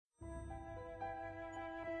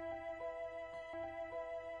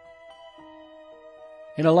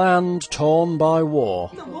In a land torn by war.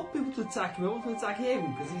 I don't want people to attack him. I want them to attack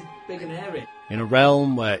him because he's big and hairy. In a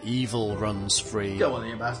realm where evil runs free. Don't want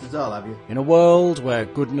any bastards, I'll have you. In a world where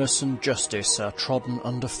goodness and justice are trodden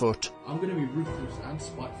underfoot. I'm going to be ruthless and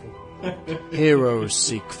spiteful. Heroes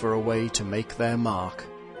seek for a way to make their mark.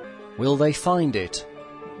 Will they find it?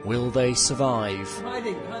 Will they survive?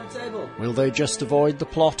 Hiding behind the table. Will they just avoid the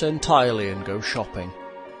plot entirely and go shopping?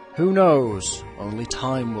 Who knows? Only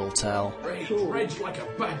time will tell. Rage like a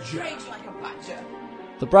badger. Rage like a badger.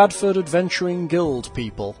 The Bradford Adventuring Guild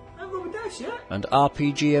people I'm Robert Dash, yeah? and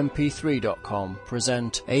RPGMP3.com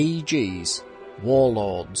present AEG's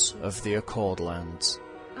Warlords of the Accordlands.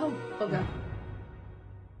 Oh, bugger.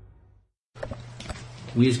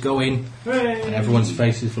 We just go in, and everyone's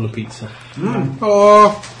face is full of pizza.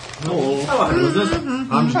 Oh,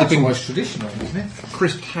 I'm just dipping That's traditional, isn't it?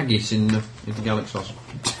 crisp haggis in the garlic sauce.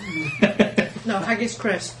 No, haggis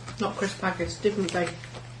crisp, not crisp haggis. Different thing.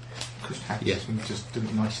 Crisp haggis. Yes. And just do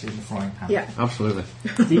it nicely in the frying pan. Yeah. Absolutely.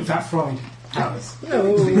 Deep fat fried. No.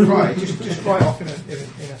 Deep fry, just fry it off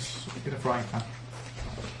in a frying pan.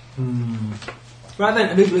 Right then,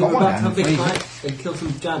 I think we're Got one about to hand, have a big please. fight and kill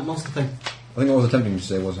some giant monster thing. I think what I was attempting to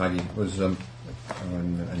say was haggis. Anyway.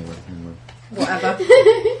 Whatever.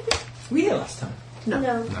 Were you here last time?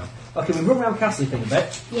 No. Okay, we've run around Castle thing a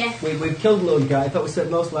bit. Yeah. We've killed a load of guys. In fact, we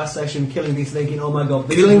spent most of last session killing these thinking, oh my god,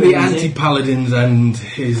 this killing is the really easy. anti-paladins and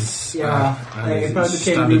his in front of the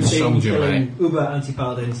king, standard routine, soldier, killing mate. uber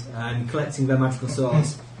anti-paladins and collecting their magical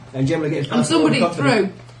swords. And generally getting And past all somebody the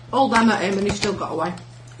confidence. threw all them at him and he still got away.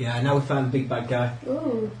 Yeah, now we found the big bad guy.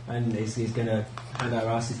 Ooh. And he's going to hand our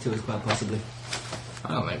asses to us quite possibly.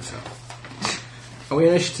 I don't think so. Are we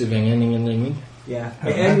initiativing anything? Yeah.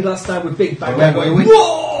 It ended last time with big bad Where guy were going, we?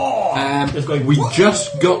 whoa! Just going, We whoa!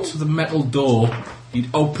 just got to the metal door. He'd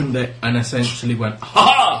opened it and essentially went,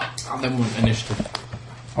 ha! And then went initiative.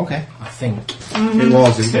 Okay. I think. It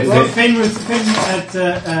was. Well, Finn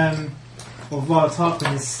while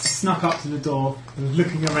Tarquin is snuck up to the door and was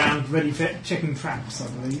looking around, ready for checking traps, I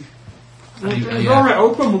believe. Alright,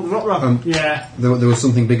 open, we'll not Yeah. There was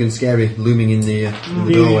something big and scary looming in the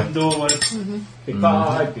doorway. Big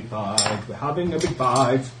fight, big fight. We're having a big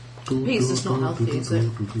fight. Pizza's not healthy, is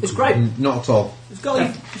it? It's great. Not at all. It's got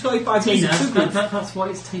like 5 Tina, pieces of sugar. that's why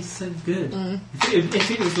it tastes so good.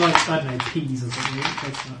 If it was like, I don't know, peas or something, it would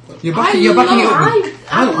taste like that. You're backing it up with...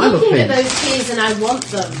 I'm I love looking at peas. those peas and I want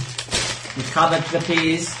them. You covered the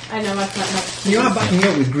peas. I know I can't have peas. You are backing it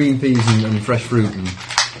up with green peas and fresh fruit. And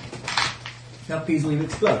That peas will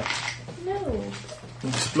explode. No.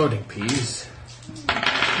 Exploding peas.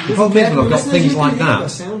 the problem is when I've got Listeners, things you like can hear the that,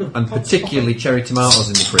 sound of and pops particularly cherry tomatoes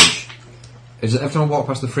in the fridge, is that every time I walk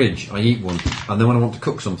past the fridge, I eat one, and then when I want to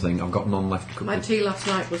cook something, I've got none left to cook My with. tea last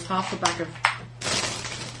night was half a bag of...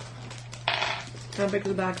 How big is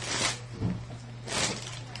the bag?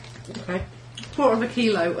 Okay. Quarter of a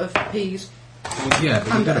kilo of peas. Well, yeah, but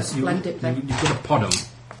And you've got a to splendid thing. you've got to pod them.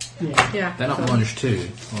 Yeah. Yeah. They're not so- lunch too.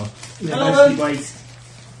 Well, They're mostly waste.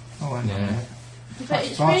 Oh, I yeah. But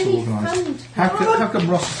it's Far too really organised. fun. How come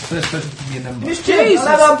Ross is the first person to give me a number? Jesus.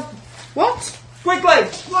 Hello, What? quickly!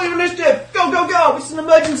 Roll your initiative! Go, go, go! It's an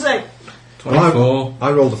emergency! 24.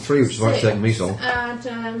 I rolled a 3, which is why it's taken me so long.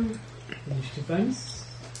 And, Initiative bonus.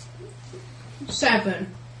 7.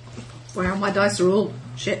 Wow, my dice are all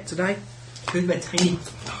shit today. Who's a bit tiny?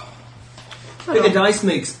 Bigger dice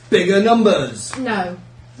makes bigger numbers. No.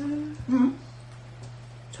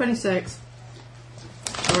 26.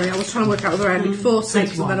 Sorry, I was trying to work out whether I did 4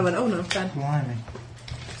 6 and then I went, oh no, 10. Blimey.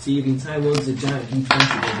 So you can tell was a giant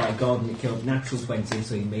invincible by God and it killed natural 20,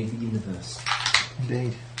 so he made the universe.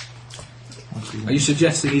 Indeed. Are you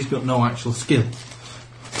suggesting he's got no actual skill?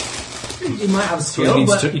 He might have a So skill,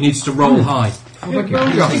 but he needs to roll high.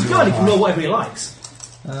 he's good. He can know whatever he likes.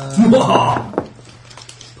 Pod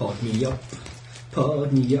me up.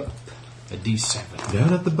 Pod me up. A D7.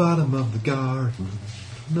 Down at the bottom of the garden,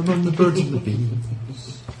 among the birds and the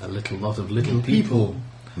bees, A little lot of little people.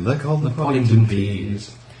 they call them Poddington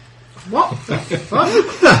peas. What the fuck?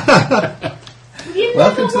 You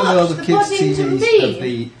Welcome never to the world watched of kids' Poddington TVs Bean? of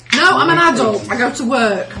the... No, I'm an adult. I go to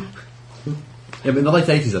work. Yeah, but in the late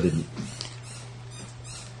 80s I didn't.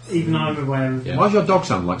 Even I'm aware of Yeah. Why does your dog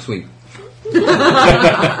sound like Sweet?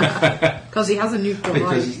 Because he has a new Because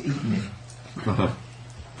right. he's eating it.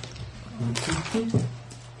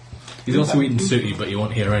 He's also eating sooty, but you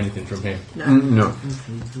won't hear anything from him. No.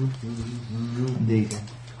 Indeed.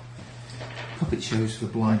 Puppet shows for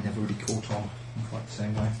the blind never really caught on in quite the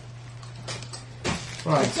same way.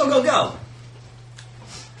 Right. Go, go, go!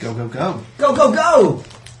 Go, go, go. Go, go, go!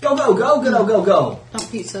 Go, go, go, go, go, go. That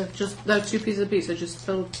pizza, those 2 pieces of pizza just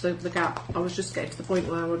filled the gap. I was just getting to the point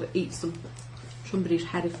where I would eat somebody's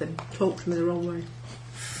head if they talked to me the wrong way.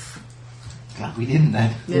 Glad we didn't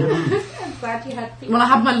then. Yeah. I'm glad you had pizza. Well, I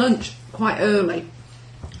had my lunch quite early,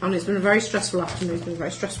 and it's been a very stressful afternoon. It's been a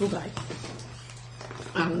very stressful day.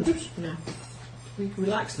 And, yeah. We can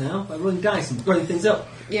relax now by rolling dice and running things up.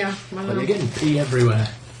 Yeah, But you're getting pee everywhere.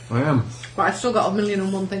 I am. but I've still got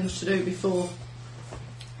 1,000,001 things to do before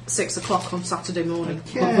 6 o'clock on Saturday morning.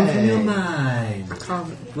 What from your mind? I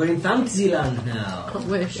can't. We're in Fantasyland now. I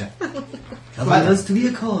wish. Yeah. Come with us to the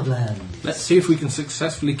Accordlands. Let's see if we can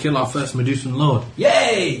successfully kill our first Medusan Lord.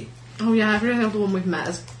 Yay! Oh yeah, every other one we've met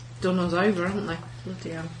has done us over, haven't they? Bloody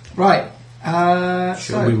hell. Right.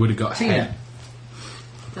 Sure, So, we would have got Tina. head.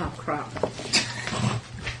 Oh crap.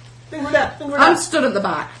 Think with that, think with I'm that. stood at the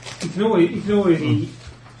back. You can always eat.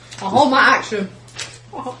 I'll hold my action.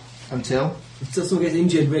 Until? Until someone gets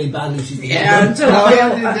injured really badly, she's Until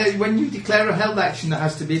When you declare a held action, that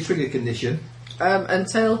has to be a trigger condition.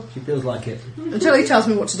 until She feels like it. he tells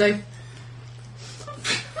me what to do.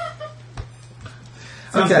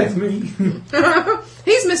 Sounds Okay. good to me.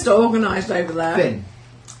 He's Mr. Organised over there. Finn.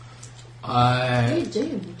 You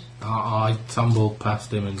did. I tumble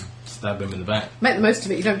past him and stab him in the back. Make the most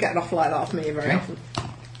of it. You don't get an offer like that off me very Okay. often.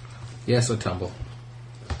 Yes, I tumble.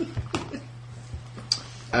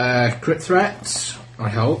 Crit threat, I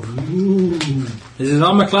hope. Is his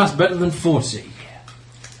armour class better than 40?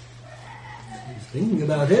 Thinking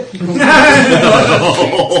about it.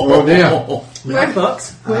 Oh dear. We're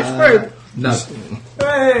fucked. We're screwed. No.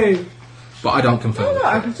 Hey! But I don't confirm Oh, it. look,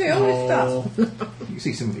 I can see all his stats. You can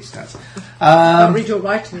see some of his stats. I'll read your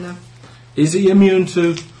writing now. Is he immune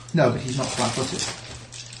to... No, but he's not flat-footed.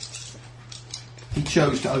 He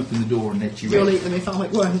chose to open the door and let you You'll in. eat them if I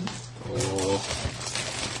won't. Oh.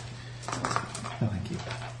 No, thank you.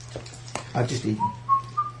 I've just eaten.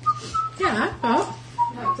 Yeah, oh.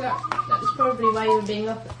 That was probably why you were being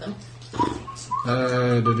up at them.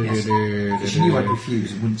 If she knew I'd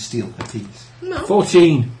refuse, it wouldn't steal her keys. No.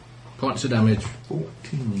 14 points of damage.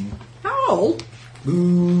 14. How old?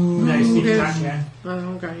 No, it's Okay. back, yeah. Oh,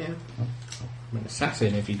 okay, yeah. I'm an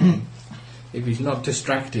assassin if he's not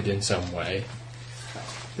distracted in some way.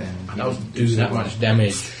 Then I don't do that much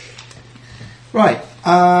damage. Right.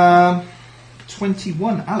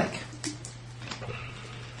 21. Alec.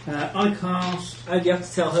 I cast. You have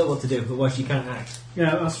to tell her what to do, otherwise she can't act.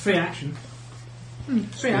 Yeah, that's free action. Three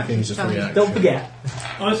Things actions. are free action. Don't forget.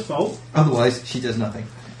 Ice Bolt. Otherwise, she does nothing.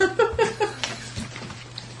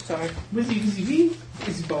 Sorry.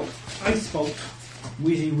 Wizzy Bolt. Ice Bolt.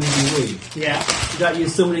 Wheezy, wheezy, wee. Yeah. Is that you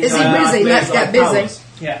somebody Is he busy? Let's get busy.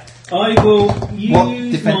 Yeah. I will use What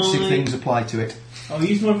defensive my... things apply to it? I'll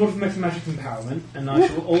use my Rod of Metal Magic Empowerment, and I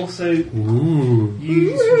shall also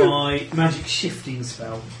use my Magic Shifting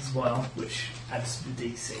spell as well, which adds to the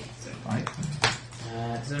DC. So, Right.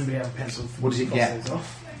 does anybody have a pencil? For What does it cross get? those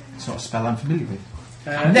off? It's not a spell I'm familiar with.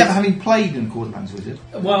 Never. Never having played in Accordlands Wizard.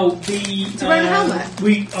 Well, the To wear a helmet?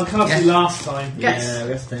 I cast Yes. it last time. Yes. Yeah,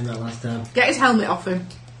 we have to say that last time. Get his helmet off him.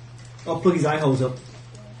 I'll plug his eye holes up.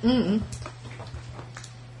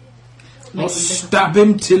 I'll stab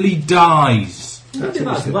him till he dies. You can do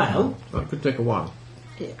that as well. That could take a while.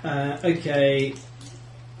 Okay.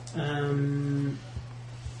 I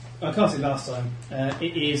cast it last time.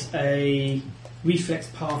 It is a reflex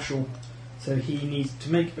partial, so he needs to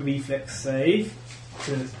make a reflex save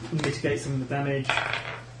to mitigate some of the damage.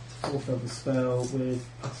 Fulfill the spell with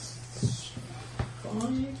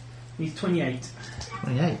 +5. He's 28.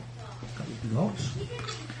 28. That would be lots.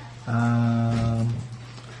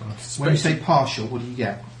 When you say partial, what do you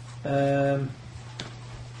get?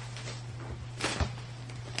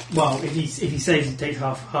 Well, if he saves, he takes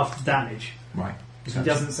half the damage. Right. If he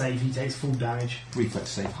doesn't save, he takes full damage. Reflex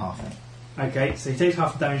save half then. Okay, so he takes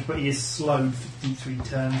half the damage, but he is slowed for D3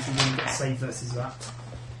 turns, and then gets save versus that.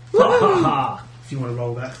 Ha ha ha! If you want to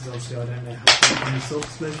roll that, because obviously I don't know how to make any sort of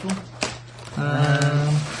explosion.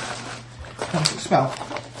 What's the spell?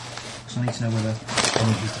 Because I need to know whether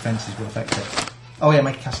any of his defences will affect it. Oh yeah,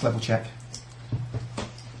 make a cast level check.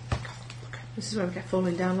 This is where we get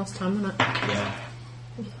falling down last time, isn't it?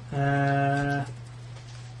 Yeah.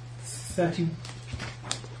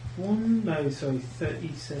 31? No, sorry,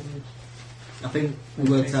 37. I think we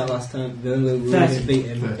worked out last time the only way we were going to beat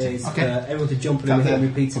him is Okay. Everyone to jump on him and hit him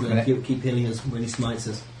repeatedly and keep healing us when he smites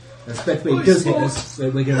us. Especially when he does hit us,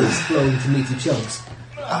 we're going to explode into meaty chunks.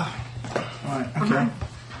 Right, okay.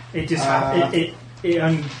 It just it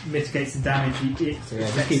only mitigates the damage. It So yeah,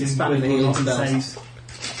 just affects keep him spamming with the healing lots of spells. saves. What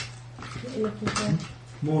are you looking for?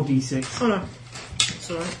 More D6. Oh no.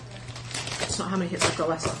 It's alright. That's not how many hits I've got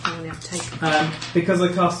left. I only have to take. Because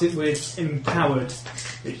I cast it with Empowered,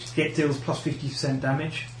 it deals plus 50%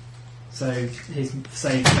 damage. So his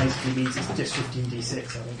save basically means it's just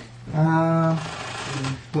 15d6, I think.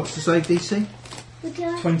 What's the save DC? Would you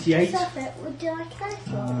like 28. Stop it? Would you like an ice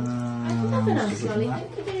lolly? I can have an ice lolly.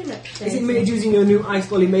 Thank you very much. Is it made using your new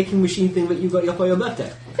ice lolly making machine thing that you got for your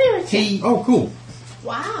birthday? Very much. Oh, cool.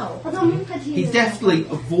 Wow. He definitely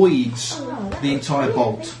avoids Oh, the entire brilliant.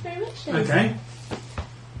 bolt. Thank you very much. then. Okay.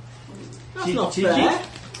 That's Cheeky, not cheeky. fair.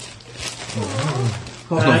 That's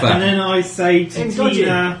not fair. And then I say to It's dodgy.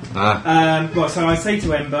 Tina, so I say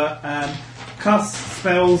to Ember, cast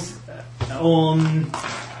spells on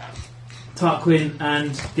Tarquin and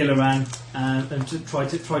Gilliran, and to try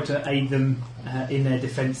to aid them in their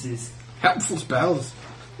defences. Helpful spells.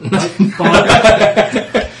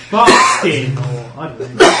 Barkskin, or I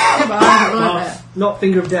don't know. Yeah, but I haven't learned it. Not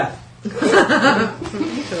finger of death.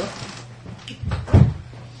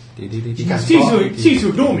 She casts Choose to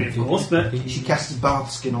ignore me, of course, but She casts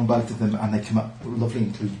bath skin on both of them, and they come up lovely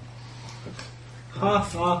and clean. I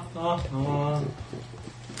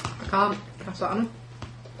can't cast that on him.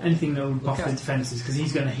 anything that will buff their defences, because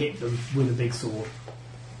he's going to hit them with a big sword.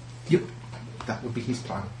 Yep, that would be his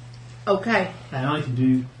plan. Okay, And I can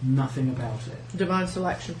do nothing about it. divine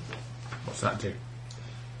selection. What's that do?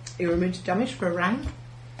 You're immune to damage for a round.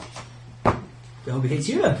 I hope he hits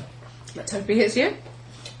you. Let's hope he hits you.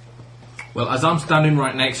 Well, as I'm standing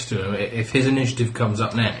right next to him, if his initiative comes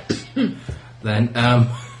up next, then Do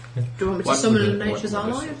you want me to What summon would a it- nature's what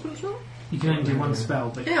would ally it- of some sort? You can only do one spell,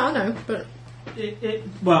 but Yeah, I know, but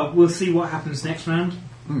well, we'll see what happens next round.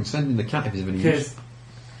 Send in the cat if he's of any use. Because,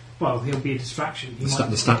 well, he'll be a distraction. He The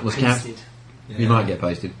might statless get cat. pasted. He might get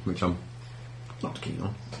pasted, which I'm not keen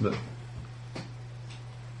on, but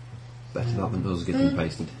better that than us getting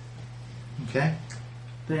pasted. Okay.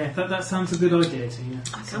 Yeah, that sounds a good idea to you.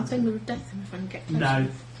 I can't think of death him if I can get close. No,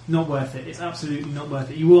 not worth it. It's absolutely not worth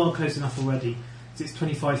it. You are close enough already. It's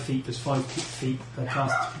 25 feet plus 5 feet per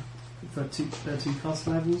cast for two cast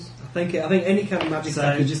levels. I think any kind of magic So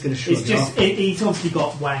attack is just going to shrug it's you just off. he's obviously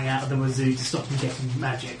got Wang out of the wazoo to stop him getting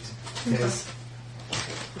magicked. 'Cause-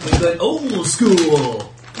 We're going old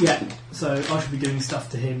school. yeah, so I should be doing stuff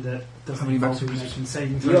to him that doesn't involve him making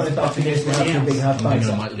saving You're throws only about to get against after a anything big else. hard I think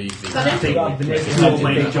fight. I might leave I the. That think Right, the the next next law one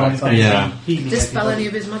may big join fight. down Yeah. healing Dispel everybody. any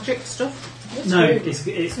of his magic stuff. No, it's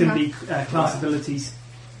going to be class abilities.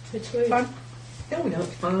 Fine. No, we don't.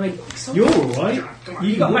 Fine. So You're alright.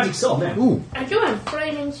 you got magic sword now. Ooh, I do have a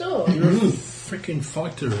flaming sword. You're a freaking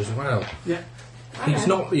fighter as well. Yeah. He's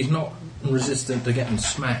not resistant to getting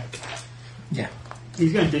smacked.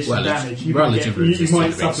 He's going to dish some Well, it's damage. You relatively might, you might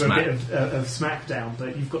resistant to suffer a being bit of smackdown,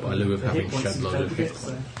 but you've got By lieu of the having hit points shed and loads of hit bits,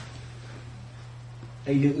 so. points.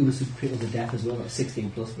 And you do it with critical to death as well, like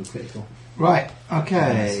 16 plus for critical. Right,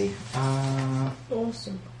 okay.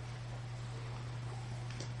 Awesome.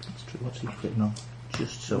 What's he clicking on?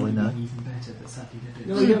 Just so I know. Even better, but sadly they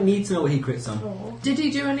No, didn't. you don't need to know what he crits on. Oh. Did he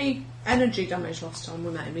do any energy damage last time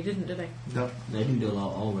we met him? He didn't, did he? No. They didn't do a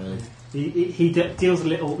lot at all, really. He deals a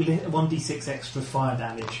little 1d6 extra fire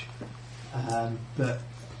damage, but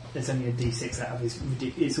there's only a d6 out of his.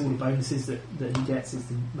 It's all the bonuses that he gets is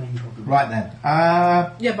the main problem. Right then.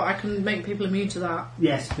 Yeah, but I can make people immune to that.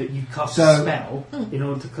 Yes, but you cast So- a spell in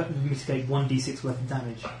order to mitigate 1d6 worth of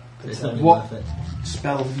damage. It's So- not really what- worth it.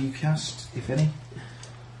 Spell have you cast, if any?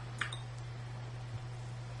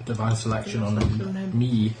 Divine selection on Selection.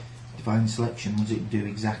 me. Divine selection, what does it do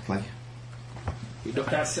exactly?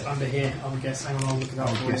 That's under here, I would guess. Hang on, I'll look it up.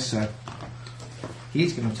 I for guess so.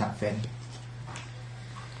 He's going to attack Finn.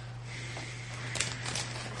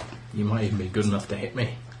 You might even be good enough to hit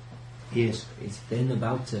me. He is. It's been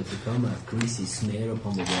about to become a greasy smear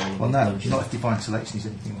upon the wall. Well, no, it's not if divine selection is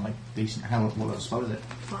anything like decent. What else spell is it?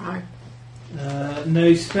 Right.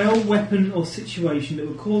 No spell, weapon, or situation that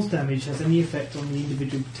would cause damage has any effect on the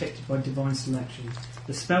individual protected by divine selection.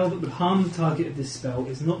 The spell that would harm the target of this spell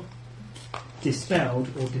is not dispelled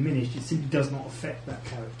or diminished, it simply does not affect that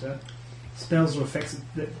character. Spells or effects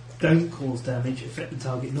that don't cause damage affect the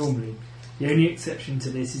target normally. The only exception to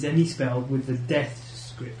this is any spell with the death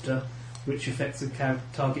descriptor, which affects the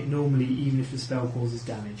target normally even if the spell causes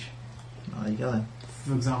damage. There you go then.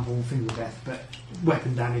 For example, finger of death, but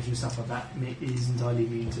weapon damage and stuff like that is entirely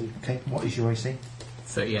immune to. Okay, what is your AC?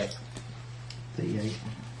 38. 38.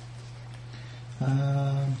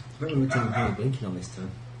 I bet we were doing Holy Blinking on this time.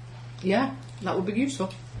 Yeah, that would be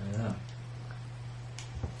useful. Yeah.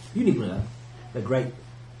 You need one of them. They're great.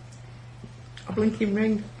 A blinking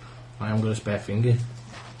ring. I am going to spare finger.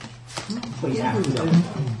 But yeah.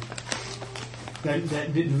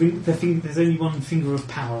 There's only one finger of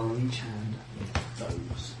power on each hand.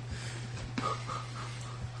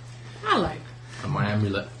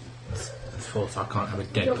 amulet. Of course, I can't have a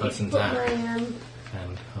dead Don't you person's put hand. my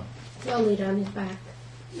And lolly down his back.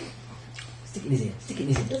 Stick it in his ear. Stick it in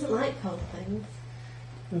his ear. He doesn't like cold things.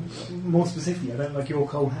 More specifically, I don't like your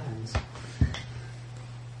cold hands.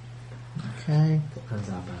 Okay. Cold hands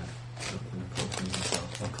are bad. I'm going to cold things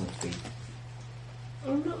myself. I'm cold feet.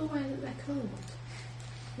 I'm not aware that they're cold.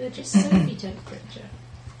 They're just soapy temperature.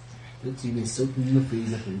 Looks you've been soaking in the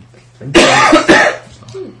freezer for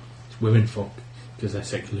it's women folk, because their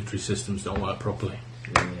circulatory systems don't work properly.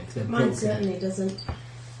 Mine certainly doesn't.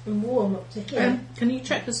 I'm warm up to here. Can you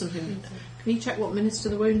check for something? Can you check what minutes to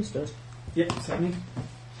the wounds does? Yep, certainly.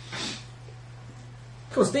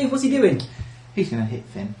 Come on, Steve, what's he doing? He's going to hit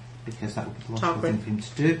Finn because that would be the logical Tarquin. thing for him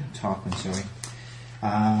to do. Tarquin, sorry.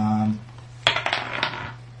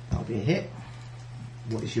 That'll be a hit.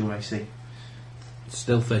 What is your AC?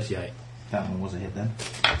 Still 38. That one was a hit then.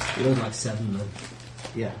 He was like 7 then.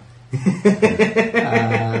 Yeah.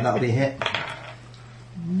 That'll be a hit.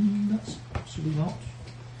 That's possibly not.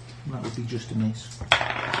 That would be just a miss.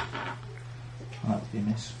 That would be a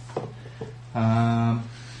miss.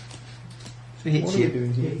 So he hits What are we you.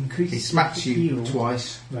 doing here? He Increases smacks you heal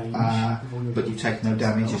twice, range but you take no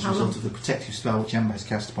damage as a How result long? of the protective spell which Amber has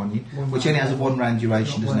cast upon you, One which round. only has a 1 round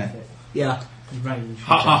duration, Not doesn't worth it? Yeah. Range.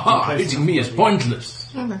 Ha ha ha! Close Hitting enough me is already.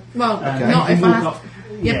 pointless. Okay. Well, Okay. not You if walk I have. up-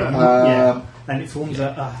 Yeah, but yeah. And it forms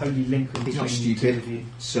a holy link He's between not the two stupid. of you.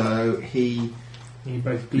 So he You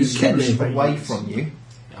both moves glue away from you.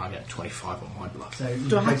 I get 25 on my blood. So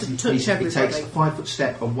do I have to touch He takes a everybody? 5-foot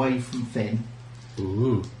step away from Finn,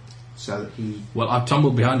 Ooh. so that he. Well, I've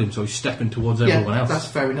tumbled behind him, so he's stepping towards everyone else. That's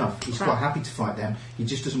fair enough. He's quite happy to fight them. He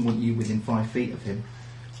just doesn't want you within 5 feet of him,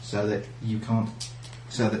 so that you cannot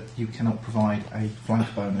provide a flank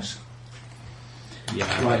bonus. Yeah,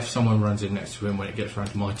 Right. right. If someone runs in next to him when it gets round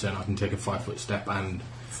to my turn, I can take a 5-foot step and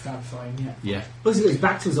stab fine, yeah. yeah. Looks like his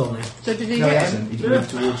back to us all now. So did he No, he hit him? hasn't. He didn't move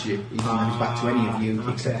towards you. He didn't move back to any of you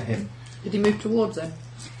except for him. Did he move towards him?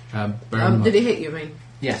 Bear in Did mind- he hit you? I mean,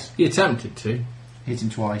 Yes, He attempted to. hit him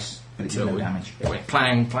twice, but it did no damage. It went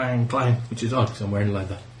clang, clang, clang, which is odd because I'm wearing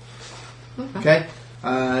leather. Okay.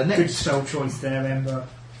 Good Next. spell choice there, Ember.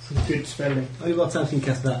 Some good spelling. Only what time can you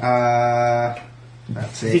cast that?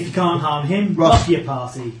 That's If it. you can't harm him, Ross. off your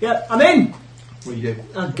party. Yep, I'm in! What do you do?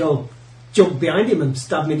 I'd go jump behind him and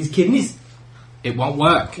stab him in his kidneys. It won't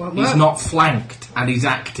work. Won't He's work. not flanked and he's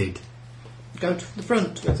acted. go to the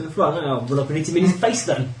front. Go to the front, and I'll run up and hit him in his face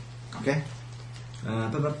then. Okay.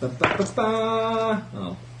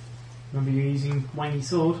 Oh. Remember you're using whiny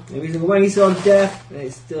sword. Maybe he's when he's on death.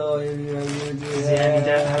 It's still. Does he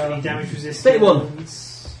have any damage resistance? 31.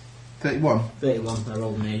 31. 31, I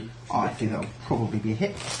rolled an 8. I think that'll probably be a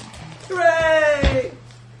hit. Hooray!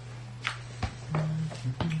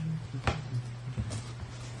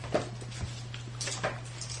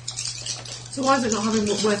 So why is it not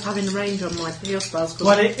worth having a range on my heal spells? 'Cause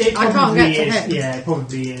Well, it I can't probably get to is. him. Yeah, it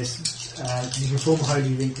probably is. You can form a holy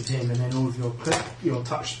link with him, and then all of your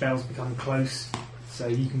touch spells become close, so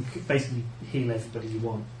you can basically heal everybody you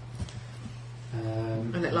want.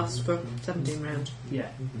 And it lasts for 17 rounds. Yeah.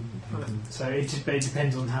 So it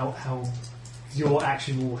depends on how your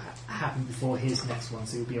action will happen before his next one,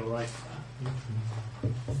 so you'll be alright for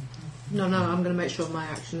that. No, I'm going to make sure my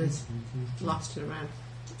action is lasting around.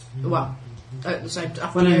 Well, at the same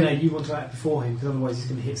time. Well, no, you want to act before him, because otherwise he's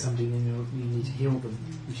going to hit somebody and then you need to heal them,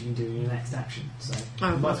 which you can do in your next action. So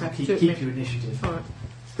Oh, you might as well okay. keep Suit me. your initiative. Alright.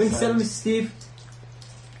 27, Mr. Steve.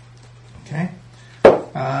 Okay.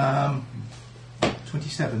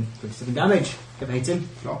 27. 27 damage. Can I hit him?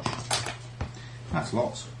 Gosh. That's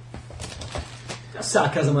lots. That's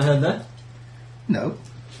sarcasm I heard there. No,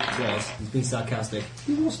 Yes, he's being sarcastic.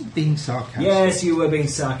 he wasn't being sarcastic. Yes, you were being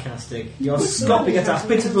sarcastic. You're scoffing at our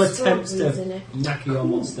pitiful attempts Strawberries to in it. knack your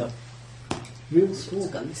monster. Real It's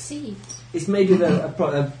sword. got the seed. It's maybe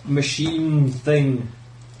a machine thing.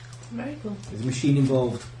 Very cool. There's a machine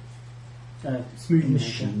involved. Smoothie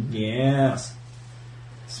maker. Yes.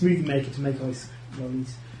 Smoothie maker to make ice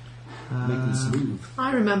lollies. Make them smooth.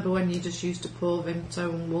 I remember when you just used to pour Vimto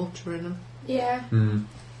and water in them. Yeah.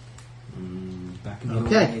 Back in the old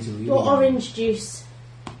Okay. days, we really Or orange juice,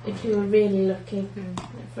 if you were really lucky.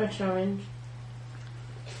 Like fresh orange.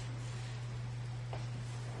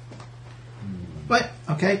 Right,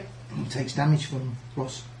 okay. He takes damage from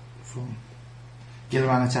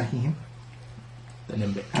Gilliran attacking him. The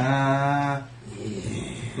Nimbic.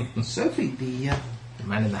 Sophie, the The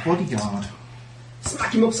man in the hat. bodyguard.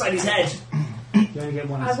 Smack him upside his head. You only get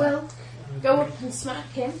one I attack. will go up and smack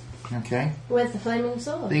him Okay. with the flaming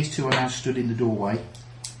sword. These two are now stood in the doorway.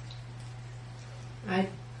 I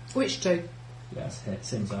Which two? That's hit.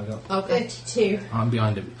 Same as I got. Okay. 32. I'm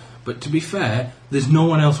behind him. But to be fair, there's no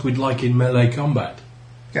one else we'd like in melee combat.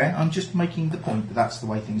 Okay, I'm just making the point that that's the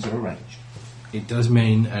way things are arranged. It does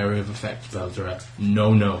mean area of effect spells are a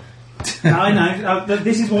no. I know.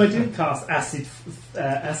 This is why I didn't cast acid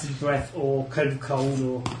breath or cone of cold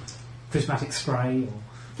or prismatic spray. Or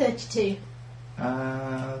 32.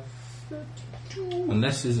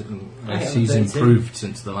 Unless he's have he's 32. improved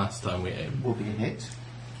since the last time we aimed. Will be a hit.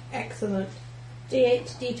 Excellent. D8,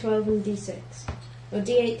 D12 and D6. Or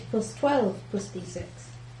D8 plus 12 plus D6.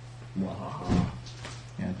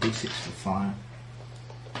 Yeah, D6 for fire.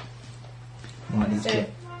 Might need to So, get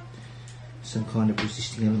some kind of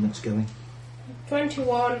resisting elements going.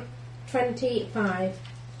 21, 25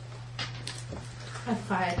 of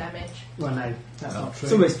fire damage. well, no, that's not true.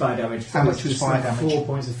 It's almost fire damage. How much was Just fire like damage? 4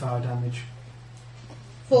 points of fire damage.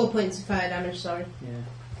 4 points of fire damage, sorry. Yeah.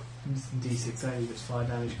 It's D6 only gets fire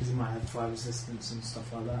damage because he might have fire resistance and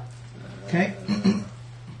stuff like that. Okay.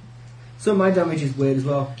 So my damage is weird as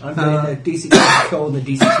well. I'm getting a D6 of cold and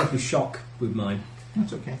a D6 of shock with mine.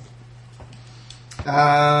 That's okay.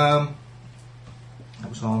 That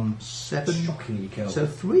was on 7. Shockingly cold. So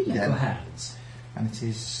 3 Your then. hands. And it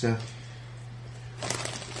is...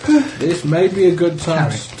 This may be a good time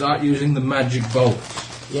Harry. to start using the magic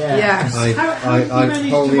bolts. Yeah. Yes. How did you I manage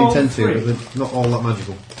probably to roll intend to, three? but they're not all that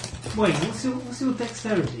magical. Wait, what's your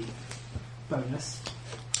dexterity bonus?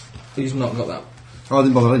 He's not got that. Oh, I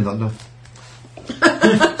didn't bother in that, no.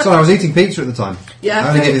 Sorry, I was eating pizza at the time. Yeah. I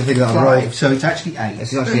only didn't think that was right. 5, so it's actually 8.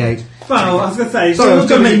 It's actually 8. Well, I was going to say, Sorry, it's I not was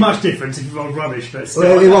going to gonna- make much difference if you roll rubbish, but still.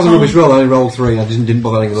 Well, it wasn't a rubbish roll, I only rolled 3, I just didn't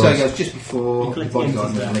bother with So the it rest. goes just before You the click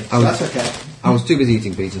bodyguard the enter movement. down. That's okay. I was too busy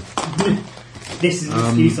eating pizza. This is an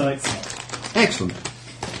excuse, like, Excellent.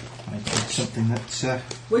 I did something that...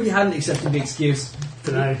 Well, if you hadn't accepted the excuse,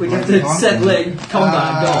 today. we'd have to settle it in combat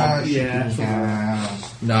and gone. Yeah.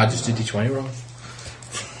 No, I just did D20 roll.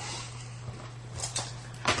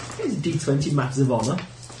 It's D20 matters of honour.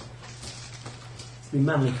 It's been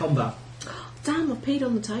manly combat. Damn, I peed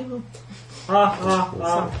on the table. You have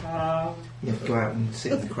to go out and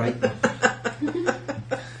sit in the crate.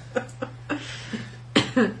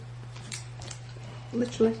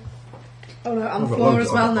 Literally. Oh no, on I've the got floor loads-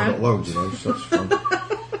 as well I've now. got loads, you know, so that's fun.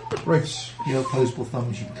 Right. You have opposable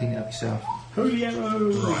thumbs, you can clean it up yourself. Julio!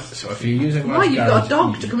 Right, so if you're using Why, magic you've got a arrows,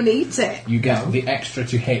 dog to come and eat it. you get the extra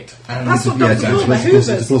to hit and That's what Yeah, dogs it's do, a they're plus hoovers.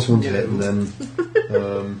 +1 to hit, and then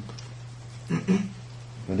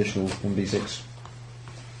additional 1d6.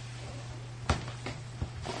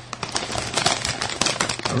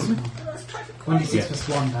 26 plus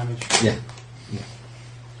 1 damage. Yeah.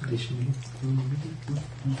 Additionally.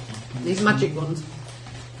 These magic ones.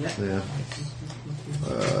 Yeah.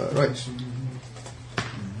 Right.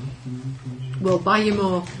 We'll buy you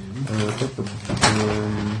more.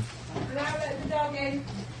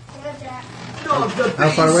 How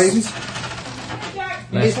far away is it?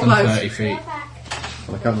 less It's than close. 30 feet. I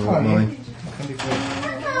can't remember what mine.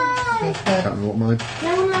 Can't remember what mine.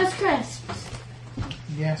 No one likes crisps.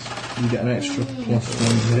 Yes. You get an extra +1 to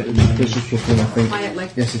hit. This is +1, I think. Quietly.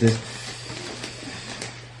 Yes, it is.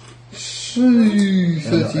 So,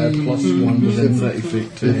 +1 within 30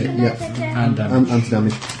 feet to hit. Yeah, And damage. and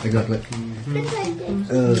anti-damage, exactly.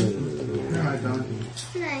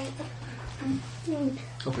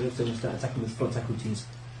 Hopefully, if they start attacking with front attack routines.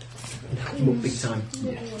 Knock them up big time.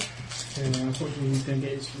 Unfortunately, he's going to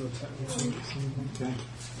get his full attack.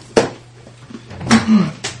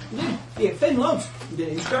 Yeah, Finn, loads. You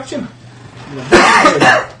didn't even scratch him.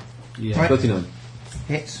 Yeah. Right. 39.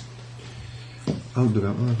 Hits. Oh, do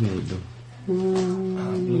that. Oh, yeah, done.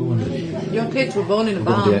 Blue one. Your kids were born in a I've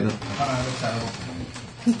got a barn. D8 now.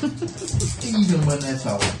 They're terrible. Even when they're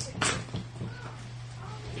told.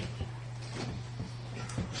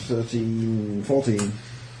 13, 14.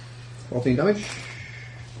 14 damage.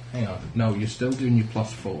 Hang on. No, you're still doing your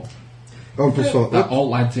 +4. Oh, +4. That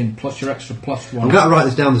all adds in, plus your extra +1. I'm going to write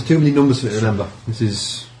this down. There's too many numbers for me to remember. This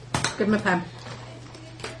is Give him a pen.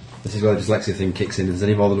 where the dyslexia thing kicks in. If there's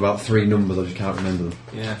any more than about 3 numbers, I just can't remember them.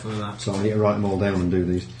 Yeah, for that. So I need to write them all down and do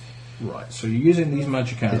these. Right, so you're using these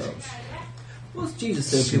magic arrows. What's Jesus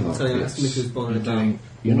say people telling you that's was born in You're a doing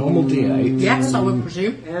your normal D8. Yes, I would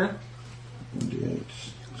presume. Yeah? 1d8.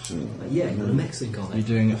 So, Yeah, you're a Mexican You're colony.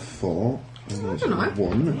 doing a 4. And there's I don't know. a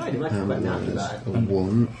 1. Right, you might come back And down to there's that. a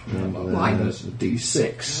 1. And Why? then there's a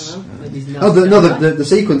d6. Oh, The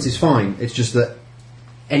sequence is fine. It's just that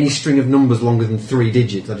any string of numbers longer than 3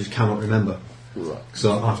 digits, I just cannot remember. Right.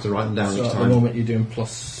 So I have to write them down So each at the time. moment you're doing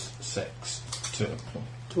 +6 to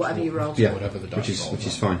To whatever you roll. Yeah, whatever the dice which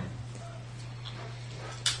is rolls fine.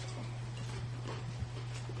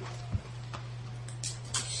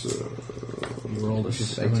 So You rolled a Which is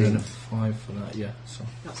 7 18. and a 5 for that, yeah. So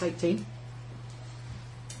That's 18.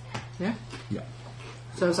 Yeah? Yeah.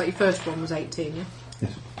 So it's like your first one was 18, yeah?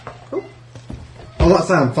 yes. Cool. Oh, that's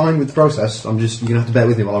that. I'm fine with the process. I'm just you're gonna have to bear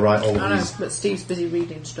with me while I write all I of know, these. but Steve's busy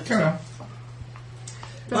reading stuff. Carry on.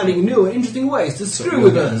 Finding new interesting ways to So screw you're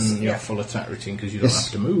with getting us. your full attack routine because you don't Yes.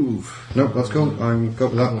 have to move. No, that's cool. I'm good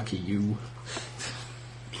with that. Lucky you.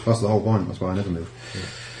 That's the whole point. That's why I never move.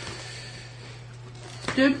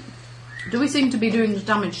 Do we seem to be doing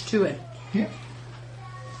damage to it? Yeah.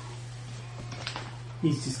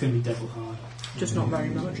 He's just going to be devil hard. Just not very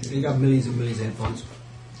much. You got millions and millions of hit points.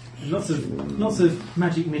 Lots of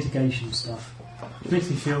magic mitigation stuff. Makes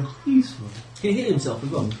me feel useful. Can he heal himself as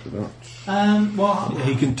well? Well,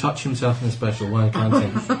 He can touch himself in a special way, can't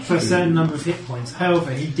he? for a certain number of hit points.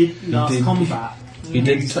 However, he did last did- combat. He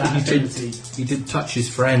did. use that ability. He did touch his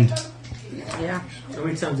friend. Yeah. How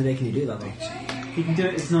many times a day can you do that though? He can do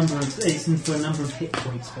it for a number of hit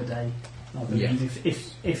points per day. I believe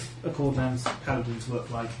if Accordlands paladins work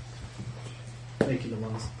like regular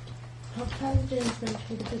ones. Our paladins meant to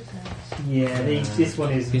be the good guys. Yeah, this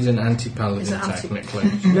one is. He's an anti-paladin, He's an anti-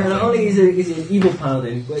 technically. No, not only is he an evil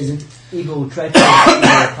paladin, but he's an evil treacherous evil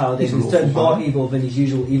paladin. He's turned more evil than his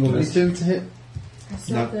usual evilness. 22 to hit. That's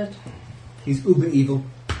No. not good. He's uber evil.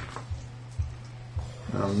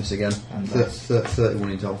 I'll miss again. And 31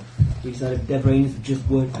 in total. We decided Devraine's just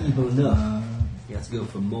weren't evil enough. He has to go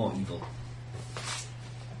for more evil.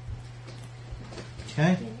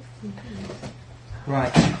 Okay.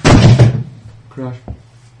 Right. Crash.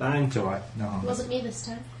 Bang. It's alright. No harm. It wasn't me this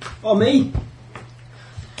time. Oh, me?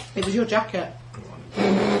 It was your jacket.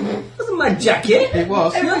 Wasn't my jacket? It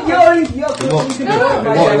was. You're It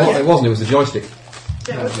wasn't, it was the joystick.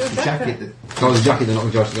 It was your The jacket. jacket that Oh, it was the jacket, they're not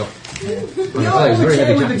the joystick off. You're It was a very okay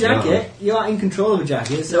heavy with a jacket, jacket. You are in control of a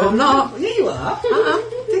jacket. So No, I'm not. Yeah, you are.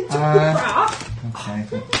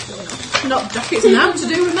 okay. Not jackets now to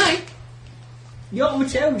do with me. You're on a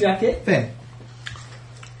tail jacket. Finn.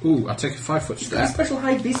 Ooh, I take a 5-foot Got a step. special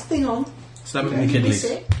high vis thing on. Stab it in the kidneys.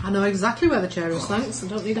 I know exactly where the chair is, thanks. I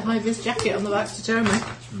don't need a high-vis jacket on the back to tell me.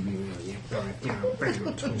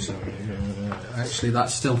 Actually,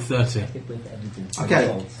 that's still 30.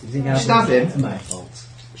 Okay. Stab him. It's my fault.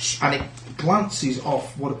 And it glances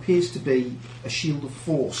off what appears to be a shield of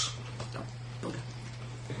force.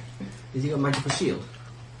 Has he got magical shield?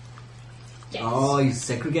 Yes. Oh, he's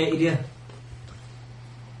segregated you.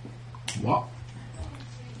 What?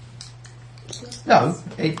 No,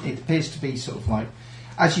 it appears to be sort of like,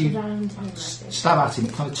 as you Round and stab at him,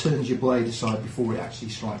 it kind of turns your blade aside before it actually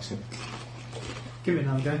strikes him. Give it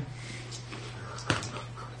another go.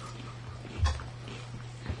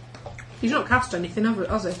 He's not cast anything,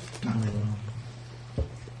 has he?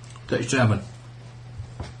 37.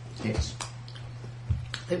 Yes.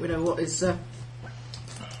 I think we know what his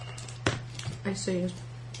AC is.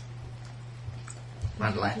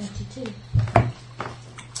 And left. 32.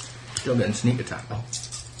 Still getting sneak attack though.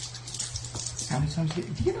 How many times did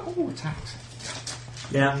you get all attacked?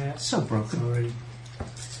 Yeah. It's so broken. Sorry.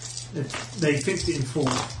 They fixed it in 4,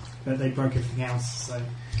 but they broke everything else, so.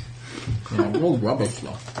 Yeah, roll rubbish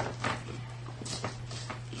though.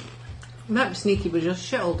 That sneaky was just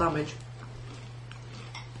shit all damage.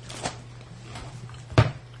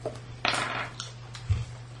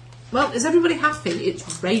 Well, is everybody happy?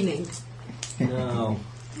 It's raining. No.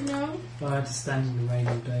 No. I had to stand in the rain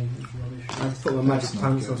all day. It was rubbish. I had to put my magic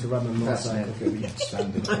pants on to ride my That's never motorcycle. good.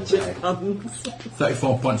 Standing all day.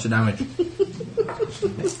 34 points of damage.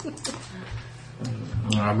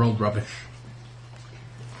 I rolled rubbish.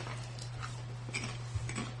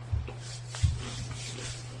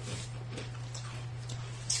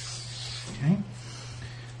 Okay.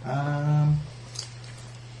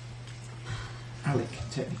 Alec,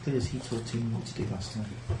 technically, as he told him what to do last time.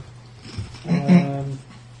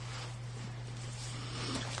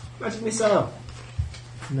 Magic missile.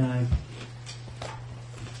 No.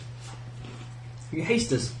 You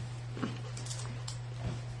haste us.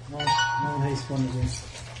 I'll haste one of these.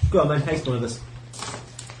 Go on, man. Haste one of us.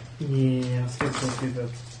 Yeah, I was going to give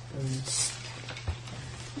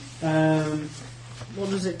a. What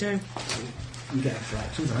does it do? You get extra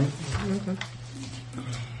actions, right? Okay.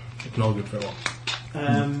 Ignore good for what?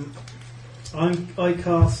 I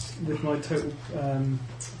cast with my total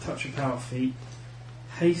touch of power feat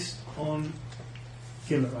haste on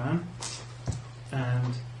Gilliran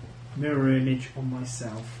and mirror image on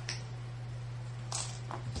myself.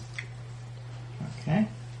 Okay.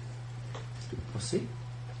 Pussy.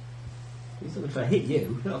 He's not going to try to hit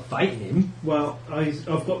you. You're not fighting him. Well, I've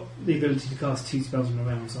got the ability to cast 2 spells in a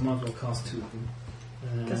round, so I might as well cast 2 of them.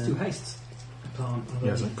 That's 2 hastes. can't. He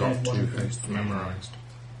hasn't got One two of them. haste memorised.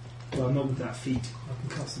 Well, not with that feat. I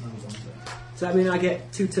can cast another one. Does that mean I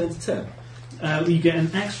get 2 turns a turn? You get an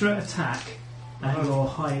extra attack at your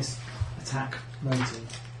highest attack rating.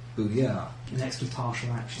 Booyah. An extra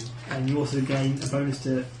partial action. And you also gain a bonus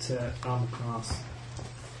to armor class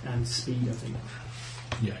and speed, I think.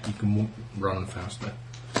 Yeah, you can run faster.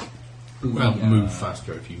 Booyah. Well, move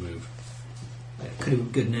faster if you move. Could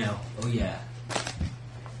have been good now. Oh yeah.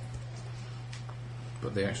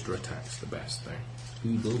 But the extra attack's the best thing.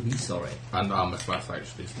 He will be sorry. And armour class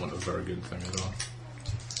actually is one of a very good thing as well.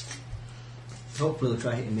 Hopefully they'll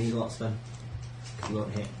try hitting me lots then. Because he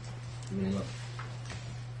won't hit. I mean, look.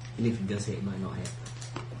 Even if he does hit, he might not hit.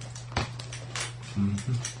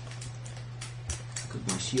 Mm-hmm. Because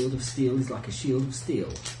my shield of steel is like a shield of steel.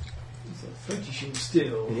 It's a floaty shield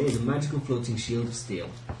still. It is a magical floating shield of steel.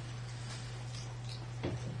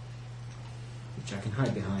 Which I can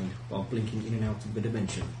hide behind while blinking in and out of the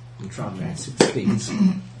dimension and travelling at super speeds.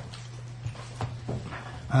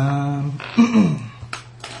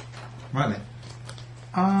 Right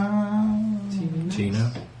then.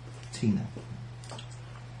 Tina. Tina.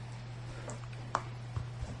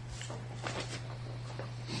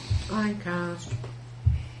 I cast.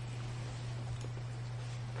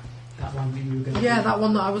 That one you were going to Yeah, that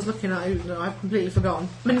one that I was looking at, I've completely forgotten.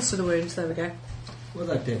 Minister the Wounds, there we go. What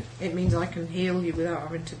does that do? It means I can heal you without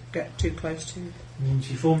having to get too close to you.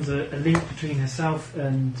 She forms a link between herself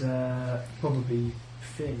and probably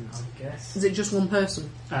Finn, I guess. Is it just one person?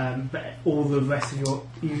 But all the rest of your...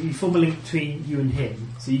 You form a link between you and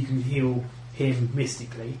him, so you can heal him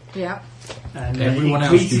mystically. Yeah. And Everyone it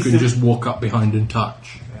else you increases can the- just walk up behind and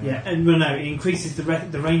touch. Yeah, and well, no, it increases the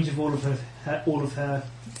range of all of her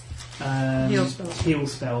Heal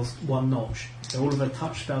spells. spells 1 notch. So all of her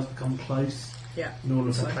touch spells become close, Yeah. and all of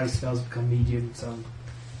her So- close spells become medium and so on.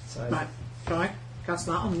 So Right. Try. Cast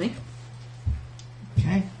that on me.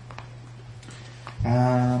 Okay.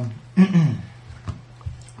 Bad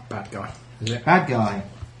guy. Is it? Bad guy.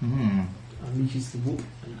 unleashes the whoop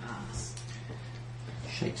and ass.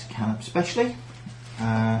 Shakes a can up specially.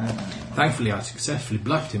 Thankfully, I successfully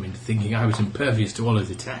bluffed him into thinking I was impervious to all his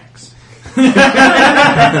attacks.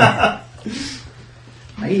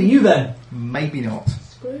 Maybe you then. Maybe not.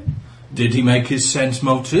 Screw. Did he make his sense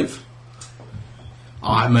motive?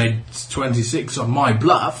 I made 26 on my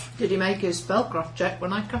bluff. Did he make his spellcraft check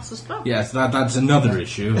when I cast the spell? Yes, that's another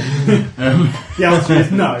issue. The answer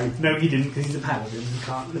is no. No, he didn't, because he's a paladin. He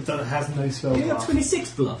can't. It has no spell. You got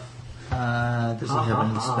 26 bluff. Does he have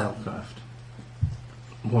any spellcraft?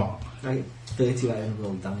 What? I get 30 out of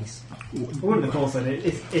roll dice. I wouldn't have thought that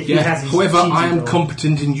if he Yeah, has his however, I am cheated or-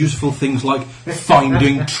 competent in useful things like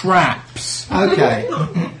finding traps. Okay.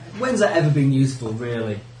 When's that ever been useful,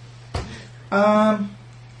 really?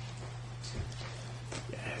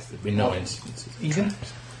 Yes, there've been no instances. Even?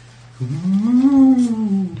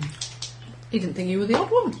 He didn't think you were the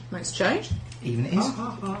odd one. Makes a change. Even it is.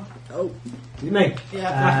 Oh, you may.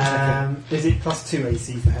 Yeah. Is it +2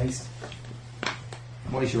 AC for haste?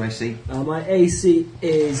 What is your AC? My AC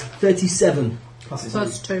is 37.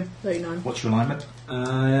 Plus 2, 39. What's your alignment?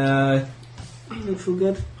 Neutral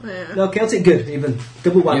good. Yeah. No, Celtic good, even.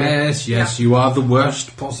 Double one. Yes, you are the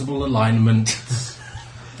worst possible alignment.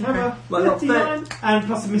 Remember, Well, not 39 and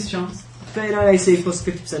plus a mischance. 39 AC plus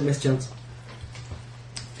 50% mischance.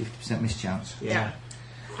 50% mischance. Yeah.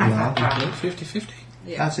 Well, 50-50.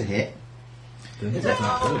 Yeah. that's a hit. That's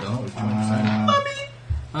not good, I was trying to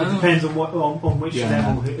say. It depends on which Yeah.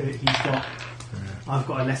 level he's got. I've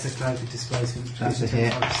got a lesser clouded displacement. Which That's gives a me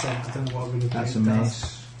hit. 25%. I don't know what a really That's a does.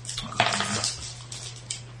 miss.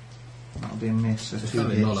 That'll be a miss. So It's 2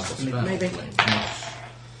 fairly low hits. level spell. Maybe.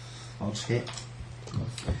 Odds hit.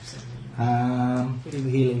 Give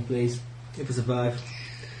me healing, please. If I survive.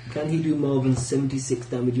 Can he do more than 76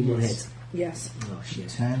 damage in one hit? Yes. Oh, shit.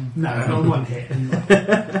 10. No, not one hit.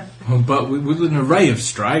 But with an array of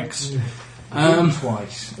strikes.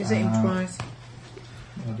 Twice. Is it in twice?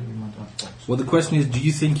 I'll do it in my dice box. Well, the question is, do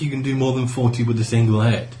you think you can do more than 40 with a single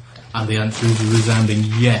hit? And the answer is a resounding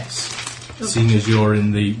yes. Seeing as you're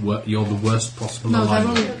in you're the worst possible No, they're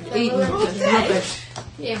all alignment. eaten. It's rubbish.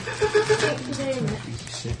 Yeah. Thanks for doing it.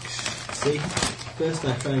 56. See? First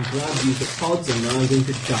I try and grab you for pods and now I'm going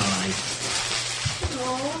to die.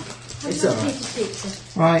 Aww. It's alright.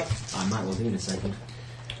 Pizza. Right. I might well do in a second.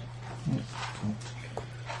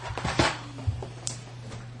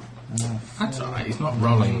 That's alright, he's not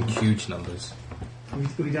rolling huge numbers.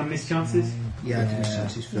 Have we done mischances? Yeah, do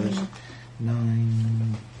mischances first.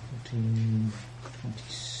 9, 14,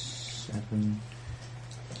 27,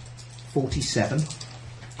 47.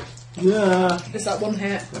 Yeah. Is that one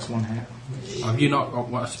hit? That's one hit. Have you not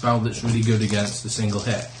got a spell that's really good against a single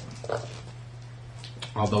hit?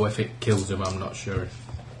 Although if it kills him, I'm not sure. I don't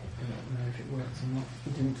know if it works or not.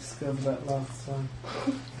 We didn't discover that last time.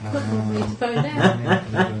 Need to find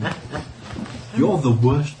out. You're the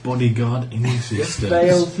worst bodyguard in existence.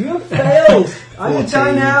 Failed. You failed. I'm going to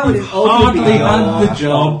die now. And it's Hardly had the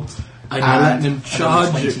job, and you're letting him charge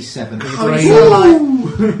it. 27. Oh, he's still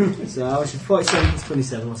alive. So I should 47 to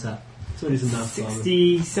 27. What's that? So it is enough.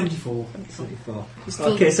 74. 74. Still-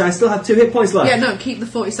 Okay, so I still have 2 hit points left. Yeah, no, keep the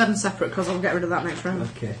 47 separate because I'll get rid of that next round.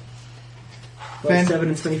 Okay. Ben. 47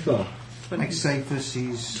 and 24. Make save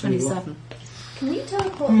versus... 27. Can you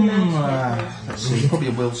teleport them out? let's see. Probably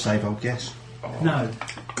a will save, I would guess. No.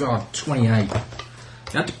 God, 28.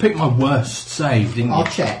 You had to pick my worst save, didn't you? I'll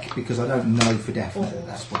check because I don't know for definite that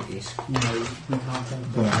that's what it is. No, we can't tell.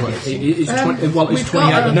 But I guess It's well, it's we've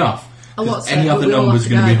 28 got, enough. a 'cause what's any it, other we all number's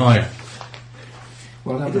have going to to be go. higher.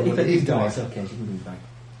 Well, I don't know If what it it is is, dice, do okay, you can be back.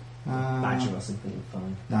 I? Badger or something,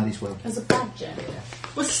 fine. No, this will. As a badger.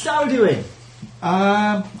 What's the star doing?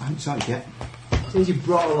 I haven't decided yet. Since you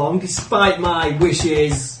brought along, despite my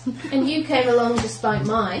wishes. And you came along despite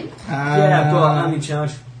mine. Yeah, but I'm in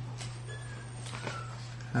charge.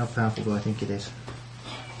 How powerful do I think it is?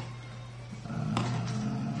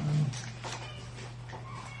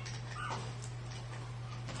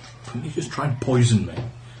 Couldn't you just try and poison me?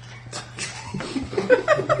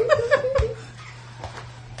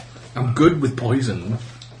 I'm good with poison.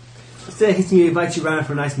 Instead of hitting you, invite you round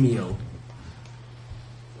for a nice meal.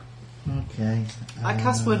 Okay. I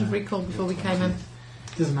cast Word of Recall before we came in.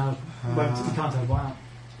 Doesn't matter. We can't teleport out.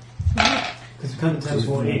 Because we can't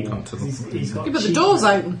teleport in. Can't 'cause teleport he's got Yeah, but the cheat door's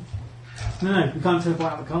codes. open. No, we can't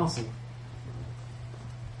teleport out of the castle.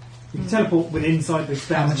 You can teleport within inside the How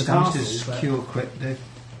spells of much the damage castle, does but Cure Crit do?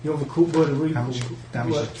 you're the Word of Recall. How much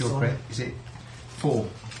damage does works Cure on- Crit? Is it 4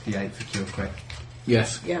 d8 for Cure Crit?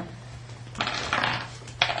 Yes. Yeah.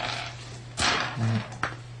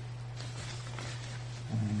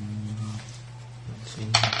 Let's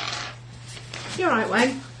see. You're right,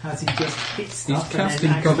 Wayne. Has he just hit He's stuff casting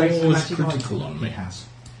and then activates the God's magic critical item? on He me. has.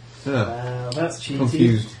 Well, that's cheating.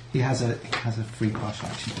 Confused. He has a free partial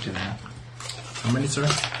action for doing that. How many, sorry?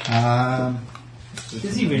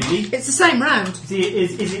 Is he really? It's the same round.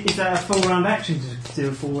 Is that a full round action to do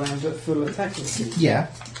a full round but full attack? Yeah,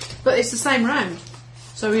 But it's the same round.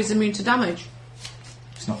 So he's immune to damage.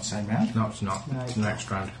 it's not the same round. No, it's not. No, It's it's the not.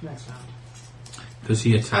 next round. Next round. Because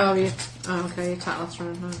he attacked. Oh, yeah. Oh, okay. You attacked last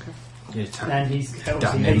round. Okay. He attacked. And he's obviously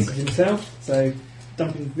Damn. hasted himself, so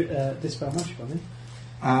dumping dispel magic on him.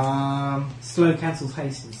 Slow cancels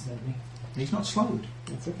haste, incidentally. He's not slowed.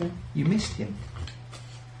 That's okay. You missed him.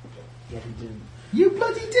 Yeah, he didn't. You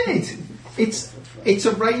bloody did! It's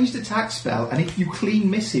a ranged attack spell, and if you clean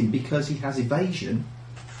miss him because he has evasion,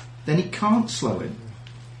 then it can't slow him.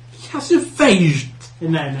 He has evasion.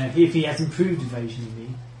 No, if he has improved evasion, you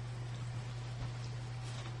mean.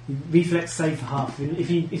 Reflex save for half. If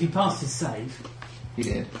he passed his save, He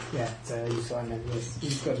did. yeah, so he's fine then. Yes,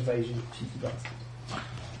 he's got evasion, cheeky bastard.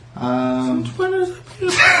 When is it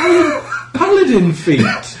paladin feat?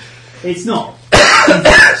 It's not.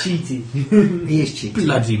 It's cheaty. He is cheating.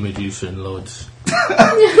 Bloody Medusan lords.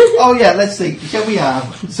 Oh yeah, let's see. Shall we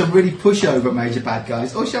have some really pushover major bad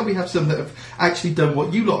guys, or shall we have some that have actually done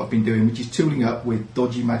what you lot have been doing, which is tooling up with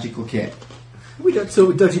dodgy magical kit? We don't talk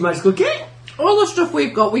with dodgy magical kit. All the stuff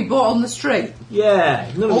we've got, we bought on the street.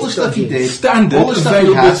 Yeah. None of All the it's stuff he dodgy. did, Standard all the stuff he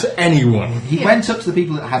available had, to anyone. he Yeah. went up to the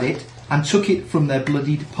people that had it and took it from their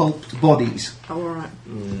bloodied, pulped bodies. Oh, alright.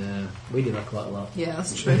 Yeah, we do that quite a lot. Yeah,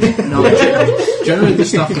 that's true. No, generally the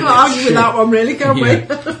stuff. Can't argue with that one, really, can Yeah.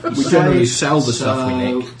 we? We generally sell the stuff we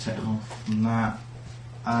So, nick. take off from that.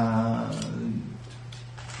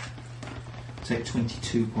 Take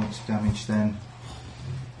 22 points of damage then.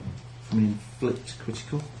 From an inflict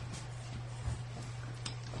critical.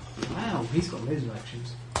 Wow, he's got loads of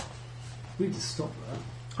actions. We need to stop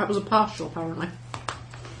that. That was a partial, apparently.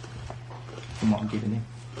 From what I'm giving him.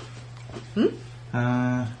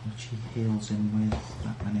 Which he heals him with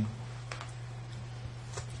that many.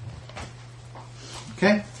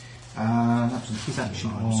 Okay. That was his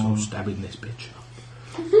action I'm so on stabbing this bitch.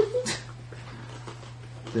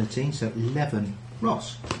 13, so 11.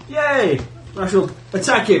 Ross. Yay! I shall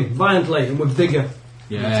attack him violently and with vigour.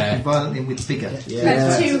 Yeah. Violently with vigour. That's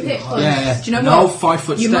 2 hit points. Yeah. Do you know no what? 5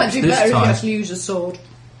 foot You might steps do this better if you time. actually use a sword.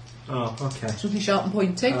 Oh, okay. Something sharp and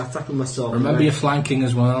pointy. I'll attack with my sword. Remember your flanking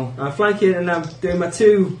as well. I'm flanking and I'm doing my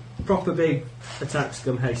 2 proper big attacks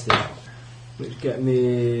come hasty, which get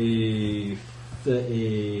me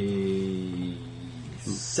 33.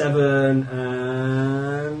 7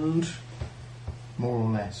 and More or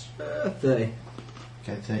less. 30.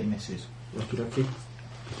 Okay, 30 misses. Okie dokie.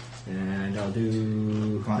 And I'll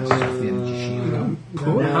do... Glances off the energy shield.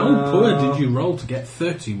 How poor did you roll to get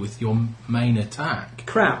 30 with your main attack?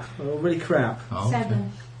 Crap. Oh, really crap. Oh, okay.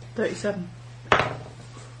 7. 37.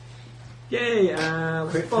 Yay!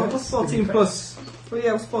 Quick What's first. 14 plus... Well,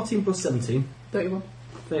 yeah, it was 14 plus 17. 31.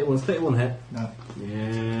 31 hit. No.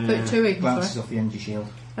 Yeah. 32 even, Glances sorry. off the energy shield.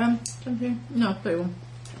 17. No, 31.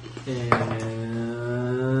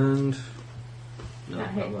 And... No, That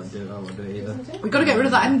I hits. won't do it either. Isn't it? We've got to get rid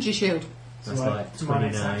of that energy shield. That's So like to my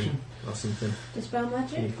next 29 action. or something. Dispel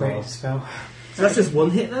magic? Great spell. So that's just one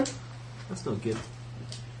hit then? That's not good.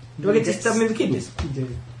 Do I get to stab him in the kidneys? You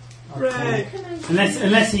do. Right. Can I-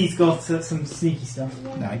 Unless he's got some sneaky stuff.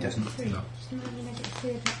 No, he doesn't. Three. No. Just remind me negative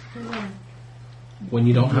 3 attack per round. When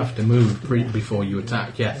you don't have to move before you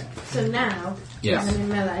attack, yes. So now, Yes. when I'm in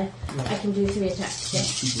melee, I can do 3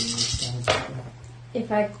 attacks. Yeah? If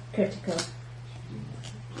I critical.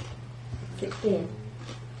 16.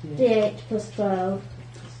 D8 plus 12.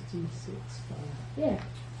 Yeah.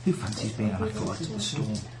 Who fancies being an acolyte of the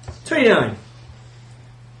storm? 29.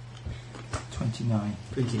 29.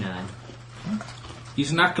 29.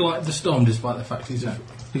 He's an acolyte of the storm, despite the fact he's a...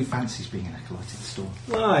 Who fancies being an acolyte of the storm?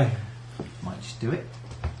 Why? Might just do it.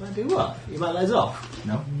 Might do what? You might let us off.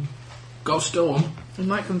 No? Go storm. We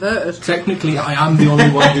might convert us. Technically, I am the only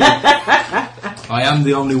one who... I am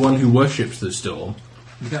the only one who worships the storm.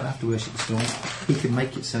 You don't have to worship the storm. He can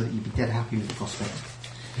make it so that you'd be dead happy with the prospect.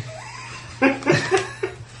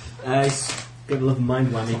 It's got a love and mind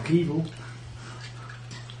whammy. Evil.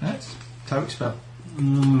 That's cleric spell.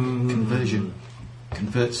 Conversion.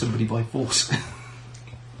 Convert somebody by force.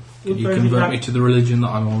 Can you convert me to the religion that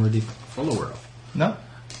I'm already a follower of? No?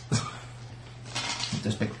 It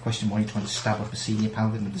does beg the question why you're trying to stab up a senior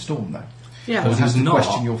paladin of the storm, though. Yeah. Well, It has he's to not.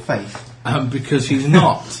 question your faith. Because he's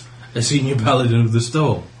not a senior paladin of the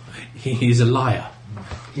storm. He's a liar.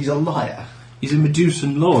 He's a liar. He's a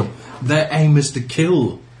Medusan lord. Their aim is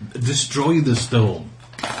to destroy the storm.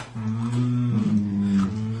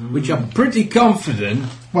 Which I'm pretty confident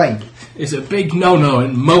Wayne, is a big no-no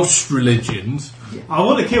in most religions. I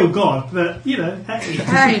want to kill God, but, you know, hey.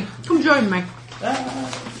 Hey, come join me.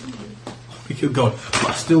 Because God, but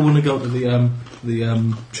I still want to go to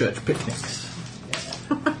the church picnics.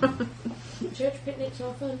 Church picnics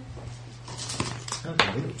are fun.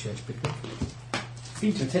 Okay, little church picnic.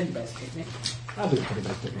 Been to a teddy bear's picnic. I'll do a teddy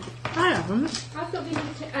bear picnic. I haven't. I've not been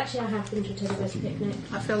to actually, I have been to a teddy bear's picnic.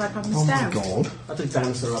 I feel like I've oh missed my out. god. I'll do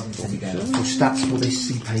dinosaur having teddy bear. For stats for this,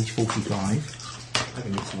 see page 45. I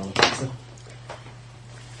can eat some other pizza.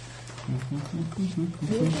 Interesting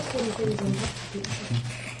things in that picture.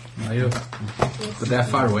 Are you? But they're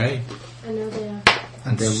far away. I know they are.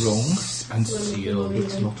 And they're wrong. And sealed.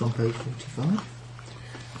 It's not on page 45.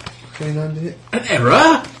 Okay, then, did it? An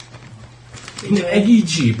error? In the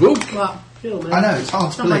EG book? What? Chill, man. I know, it's hard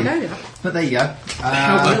It's to not my believe. go yet. But there you go.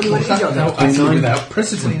 what's that? No, actually without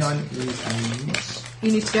precedent. 29 is a miss.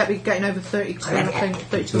 You need to be getting over 30 because I think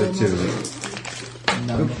 32 or more.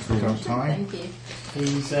 No, not for a long time. Thank you.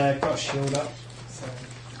 He's got a shield up. So.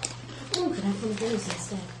 Oh, could I have one of those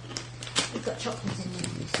instead? We've got chocolate in there.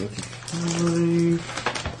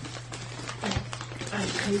 I'm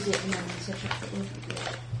cozy at the moment, so chocolate will be good.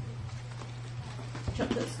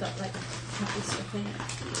 Chocolate's got like happy stuff in it.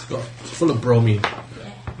 It's full of bromine. Yeah.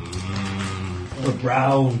 The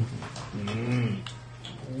brown.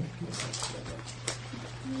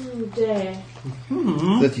 Oh dear.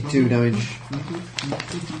 32 damage.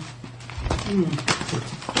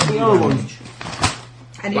 The orange.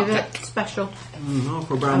 Any of it special? No,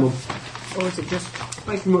 for a brown one. Or is it just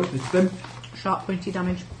Thanks very much, Mr. Spin. sharp, pointy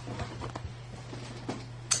damage?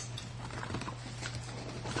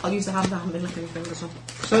 I'll use the hand that I haven't been looking at fingers on.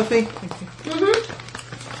 Sophie? Thank you.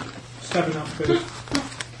 Stabbing up good.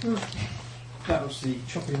 That was the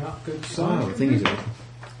chopping up good Oh, side. the thing is open.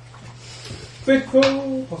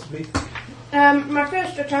 Critical, possibly. My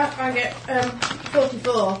first attack, I get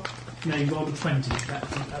 44. No, you rolled a 20.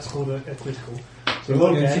 That's called a critical. So Roll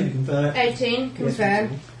roll again. again. Convert. 18,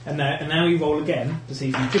 confirm. And now you roll again to see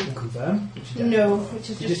if you triple confirm. Which you don't. No, which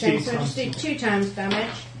is You just just do 10, so I just do times 2 times damage,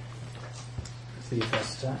 For your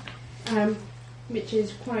first attack. which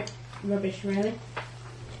is quite rubbish, really.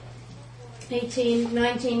 18,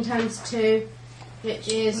 19 times 2, which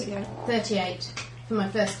is 38 for my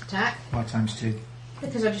first attack, Why times 2?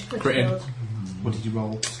 because I just Critted. critical. What did you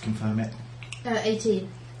roll to confirm it? 18.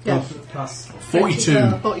 Yeah. Plus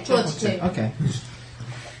 42. 42. Okay.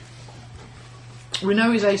 We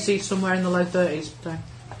know his AC is somewhere in the low 30s. So.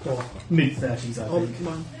 Or mid-30s, I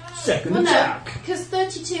think. Second Well, no, attack. because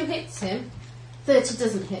 32 hits him, 30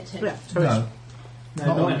 doesn't hit him. Yeah, No. No,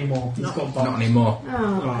 not anymore. He's got bombs. Not anymore.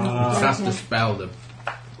 Oh, He has to okay. spell them.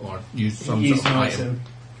 Or use some Use sort an of item. item.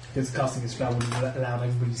 Because casting a spell would have allowed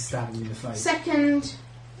everybody to stab him in the face. Second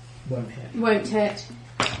Won't hit. won't hit.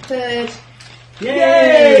 Third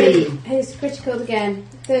Yay! is critical again.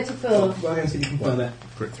 34. Well, I'm going to see if you can confirm that.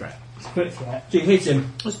 Crit threat. It's crit threat. So you hit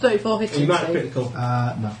him. Was 34 hit Are you him? marked Steve? critical?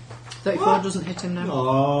 No. 34 doesn't hit him now.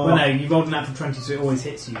 Oh. Well, no, you rolled an natural 20, so it always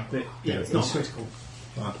hits you. But yeah, it's not critical,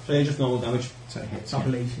 Right. So you're just normal damage. So it hits. I Yeah.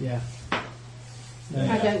 believe. Yeah.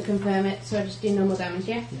 I don't confirm it, so I just do normal damage,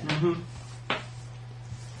 yeah? Mm-hmm.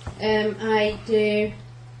 I do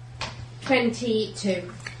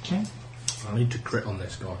 22. Okay. I need to crit on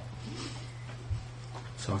this guy.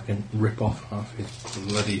 So I can rip off half his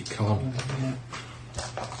bloody con. Yeah.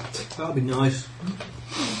 That'll be nice.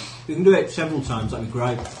 You can do it several times, that'd be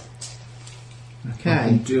great. I Okay.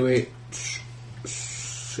 can do it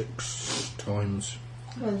 6 times.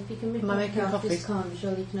 Well, if you can rip Am I off making half coffee? this con,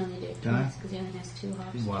 surely you can only do it Dunno. twice, because he only has 2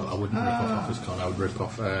 halves. Well, I wouldn't rip off half his con. I would rip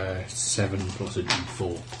off 7 plus a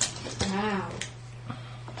d4. Wow.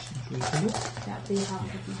 That'd be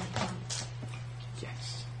half of my con.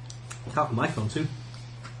 Yes. Half of my con too.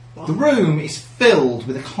 The room is filled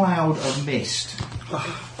with a cloud of mist.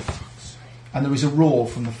 And there is a roar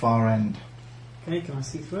from the far end. Okay, can I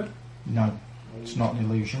see through it? No, it's not an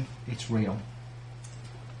illusion. It's real.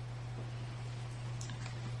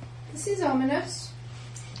 This is ominous.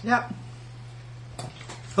 Yep.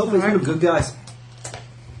 Hopefully it's one of the good guys.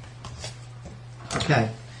 Okay.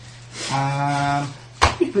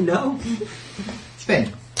 You never know.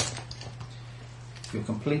 Finn. You're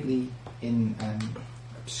completely in an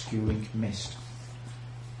obscuring mist.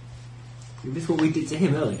 Is this what we did to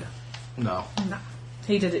him earlier? No. No.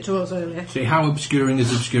 He did it to us earlier. See, how obscuring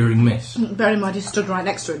is obscuring mist? Bear in mind, he stood right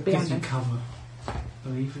next to it, behind Gives you him. cover, I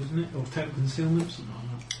believe, isn't it? Or total concealment, something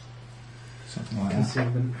like that. Something like that.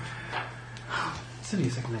 Concealment. It's only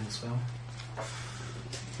a second level spell.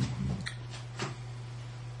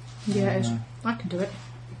 Yeah, it is. I can do it.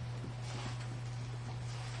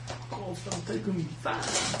 God, I'm taking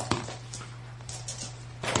fast.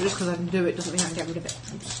 Just because I can do it doesn't mean I can get rid of it.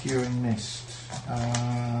 Obscuring mist.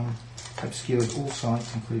 Obscures all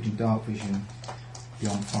sights, including dark vision,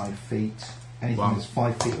 beyond 5 feet. Anything Wow. that's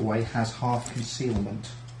 5 feet away has half concealment,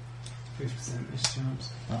 50% mischance.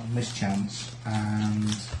 mischance,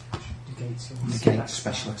 and Negates your negates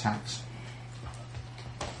special attacks.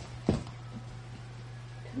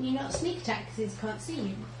 Can you not sneak attack because he can't see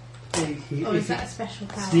you? If Or is that a special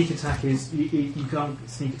power? sneak attack is you can't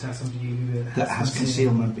sneak attack somebody who That has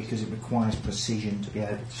concealment because it requires precision to be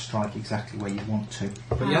able to strike exactly where you want to.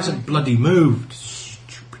 But he hasn't bloody moved.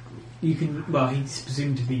 Stupid. You can. Well, he's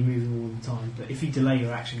presumed to be moving all the time, but if you delay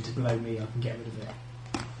your action to blow me, I can get rid of it.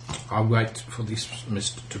 I'll wait for this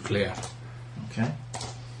mist to clear. Okay.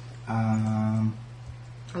 I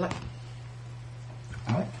like.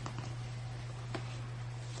 Alec?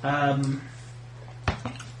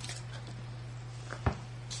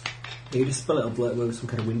 You just spell it or blow it with some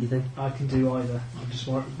kind of windy thing. I can do either. I'm just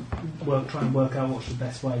trying to work out what's the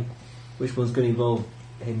best way. Which one's going to involve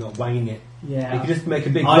him not wanging it? Yeah. You could just make a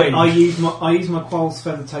big wind. I use my Quoll's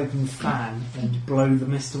Feather Token fan and blow the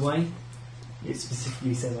mist away. It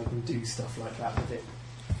specifically says I can do stuff like that with it.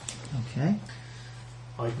 Okay.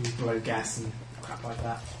 I can blow gas and crap like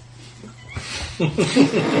that.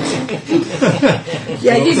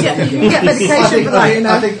 Yeah, you can get medication for that, you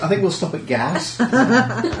know. I think we'll stop at gas.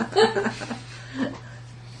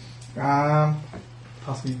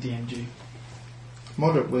 Pass me DMG.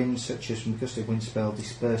 Moderate winds, such as from gusty wind spell,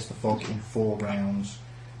 disperse the fog in 4 rounds.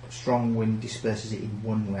 Strong wind disperses it in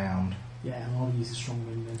 1 round. Yeah, I'll use a strong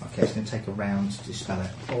wind then. Okay, it's going to take a round to dispel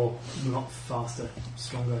it. Or not faster,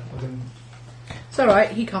 stronger. I can. It's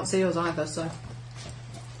alright, he can't see us either, so.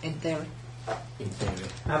 In theory. In theory.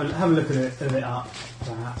 Have a look at it up,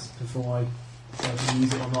 perhaps, before I say I can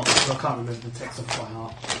use it or not, because I can't remember the text off by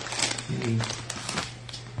heart.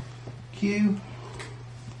 Q.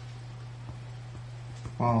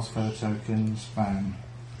 Wiles, feather tokens, ban.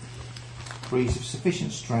 Breeze of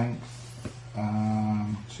sufficient strength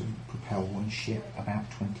to propel one ship about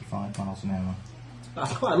 25 miles an hour.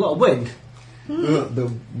 That's quite a lot of wind.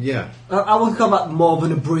 Yeah. I would call that more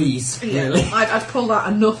than a breeze, Yeah, really. I'd call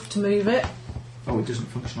that enough to move it. Oh, it doesn't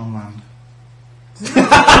function on land.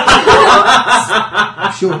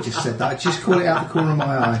 I'm sure I just said that. I just call it out the corner of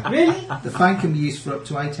my eye. Really? The fan can be used for up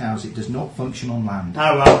to 8 hours. It does not function on land.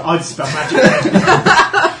 Oh well, I'd spell magic then.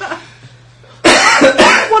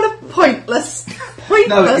 What a pointless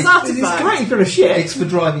No, That's it's, artifact. Come out in front of shit. it's for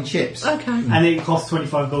driving ships. Okay. And it costs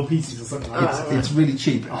 25 gold pieces or something like that. It's really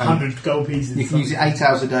cheap. 100 gold pieces. You can use it 8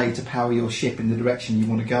 hours a day to power your ship in the direction you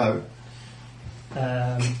want to go.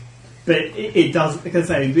 But it does, like I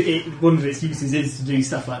say, one of its uses is to do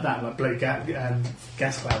stuff like that, like blow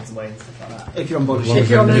gas clouds away and stuff like that. If you're on board a Well, ship, if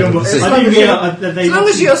you're on I long didn't as realise that they As long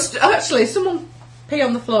as obviously- you're actually, someone pee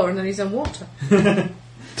on the floor and then he's in water.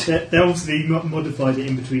 They obviously modified it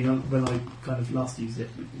in between when I kind of last used it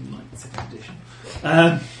in like second edition.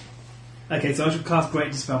 Okay, so I should cast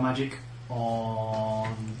Great Dispel Magic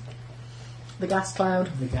on The gas cloud.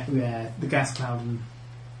 the gas cloud, and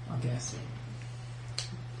I guess.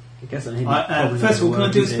 I guess I need First of all, can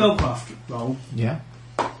I do a spellcraft roll? Yeah.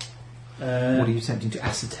 What are you attempting to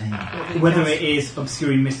ascertain? Whether it is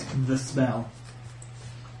obscuring mist the spell,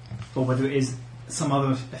 or whether it is some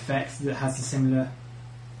other effect that has a similar.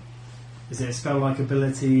 Is it a spell-like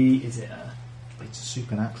ability? Is it a... It's a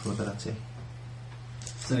supernatural ability.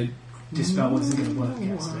 So, dispel, what is it going to work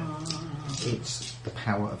against it? It's the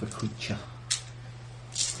power of a creature.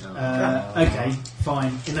 Okay,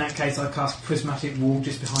 fine. In that case, I cast Prismatic Wall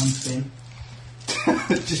just behind Finn.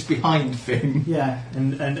 Just behind Finn. Yeah,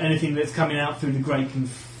 and anything that's coming out through the grate can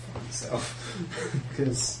fuck itself.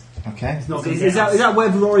 Because Okay. it's not going to Is that where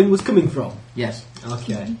the roaring was coming from? Yes.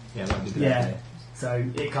 Okay. Yeah, that'd be good. Yeah. idea. So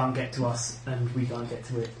it can't get to us, and we can't get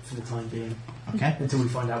to it for the time being Okay. until we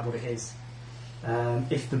find out what it is.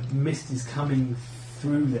 If the mist is coming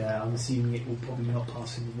through there, I'm assuming it will probably not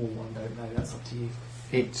pass through the wall. I don't know. That's up to you.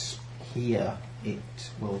 It's here. It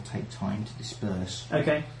will take time to disperse.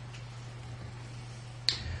 Okay.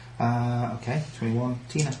 Okay. 21.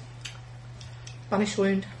 Tina. Banish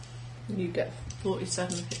wound. You get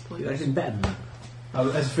 47 hit points. That's better than that. Oh,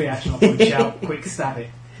 as a free action, I'll probably shout, quick stab it.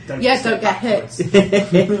 Don't Don't get hit.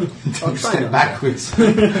 Don't step backwards.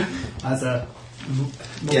 As a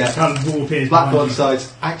Yeah. kind of wall appears Blackthorn behind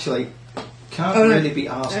decides, actually, can't Oh, no. really be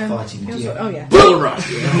asked fighting with you. Oh yeah. Bull rush!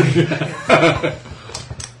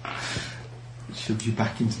 Shoves you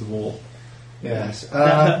back into the wall. Yes.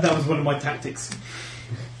 that was one of my tactics.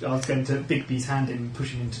 I was going to Bigby's hand in and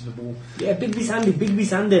push him into the wall. Yeah, Bigby's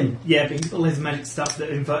handing. Yeah, but he's got all his magic stuff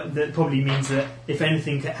that probably means that if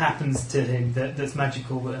anything happens to him that's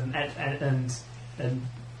magical and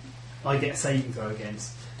I get a saving throw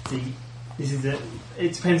against. See,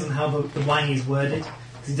 it depends on how the wang is worded.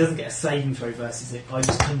 Because he doesn't get a saving throw versus it. I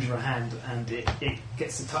just conjure a hand and it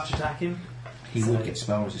gets to touch attack him. He will get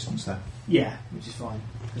spell resistance though. Yeah, which is fine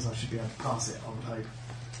because I should be able to pass it. I would hope.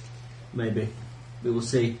 Maybe. We will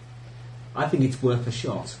see. I think it's worth a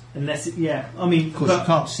shot. Unless it, yeah, I mean, Of course, you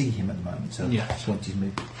can't see him at the moment, so Yeah. once he's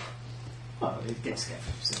moved. well, it gets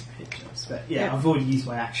some hit chance. But yeah, I've already used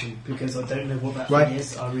my action because I don't know what that Right. thing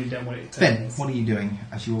is. I really don't want it to turn Ben, what are you doing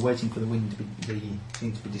as you were waiting for the wind to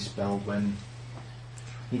be dispelled when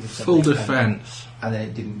he just Full suddenly defence. came, and then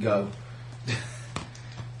it didn't go?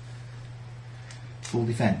 Full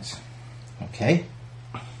defence. Okay.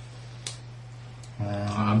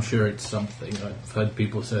 I'm sure it's something. I've heard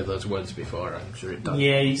people say those words before. I'm sure it does.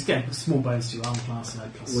 Yeah, you just get a small bonus to your arm class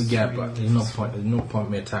and plus. Well, yeah, 3 but there's no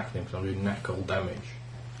point me attacking him because I'm doing neck all damage.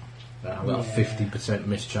 I've got a Yeah. 50%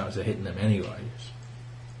 miss chance of hitting them anyways.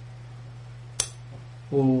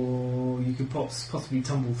 Or you could possibly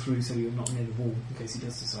tumble through so you're not near the wall in case he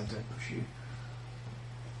does decide to push you.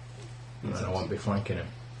 And then I won't be flanking him.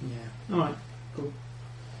 Yeah. Alright, cool.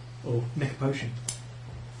 Or make a potion.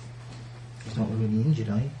 He's not really injured,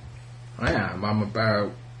 are you? I am. I'm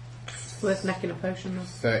about Worth necking a potion though.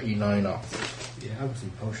 39 off. Yeah, I've got some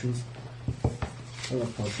potions. I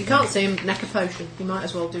love potions. You can't see him neck a potion. You might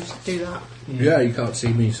as well do that. Yeah, you can't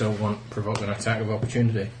see me, so I won't provoke an attack of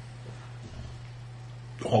opportunity.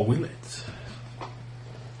 Or will it?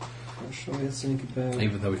 Not sure I think about.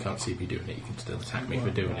 Even though we can't see me doing it, you can still attack me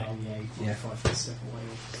for doing it. Well, yeah, you can 5 foot step away.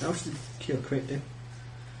 How much did Cure Crit do?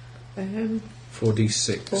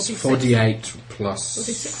 4d6. 46. 48 plus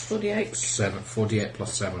 46, 48. 7. 48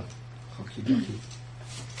 plus 7. Hockey donkey.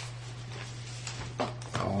 Oh,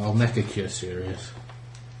 I'll make a cure serious.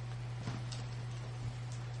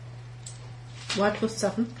 Why plus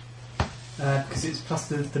 7? Because it's plus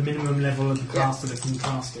the minimum level of the caster that can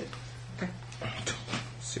cast it.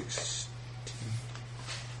 16.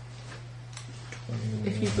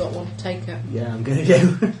 If you've got one, take it. Yeah, I'm going to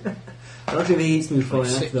do. I don't think he hits me before I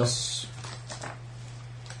though. 6.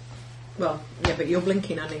 Well, yeah, but you're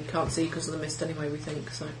blinking and he can't see because of the mist anyway, we think,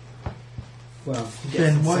 so. Well,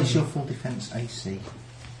 Ben, what is your full defence AC?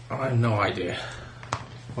 I have no idea.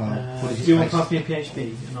 Well, what is do it, you want to pass me a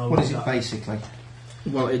PHP? And I'll what is look it up. basically?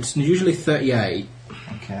 Well, it's usually 38.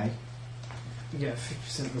 Okay. You get a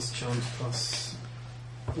 50% less chance plus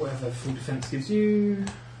whatever full defence gives you.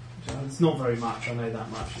 It's not very much, I know that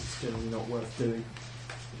much. It's generally not worth doing.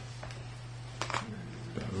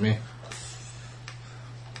 Me.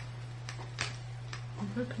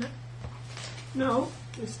 Open it. No,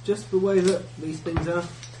 it's just the way that these things are.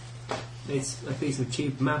 It's a piece of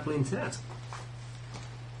cheap maple intact.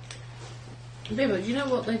 Yeah, but you know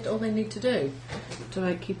what? All they need to do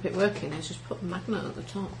to keep it working is just put the magnet at the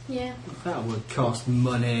top. Yeah. That would cost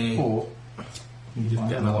money. Or you Just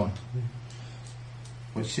get another one.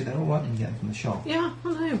 Well, you see, they're all right when you get them from the shop. Yeah, I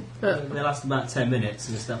know. But They last about 10 minutes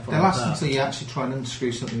and stuff They like last that. until you actually try and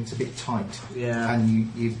unscrew something that's a bit tight, Yeah. and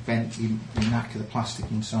you knacker the plastic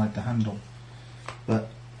inside the handle. But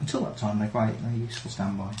until that time, they're great. They're useful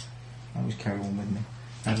standby. I always carry one with me.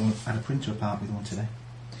 I had a printer apart with one today.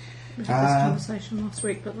 we had this conversation last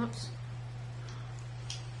week, but that's.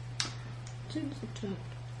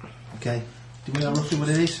 Okay. Do we know roughly what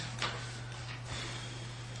it is?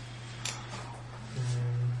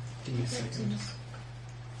 Give me a second.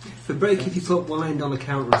 For break, if you put one end on the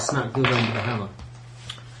counter and snap the other end with a hammer,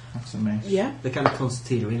 That's a mess. Yeah, they kind of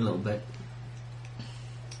concertina in a little bit.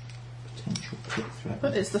 Potential pit threat.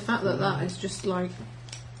 but it's the fact that that is just like.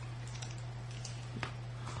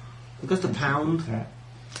 Because the pound, Threat.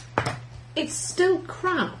 It's still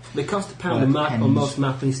crap. the cost of pound Well, of it map on depends. most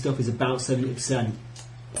mapping stuff is about 70%.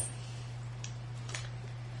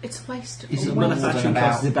 It's a waste. Is The it of more manufacturing than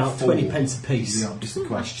cost is about about 20 4? pence a piece. Is the obvious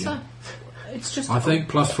question. So, it's just. I think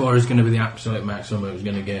 +4 is going to be the absolute maximum it was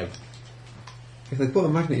going to give. If they put a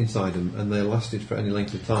magnet inside them and they lasted for any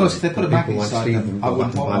length of time, Of course, if they put a people magnet like inside Stephen them, I go back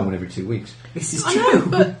wouldn't and want buy one. one every 2 weeks. This is I true. know,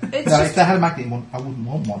 but it's No, just. if they had a magnet in one, I wouldn't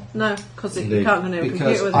want one. No, because you Indeed. can't go near a computer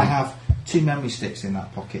Because with I it. have 2 memory sticks in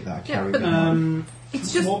that pocket that I Yeah, carry but- with me.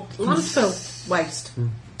 It's just What landfill waste.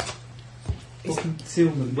 What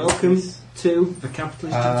concealment? Welcome is to the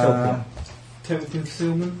capitalist utopia. this? Total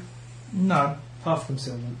concealment? No, Half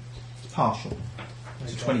concealment. it's partial.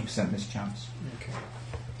 It's a Okay. 20% mischance. Okay.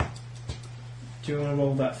 Do you want to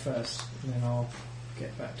roll that first? And then I'll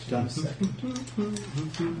get back to you in a second.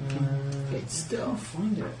 It's stuff. I'll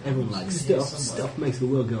find it. Everyone likes It's in here stuff. somewhere. Stuff makes the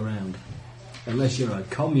world go round. Unless you're a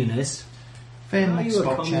communist. Fair Are next you a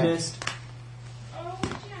spot check. communist?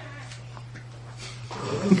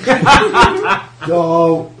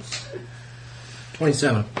 Go!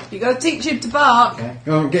 27. You got to teach him to bark. Okay.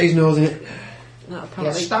 Go on, get his nose in it. No, He has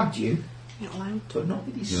apparently stabbed you, you're not allowed but to. not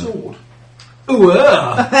with his No. sword. Ooh,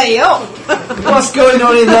 Hey up! what's going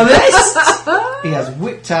on in the list? He has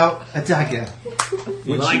whipped out a dagger,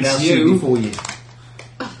 He which likes he now sees you. before you.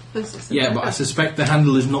 This is Yeah, but I suspect the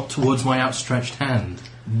handle is not towards my outstretched hand.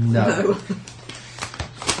 No. No.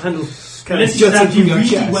 Handle Unless kind of he jutting stabbed from you your really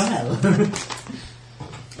chest. well.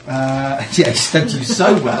 Yeah, he stabbed you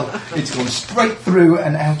so well, it's gone straight through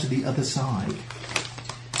and out to the other side.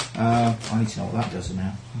 I need to know what that does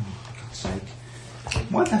now. Oh, for God's sake.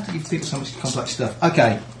 Why do I have to give people so much complex stuff?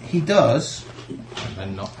 Okay, he does. And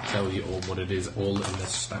then not tell you all what it is, all in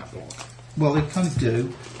this stat block. Well, they kind of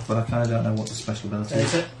do, but I kind of don't know what the special ability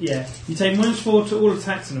is. So, yeah, you take -4 to all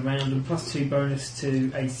attacks in a round and +2 bonus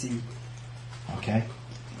to AC. Okay,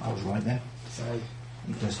 I was right there. So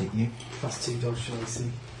He does hit you. +2 dodge to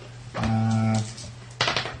AC.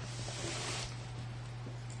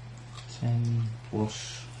 10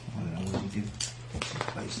 plus, I don't know what do you do,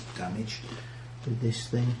 base damage with this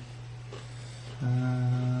thing.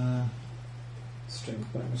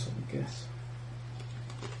 Strength bonus, I would guess.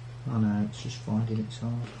 I know, it's just finding it's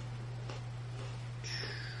hard.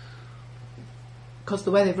 Because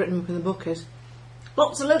the way they've written them up in the book is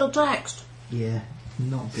lots of little text. Yeah,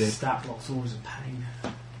 not good. Stat block's always a pain.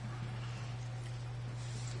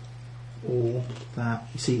 Or that,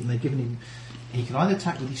 you see, and they've given him, he can either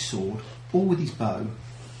attack with his sword or with his bow,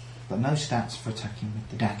 but no stats for attacking with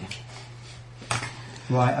the dagger.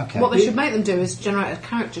 Right, okay. What they should make them do is generate a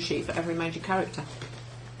character sheet for every major character.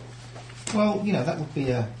 Well, you know, that would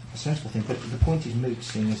be a sensible thing, but the point is moot,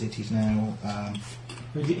 seeing as it is now.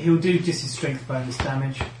 He'll do just his strength bonus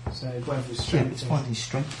damage, so whatever his Yeah, strength but it's is. finding his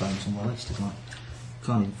strength bonus on the list, isn't it?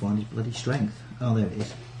 Can't even find his bloody strength. Oh, there it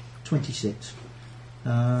is. 26.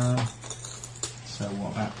 So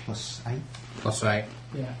what about +8? +8.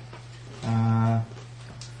 Yeah.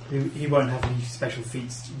 He won't have any special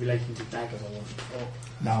feats relating to daggers, I want.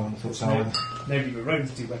 No, I wouldn't have thought so. No, either. nobody but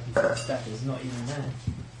Rogues do weapons with daggers, not even there.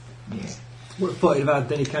 Yeah. Would have thought you'd have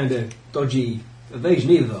had any kind of dodgy evasion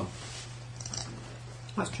either, though.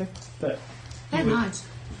 That's true. But They're nice.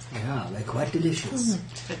 Yeah, they're quite delicious.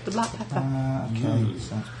 Like the black pepper. Okay,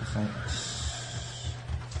 so that's +8.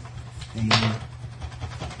 15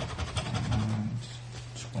 and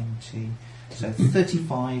 20. So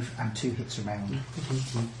 35 and 2 hits around.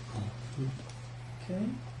 Okay.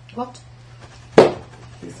 What?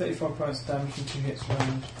 It's 35 price damage and 2 hits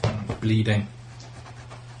round. Bleeding.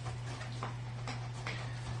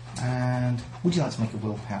 And would you like to make a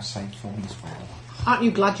willpower save for me as well? Aren't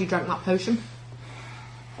you glad you drank that potion?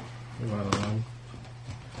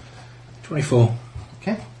 24.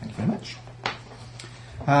 Okay, thank you very much.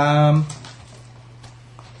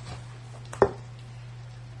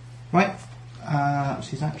 Right, that's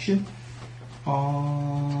his action.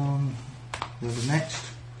 On the next.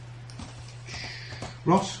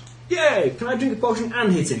 Ross? Yay! Can I drink a potion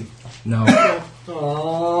and hit him? No.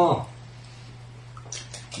 Oh.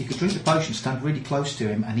 You could drink the potion, stand really close to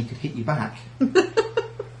him, and he could hit you back.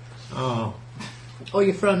 Oh. Or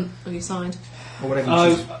your front, or your side. Or whatever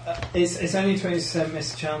you choose. It's only 20%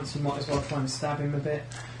 miss chance. You might as well try and stab him a bit.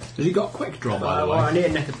 Has he got quick draw, by the Well, I way? need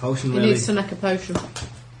a neck of potion, He really. needs to neck a potion. not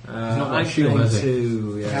got a I'm shield, going has he?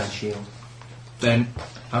 to, He yeah. has a shield. Then,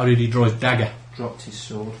 how did he draw his dagger? Dropped his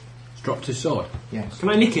sword. He's dropped his sword. Yes. Can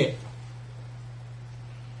I nick it?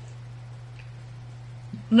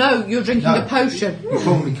 No, you're drinking No. a potion. You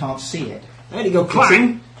probably can't see it. There you go,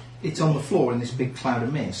 clang! It's on the floor in this big cloud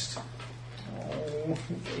of mist. Oh,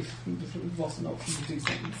 if it was an option to do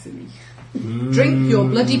something silly. Drink your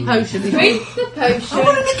bloody potion. Drink the potion. I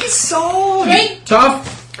want to nick his sword! Drink.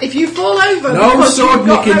 Tough! If you fall over, No because sword you've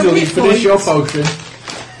got nick no until you hit finish your points. potion.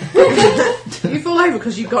 You fall over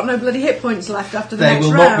because you've got no bloody hit points left after the They next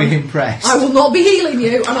will round. not be impressed. I will not be healing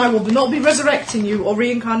you, and I will not be resurrecting you or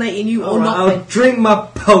reincarnating you or Alright, nothing. I'll drink my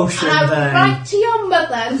potion And I'll then. write to your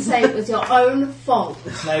mother and say it was your own fault.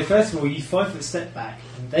 No, first of all, you 5 foot step back,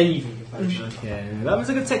 and then you drink a potion. Okay, that was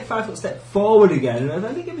going to take 5 foot step forward again, and I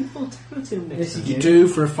don't think it'd be full footing next Yes, time. you You do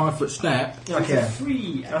for a 5 foot step. Okay.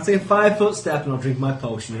 Free. I'll take a 5 foot step and I'll drink my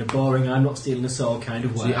potion in a boring, I'm not stealing a soul kind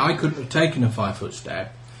of way. See, I couldn't have taken a 5 foot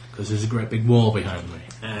step because there's a great big wall behind me.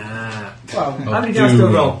 Ah. Well, How many dice do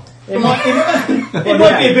I roll? it might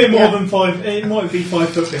be a bit more than 5. It might be 5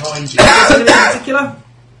 foot behind you. Anything in particular?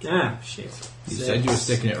 Ah, shit. You said you were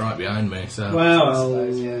sticking it right behind me, so. Well, I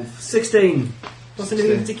suppose, yeah. 16. What's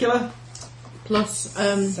anything in particular? Plus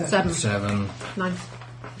 7. 7. 9.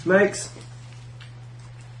 Which makes?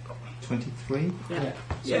 23. Yeah.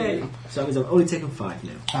 Yay. So that means I've only taken 5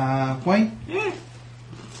 now. Wayne? Yeah.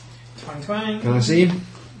 Twang twang. Can I see him?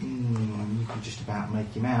 You can just about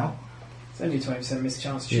make him out. It's only 20% miss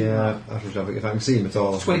chance to shoot Yeah, that. I should have it if I can see him at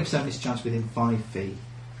all. 20% miss chance within 5 feet.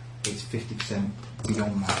 It's 50%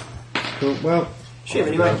 beyond that. Cool. Well, Shit,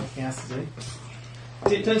 anyway. He has to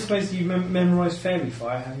do. Don't suppose you memorised fairy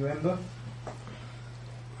fire, have you, Ember?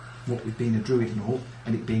 What with being a druid and all,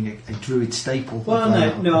 and it being a druid staple. Well,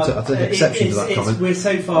 of, no. I'll take exception to that comment. We're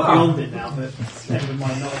so far beyond it now that Ember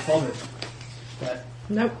might not have followed. But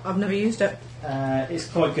Nope, I've never used it. it's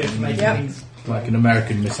quite good for making Yep. things. Like an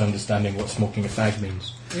American misunderstanding what smoking a fag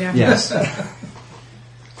means. Yeah. yes.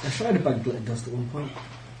 I tried a bag glitter dust at one point.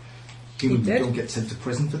 You did? don't get sent to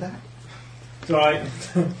prison for that. It's alright.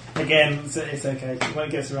 Again, it's okay. When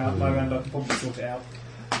it gets around my round, I can probably sort it out.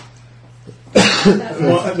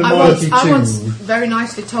 I once very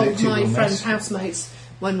nicely told 32 my will friend's miss. housemates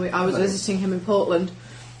when I was visiting him in Portland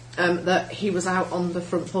that he was out on the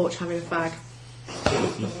front porch having a fag.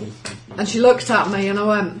 And she looked at me and I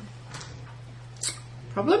went,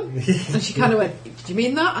 problem? And she kind of went, do you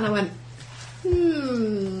mean that? And I went,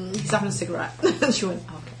 he's having a cigarette. And she went,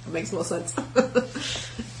 oh, okay, that makes more sense.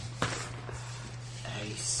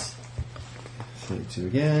 Ace. 32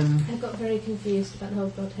 again. I got very confused about the whole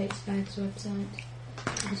God Hates Bags website.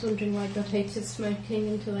 I was wondering why God hated smoking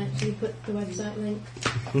until I actually put the website link.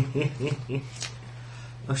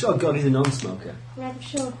 I'm sure God is a non-smoker. I'm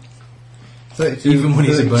sure. 32. Even when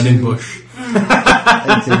he's a 32, burning bush.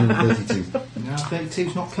 18 and 32. No,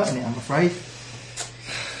 32's not cutting it, I'm afraid.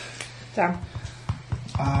 Damn.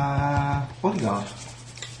 Bodyguard.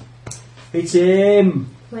 Hit him!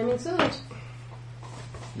 Flaming sword.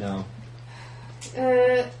 No.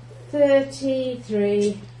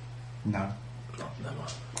 33. No.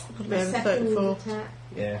 Could be over Second 34. attack.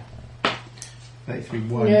 Yeah. 33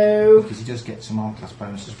 won't. No. Because he does get some arm class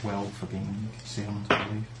bonus as well for being concealed, I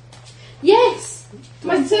believe. Yes!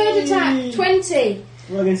 My third attack. 20.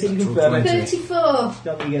 Well, again, see if you can confirm it. 34.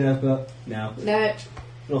 Don't think you're going to, but no. No.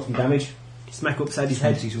 Roll some damage. Smack upside his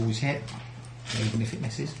head. 20's always hit, even if it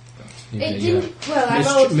misses. It didn't. Well, I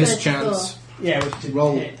rolled mischance. Yeah, which did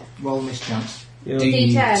Roll, hit. roll mischance.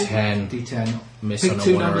 D10. D10. Miss Pick on a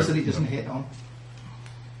 2 one or numbers a- that it doesn't hit on.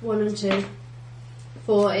 1 and 2.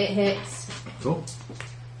 4, it hits. Cool.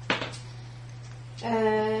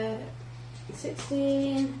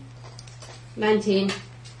 16. 19.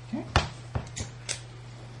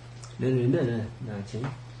 No, 19.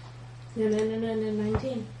 No,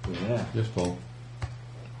 19. Yeah. Yes, Paul.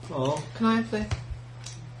 Oh, Can I have the...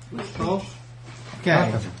 oh.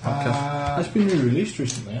 Okay. That's been re-released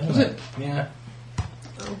recently, hasn't it? Yeah.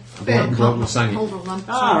 Oh, Yeah, I Bloke was saying it. Hold on then.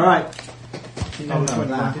 Ah, right. You Oh, know no, which one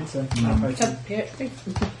you that. wanted, so No. I'll post it. 10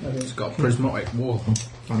 PhD. It's got a prismatic wall.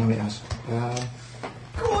 I know it has.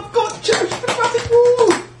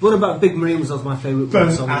 What about Big Marine was my favourite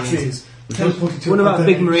war song. As is. What about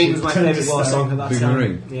Big Marine was my favourite war song at that Big time.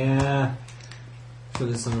 Marine? Yeah. So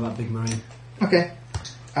there's something about Big Marine. Okay.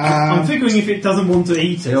 I'm figuring if it doesn't want to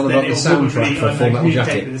eat us, They all then got the it'll soundtrack probably for a Full Metal communicate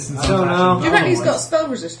Jacket. with us in I some don't fashion. know. Do you reckon he's got Otherwise- spell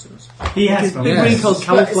resistance? He has Big spell Yes. Marine resistance. called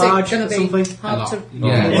But is Camouflage it or going to something. be hard to...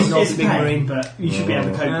 Yeah. It's Not it's the Big pain, Marine. but you should be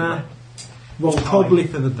able to cope with it. Roll probably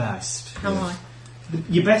for the best. How high?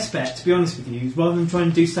 Your best bet, to be honest with you, is rather than trying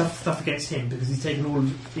to do stuff against him because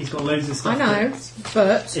he's got loads of stuff. I know,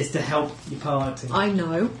 but... It's to help your party. I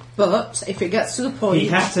know, but if it gets to the point... You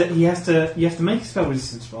have to make a spell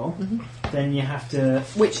resistance roll. Then you have to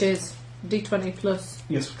Which is D20 plus...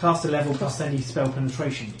 you cast a level plus any spell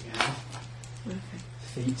penetration you have. Okay.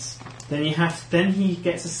 Feats. Then he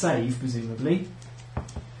gets a save, presumably.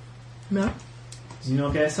 No. Does he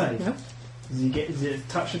not get a save? No. Is it a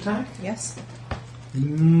touch attack? Yes.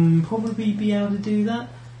 Probably be able to do that.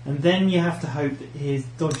 And then you have to hope that his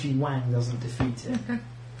dodgy wang doesn't defeat it.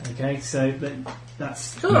 Okay, so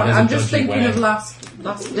that's... It's alright, has a I'm just dodgy thinking way. of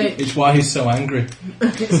last ditch. It's why he's so angry.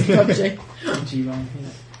 It's dodgy. dodgy wang, yeah.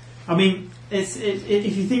 I mean, if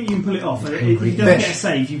you think you can pull it off, if he doesn't get a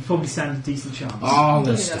save, you probably stand a decent chance. Oh, Yeah,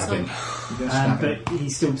 let's that's stab him. But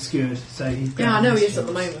he's still obscured, so he's... Yeah, I know he is at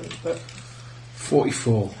the moment, but...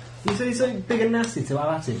 44. You say he's so big and nasty to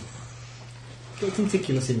have at him. Get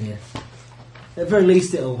meticulous in here. At the very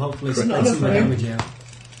least, it'll hopefully It's not spread some enough for him. damage out.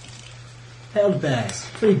 Held bears.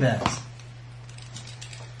 3 bears.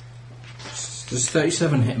 Does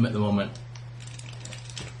 37 hit him at the moment?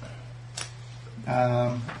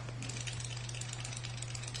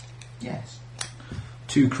 Yes.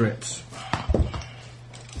 2 crits.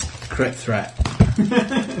 Crit threat.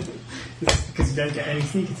 Because you don't get any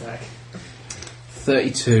sneak attack.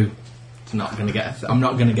 32. It's not going to get. I'm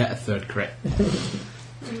not going to get a third crit.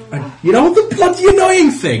 And you know what the bloody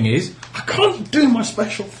annoying thing is? I can't do my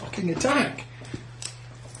special fucking attack.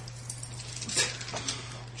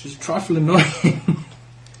 Which is trifling annoying.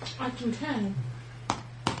 I can tell.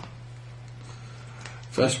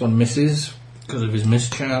 First one misses because of his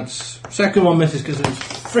mischance. Second one misses because of his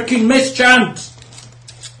freaking mischance.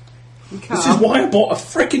 This is why I bought a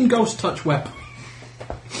freaking ghost touch weapon.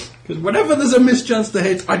 Because whenever there's a mischance to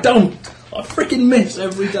hit, I don't. I freaking miss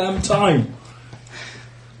every damn time.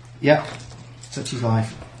 Yep. Such is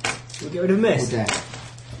life. We'll get rid of Or Mist. death.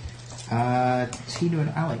 Tina and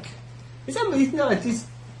Alec. Is that what no, it is.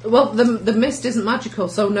 Well, the mist isn't magical,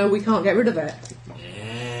 so no, we can't get rid of it.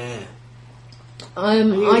 Yeah. I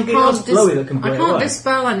anything else blowy that can blow I it can't away?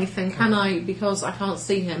 dispel anything, can I? Because I can't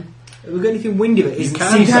see him. Have we got anything windy that isn't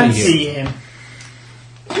can You see can't you. see him.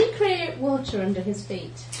 Can you create water under his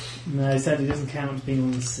feet? No, he said it doesn't count as being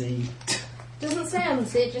on the sea. Doesn't say on the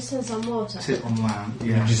sea, it just says on water. Sit on land.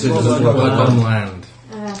 Yeah. Just it Well, doesn't well, look like well. on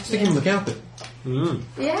land. Stick him on the carpet.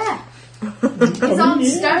 Yeah. It's on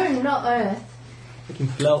stone, not earth. We can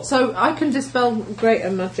float. So I can dispel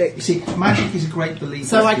greater magic. You see, magic is a great belief.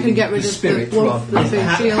 So I can get rid the of spirit the wolf, rather the than food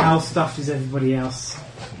How, shield. how stuffed is everybody else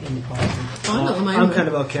in the party? Fine at the I'm moment. kind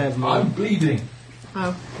of okay with I'm mine. bleeding.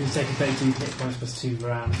 Oh, You take a 32 hit points plus 2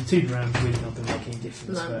 rounds. The 2 rounds really not going to make any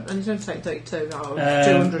difference. no. But, And you don't take 32. Oh, 200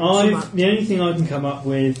 and something. the only thing I can come up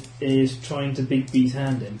with is trying to big beat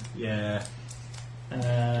hand him. Yeah.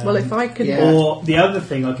 Well, if I can... Yeah. Or the other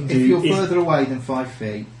thing I can If you're do is... further away than 5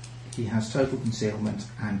 feet, he has total concealment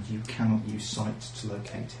and you cannot use sight to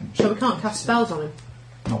locate him. So we can't cast spells on him?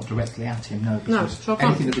 Not directly at him, no, No, because so I can't.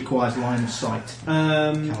 anything that requires line of sight.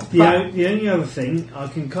 The only other thing, I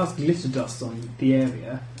can cast glitter dust on the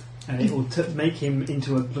area, and it will make him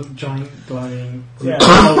into a giant glowing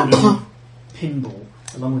golden pinball,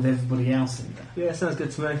 along with everybody else in there. Yeah, sounds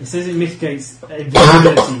good to me. It says it mitigates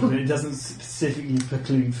invisibility, but it doesn't specifically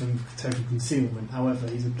preclude from total concealment. However,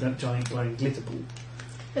 he's a giant glowing glitter ball.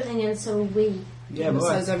 But then again, so are we. Yeah, It but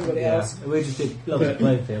says everybody else. We just did level the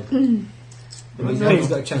playing field. It means No, he's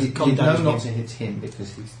got a chance you to contact know him. not to hit him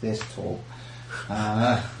because he's this tall.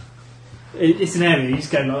 It's an area, you just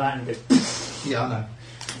go like that and go... Yeah, I know.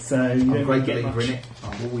 So you I'm a don't great really get believer much. in it.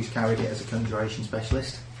 I've always carried it as a conjuration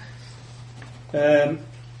specialist.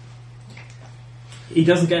 He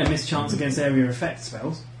doesn't get a mischance against area effect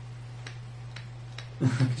spells. I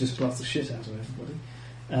could just blast the shit out of everybody.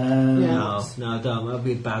 Yeah. No, don't. That would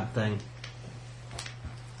be a bad thing.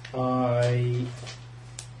 I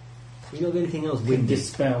You not got anything else can windy?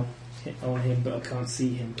 dispel on him, but I can't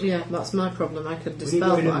see him. Yeah, that's my problem. I could We need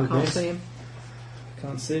dispel, to but get rid I of can't this. see him.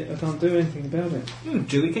 I can't do anything about it.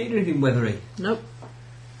 Do we? Can't do anything weathery. Nope.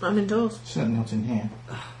 I'm indoors. Certainly not in here.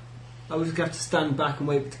 I would just have to stand back and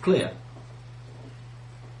wait for it to clear.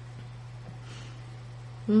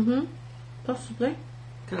 Possibly.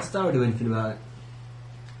 Can't Star do anything about it?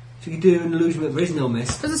 She could do an illusion that there is no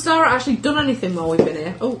mist. Has the star actually done anything while we've been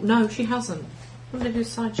here? Oh, no, she hasn't. I wonder whose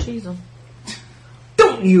side she's on.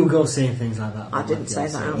 Don't you go saying things like that. I didn't say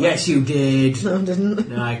that out loud. Yes, you did. No, I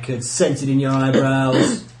didn't. I could sense it in your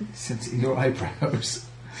eyebrows. Sense it in your eyebrows.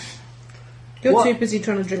 You're What? too busy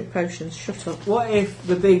trying to drink potions. Shut up. What if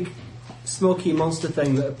the big smoky monster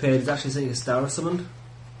thing that appeared is actually saying a star summoned?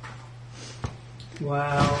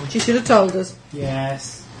 Well, She should have told us.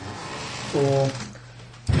 yes. Or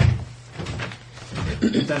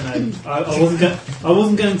I don't know. I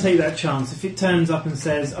wasn't going to take that chance. If it turns up and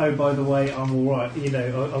says, "Oh, by the way, I'm all right,"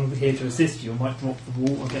 I'm here to assist you, I might drop the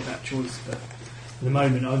wall. I'll get that choice. But at the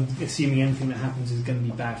moment, I'm assuming anything that happens is going to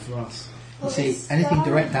be bad for us. You see, anything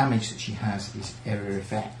direct damage that she has is area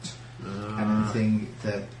effect. And anything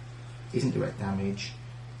that isn't direct damage,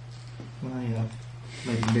 well,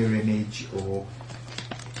 maybe mirror image or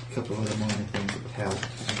a couple of other minor things that would help,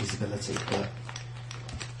 and visibility, but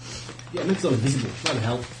Yeah, it makes it all invisible. That'll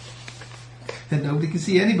help. then nobody can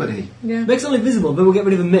see anybody. Yeah. Makes it all invisible, then we'll get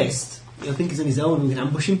rid of the mist. I think he's on his own and we can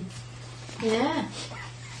ambush him. Yeah.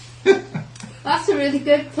 That's a really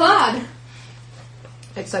good plan.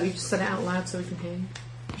 Except you just said it out loud so we can hear you.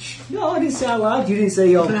 No, I didn't say it out loud. You didn't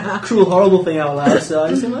say your cruel, horrible thing out loud, so I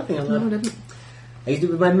didn't say my thing out No, I loud. didn't. I used it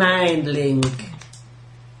with my mind link.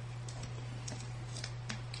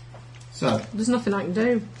 So, There's nothing I can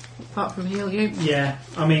do apart from heal you. Yeah,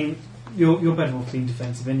 I mean, you're better off being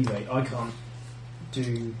defensive anyway. I can't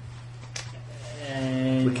do.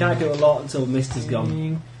 We can't do a lot until mist is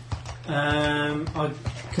gone. I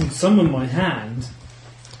can summon my hand.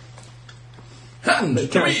 Hand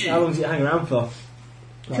But to me! how long does it hang around for?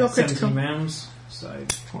 You're Like 17 critical. rounds. So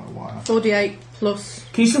quite a while. 48 plus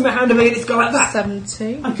Can you summon a hand of me and it's gone like that?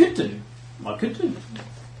 17. I could do. Give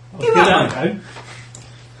Give that that a go.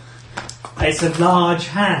 It's a large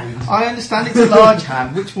hand. I understand it's a large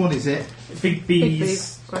hand. Which one is it? Big Big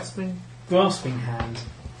B's grasping. grasping hand.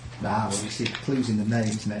 Ah, well, you see the clues in the name,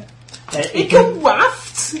 isn't it? It can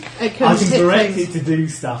waft. It can I can hit direct things. it to do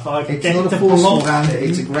stuff. I can It's get not it a to forceful block hand,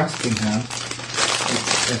 things. it's a grasping hand.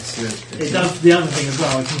 It does the other thing as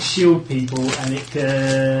well. It can shield people and it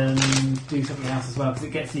can do something else as well because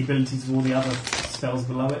it gets the abilities of all the other spells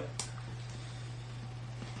below it.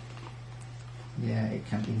 Yeah, it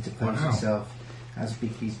can interpose Wow. itself as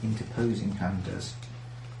Bigby's interposing hand does.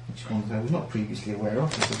 Which one I was not previously aware of.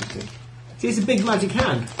 That's obviously. See, it's a big magic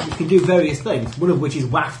hand. It can do various things, one of which is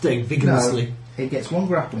wafting vigorously. No, it gets one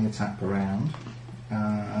grappling attack per round.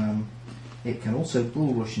 It can also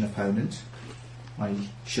bull rush an opponent, i.e.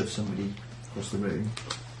 shove somebody across the room.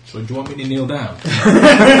 So do you want me to kneel down?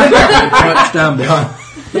 Crouch down behind.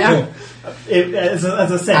 Yeah. As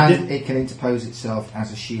I said, And it can interpose itself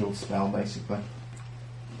as a shield spell, basically.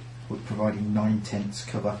 With providing 9/10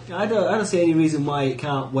 cover. I don't see any reason why it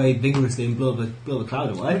can't wave vigorously and blow the cloud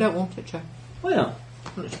I away. don't want it, Joe. Why not?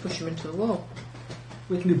 I'll just push him into the wall.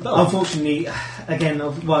 We can do both. unfortunately, again,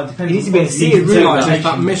 well, it depends. You need to be on able to see it, the realise If that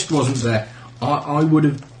interpretation. mist wasn't there, I would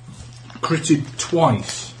have critted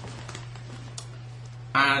twice.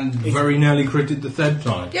 And very nearly critted the third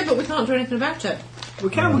time. Yeah, but we can't do anything about it. We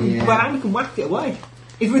can, Yeah. we can whack it away.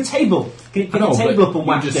 If we're a table, can you I pick know, a table up but and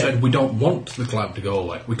you whack just it? said we don't want the cloud to go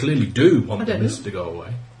away. We clearly do want I the didn't. mist to go away.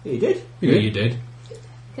 Yeah, you did. Yeah, you did.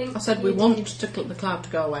 I said we want the cloud to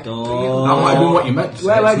go away. Oh. That might have been what you meant to say.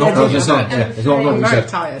 Wait, It's not wait, what you wait, said. Yeah, it's not what I'm we very said.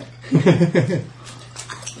 tired.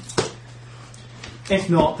 If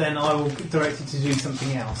not, then I will direct you to do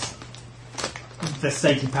something else. The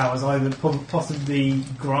stated powers either possibly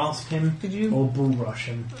grasp him Did you? or bull rush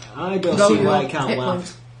him. I don't Go see with why your it can't hit waft.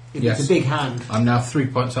 points. If Yes. it's a big hand. I'm now 3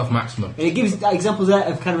 points off maximum. And it gives examples there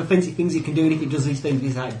of kind of offensive things it can do, and if it does these things,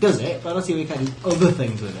 this is how it does it, but I don't see why it can't do other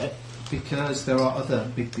things with it. Because there are other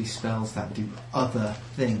Bigby spells that do other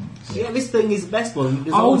things. Yeah, this thing is the best one.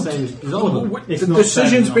 There's all the same as all of them. It's the not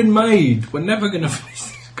decision's fair, been made. We're never going to finish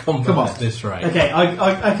this combat Come on. at this rate. Okay,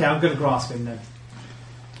 okay, I'm going to grasp him then.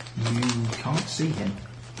 You can't see him.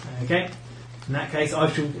 Okay. In that case,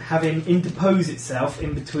 I shall have him interpose itself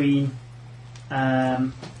in between.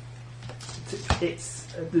 It's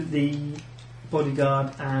the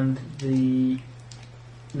bodyguard and the.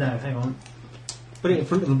 No, hang on. Put it in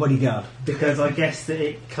front of the bodyguard. Because I guess that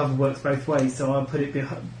it cover works both ways, so I'll put it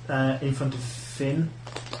in front of Finn.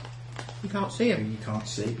 You can't see who him. you can't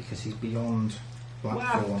see because he's beyond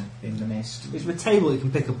Blackthorn in the mist. Is there a table you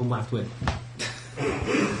can pick up and whack with?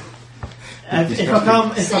 If I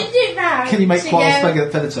can't, Send it round. Can you make to Quarles go-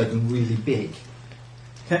 feather token really big?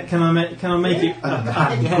 can I make it? And the Yeah.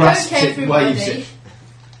 hand Okay, grasps it, everybody. waves it.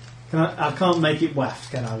 I can't make it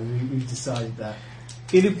waft, can I? We've decided that.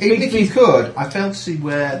 Even if you could, I fail to see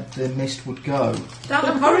where the mist would go. Down the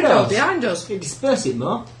Down corridor corridors. behind us. You disperse it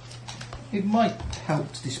more. It might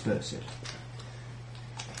help to disperse it.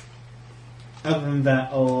 Other than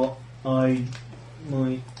that, or I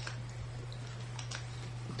might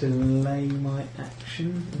delay my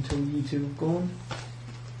action until you two have gone,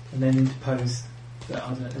 and then interpose. That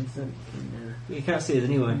I don't. You can't see us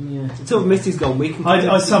anyway. Yeah. Until Misty's gone, we can.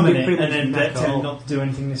 I summon we it pretty and then much tell knock him not to do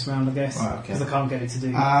anything this round, I guess, Right, okay. because I can't get it to do.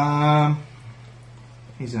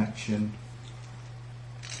 His action.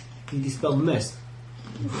 You dispel the mist.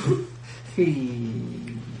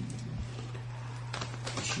 He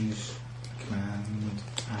choose command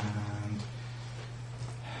and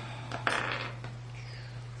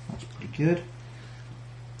that's pretty good.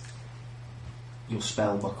 Your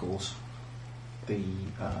spell buckles the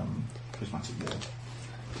prismatic wall.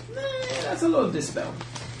 That's a lot of dispel.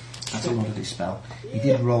 That's a lot of dispel. He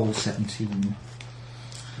did roll 17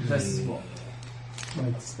 Versus what? My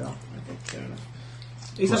dispel. Okay, fair enough.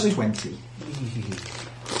 Is plus that 20.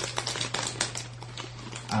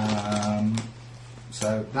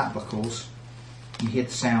 So that buckles. You hear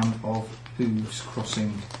the sound of hooves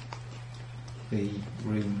crossing the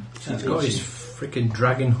room. He's got his freaking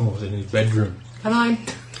dragon horse in his bedroom. Can I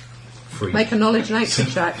Freak. make a knowledge nature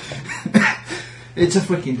check? It's a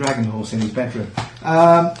freaking dragon horse in his bedroom.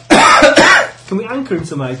 Can we anchor him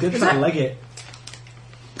somehow? He's going to Is try that- and leg it.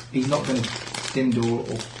 He's not going to dindle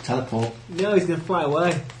or teleport. No, he's going to fly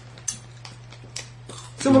away.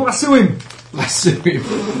 Someone lasso him! Lasso him.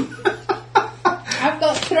 I've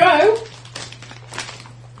got throw.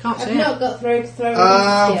 Can't see I've it. not got throw to throw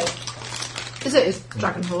with skill. Is it his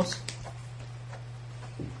dragon horse?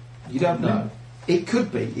 You don't know. It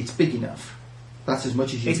could be. It's big enough. That's as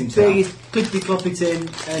much as you It's can big, tell. it's clippity cloppy in,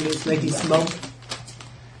 and it's making smoke.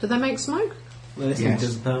 Do they make smoke? Well, this Yes. one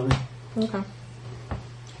does apparently. Okay.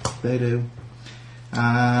 They do.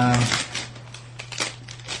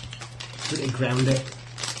 Put it ground it.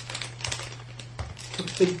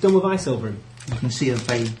 Put a big dome of ice over him. You can see a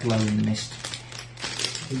vague glow in the mist.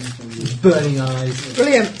 Burning eyes.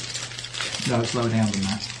 Brilliant. No, it's lower down than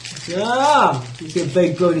that. Ah! You see a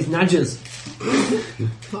big glow in his nadgers.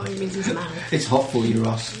 Not in his mouth. It's hot for you,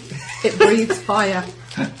 Ross. It breathes fire.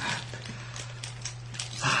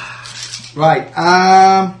 Right.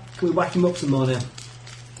 Can we whack him up some more now?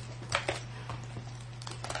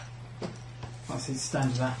 That's his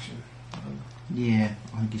standard action. Yeah,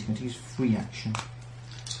 I think he's going to use free action.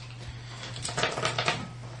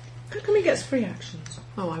 How come he gets free actions?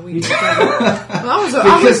 Oh, I we get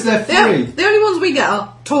Because they're free. The only ones we get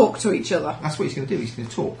are talk to each other. That's what he's going to do. He's going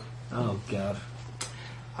to talk. Oh, God.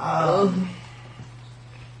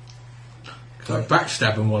 Like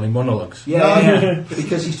backstab him while he monologues. Yeah.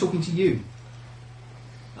 Because he's talking to you.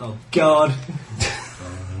 Oh, God.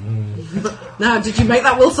 Now, did you make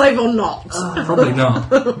that will save or not? Probably not.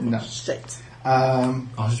 No. Shit. I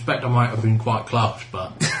suspect I might have been quite close,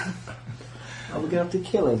 but Are we going to have to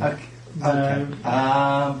kill him? Okay.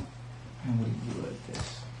 How would you word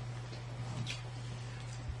this?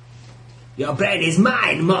 Your bed is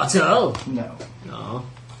mine, mortal! No. No.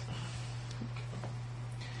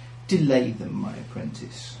 Delay them, my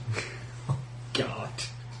apprentice. God.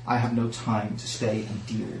 I have no time to stay and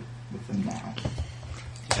deal with them now.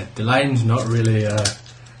 yeah, delaying's not really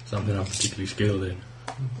something I'm particularly skilled in,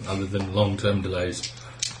 other than long-term delays.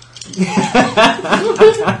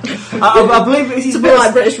 I believe it's It's a bit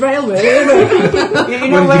like British Railway, isn't it? you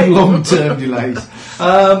know, When you when, long-term delays.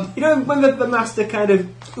 you know when the master kind of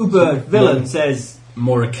Uber villain says,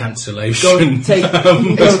 More a cancellation. go and take,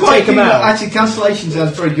 It's go quite take him good. out. Actually, cancellation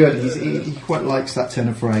sounds very good. He quite likes that turn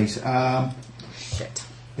of phrase. Shit.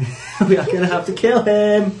 We are going to have to kill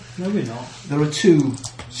him. No, we're not. There are two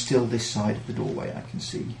still this side of the doorway I can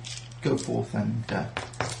see. Go forth and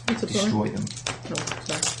What's it for? destroy them. Oh,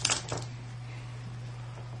 sorry.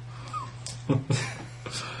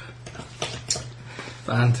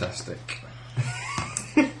 Fantastic.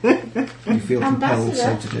 You feel compelled so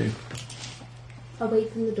Ambassador. to do.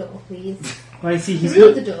 Open the door, please. Well, see, he's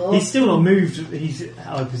Through the door. He's still not moved.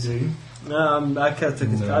 I presume. No, I can't take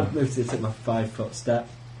No. I've moved to take my 5-foot step.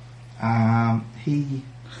 He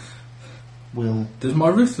will. Does my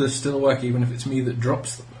ruthless still work even if it's me that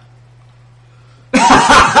drops them?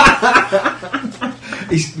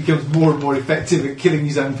 he becomes more and more effective at killing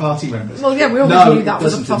his own party members. Well, yeah, we always No, knew that it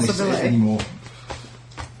was a doesn't in this possibility. anymore.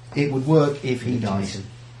 It would work if he dies.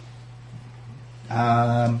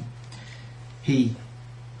 He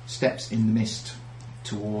steps in the mist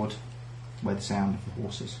toward where the sound of the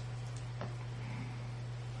horse is.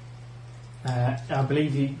 I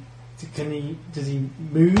believe he. Does he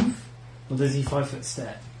move, or does he 5 foot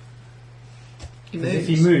step? Because if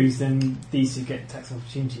he moves, then these two get tax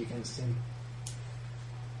opportunity against him.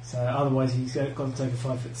 So otherwise, he's got to take a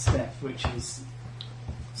 5 foot step, which is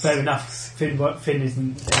fair enough. Finn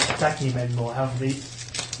isn't attacking him anymore. However, at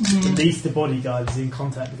least the bodyguard is in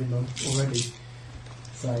contact with him already.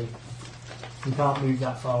 So he can't move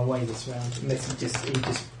that far away this round unless he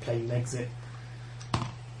just plain legs it.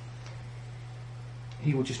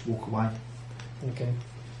 He will just walk away. Okay.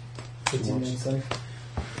 Hit him then, so.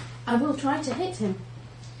 I will try to hit him.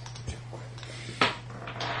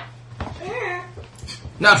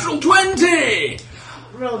 Natural 20!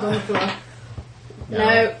 Rolled on the floor.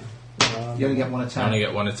 No. You only get one I attack. only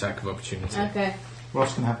get one attack of opportunity. Okay.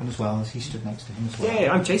 Ross can happen as well, as he stood next to him as well.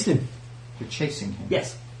 Yeah, I'm chasing him. You're chasing him.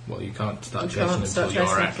 Yes. Well, you can't start You chasing can't start until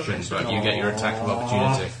your chasing action, until but you get your attack of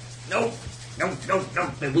opportunity. No.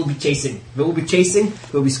 There will be chasing. There will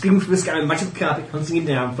be screaming from the sky and magical carpet, hunting him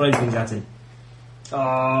down, throwing things at him.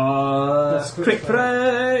 That's quick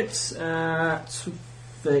Crit threat.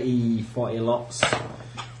 30, 40 lots.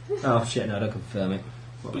 Oh shit, no, don't confirm it.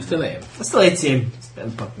 But we still hit him. I still hit him. It's better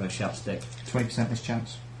than fucking a sharp stick. 20%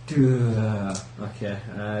 mischance. Okay,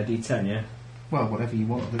 D10, yeah? Well, whatever you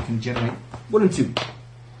want that can generate. 1 and 2.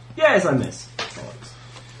 Yes, I miss.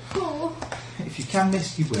 Oh. If you can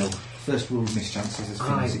miss, you will. First rule of mischances, as Finn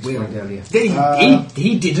I has explained will. earlier.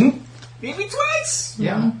 He didn't. He hit me twice.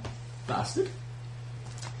 Yeah. Bastard.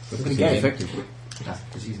 Because Good he's game. effective. That's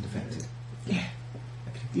because he's defective.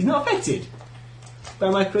 He's not affected by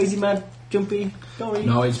my crazy, mad, jumpy story.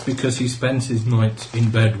 No, it's because he spends his night in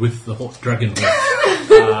bed with the hot dragon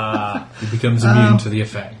horse. He becomes immune to the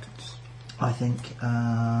effects. I think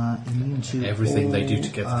immune to Everything they do all,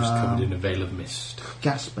 together is covered in a veil of mist.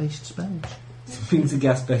 gas-based spells. Brings the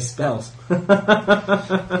gas-based spells. We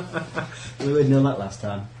would know that last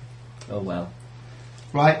time. Oh well.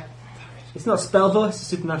 Right. It's not a spell though, it's a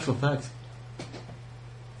supernatural effect.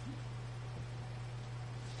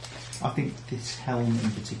 I think this helm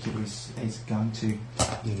in particular is going to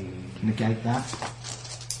negate that.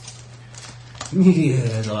 Yeah,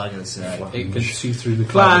 that's all I'm going to say. It can see through the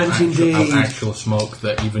cloud of Flange indeed. actual smoke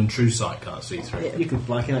that even true sight can't see through. You can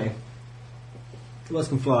fly, can't you? Who else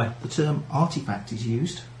can fly? The term artifact is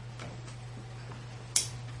used.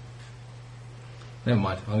 Never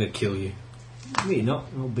mind, I'm going to kill you. Really not.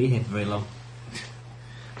 I won't be here for very long.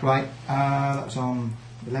 Right, that was on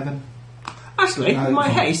 11. Actually, No, in my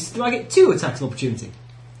it's not. haste, do I get 2 attacks of opportunity?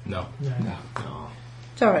 No. No. Oh.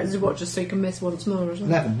 It's alright, this is what, just so you can miss once more, isn't it?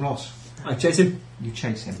 11, Ross. I chase him. You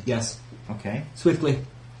chase him. Yes. Okay. Swiftly.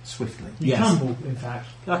 Swiftly. You Yes. tumble, in fact.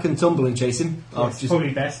 I can tumble and chase him. Or It's just,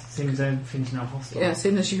 probably best, seeing as though Finn's now hostile. Yeah, as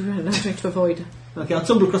soon as you know how to avoid. okay, I'll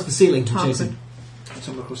tumble across the ceiling and chase him.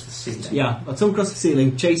 Tumble across the ceiling. Yeah, I'll tumble across the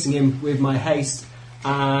ceiling, chasing him with my haste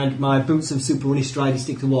and my boots of super runny stridey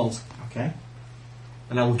stick to walls. Okay.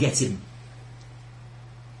 And I will get him.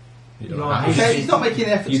 You don't, know how, Okay, he's not making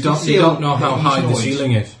an effort you to don't, conceal you don't know how his high the noise.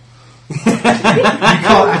 ceiling is. You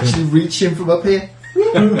can't actually reach him from up here.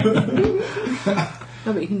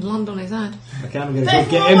 No, but you can land on his head. Okay, I'm going to go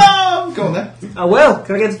get him. Go on then. I will.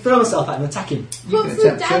 Can I get to throw myself at him and attack him? What's can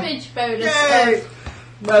the attempt to. damage bonus? Yay!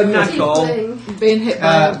 No, not all. Tiefling. Being hit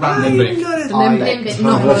by Nimbic. the nimbic. Nimbic.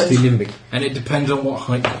 Not Rusty much. Nimbic. And it depends on what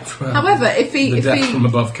height you throw. However, if the death from he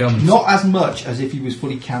above comes. Not as much as if he was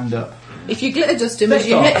fully canned up. if you glitter dust him as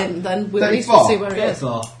you hit him, then we'll at least 34. see where he is.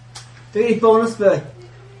 34. Do you need bonus for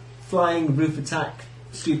flying roof attack,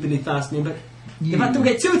 stupidly fast nimbic? In fact, don't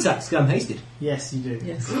get 2 attacks because I'm hasted. Yes, you do.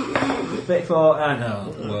 Yes. 34,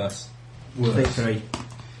 no, worse. 33.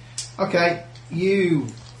 Okay, you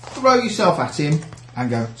throw yourself at him and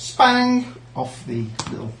go spang off the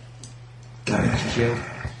little shield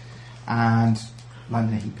and land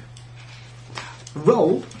in a heap.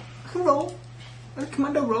 Roll? I can roll. A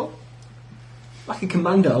commando roll. Like a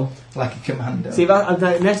commando. Like a commando. See,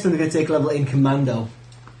 next time they're going to take a level in commando.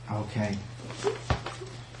 Okay.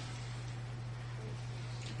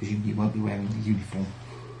 Presume you won't be wearing the uniform.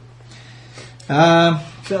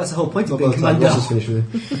 So that's the whole point of Not being by the time commando. Ross is finished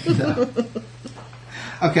with it.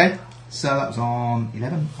 Okay, so that was on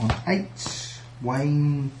 11. On 8,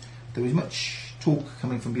 Wayne, there was much talk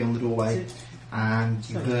coming from beyond the doorway. and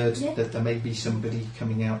you heard Yeah. that there may be somebody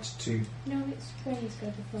coming out to No, it's Ray's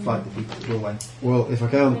got to find fight the people at the doorway. Well, if I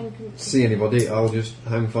can't see anybody, I'll just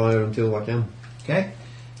hang fire until I can. Okay,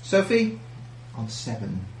 Sophie on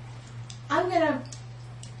 7. I'm gonna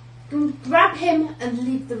grab him and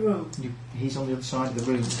leave the room. He's on the other side of the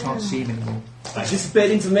room. You can't see him anymore. I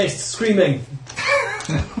disappeared into mist, screaming.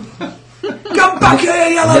 Come back here,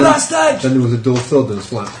 you yellow bastard! Then there was a door thud and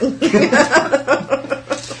slap.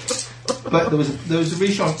 But there was a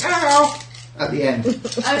really strong ow at the end.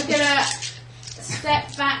 I was gonna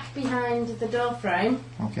step back behind the door frame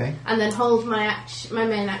Okay. and then hold my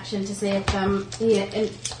main action to see if here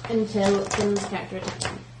until someone's character attacks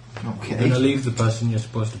him. You're Okay. going to leave the person you're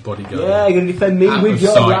supposed to bodyguard. Yeah, you're going to defend me out with of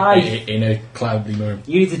your sight life. in a cloudly room.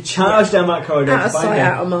 You need to charge down that corridor. Out of to find sight, him.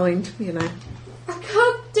 out of mind, you know.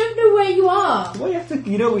 Don't know where you are. Well, you have to.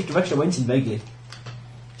 You know which direction I went in vaguely.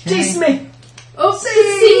 Chase me! Up the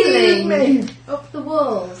ceiling, up the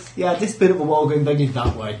walls. Yeah, I just spin up the wall going vaguely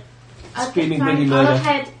that way. Screaming bloody I'll murder.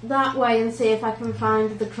 head that way and see if I can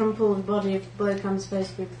find the crumpled body of the bloke I'm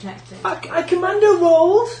supposed to be protecting. I commando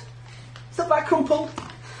rolled. Is that that crumpled?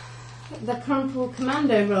 The crumpled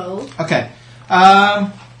commando roll. Okay.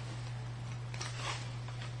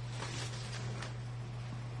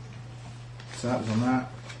 So that was on that.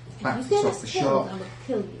 Back You to get top us the killed, shop. I will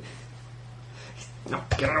kill you. No,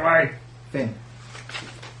 get away. Finn.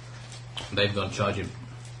 They've gone charging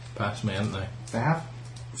past me, haven't they? They have.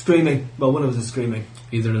 Screaming. Well, one of us is screaming.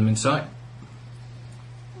 Either of them in sight.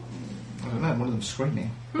 I don't know. One of them's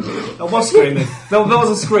screaming. I was screaming. There was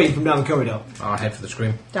a scream from down the corridor. I'll head for the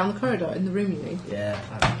scream. Down the corridor, in the room, you mean? Yeah,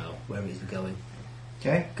 I don't know where he's going.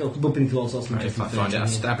 Okay. Go bumping into all sorts of Right, if I find it, I'll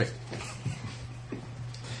stab it.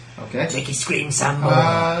 Okay. Make it scream some more.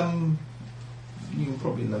 You can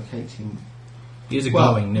probably locate him. He is a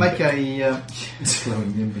Well, glowing make nimbic. a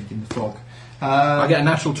glowing nimbic in the fog. I get a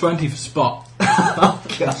natural 20 for spot.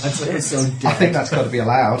 It's so I think that's got to be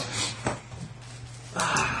allowed.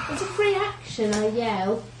 It's a free action, I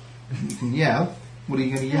yell. You can yell. What are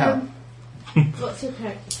you going to yell? What's your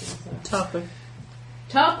character? Tarquin.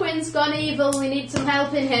 Tarquin's gone evil, we need some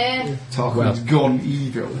help in here. Tarquin's gone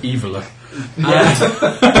evil. Eviler.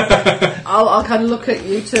 I'll kind of look at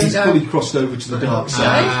you two and He's go, fully crossed over to the dark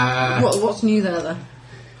side. what's new there then?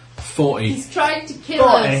 40. He's trying to kill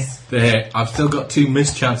 40. us. There. I've still got 2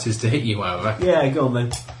 missed chances to hit you, however. Yeah, go on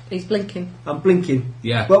then. He's blinking. I'm blinking.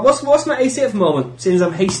 Yeah. Well, what's my AC at the moment? Seeing as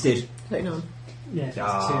I'm hasted. 39. Yeah, it's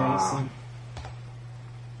Ah. 2 AC.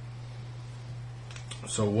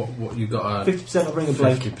 So what you got? 50% I'll bring a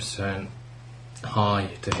blade. 50% high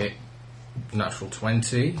to hit. Natural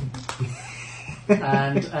 20.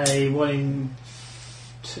 And a 1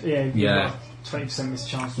 in... Yeah. 20%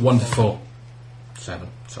 mischance. 1 to 4. 7.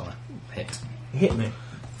 Sorry. Hit. Hit me.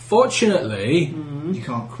 Fortunately, You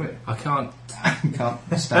can't crit. I can't. You can't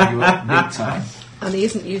stab you up big time. And he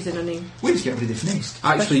isn't using any. We just get rid of this mist.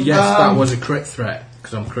 Actually, yes, that was a crit threat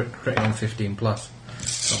because I'm critting on 15 plus.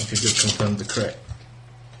 So I could just confirm the crit.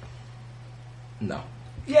 No.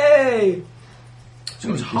 Yay!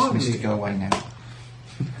 So it's hard to go away now.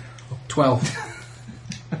 12.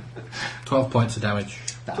 12 points of damage.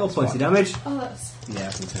 12 points of damage. Oh, that's Yeah,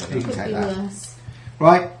 I can take You that. can could take be that. worse.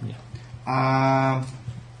 Right. Yeah.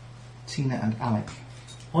 Tina and Alec.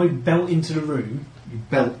 I belt into the room. You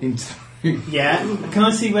belt into the room. Yeah. Can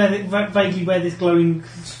I see vaguely where this glowing,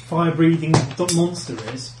 fire-breathing monster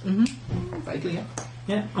is? Vaguely, yeah.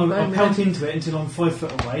 Yeah. I'll pelt into it until I'm 5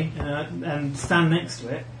 foot away and stand next to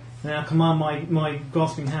it. Then I'll command my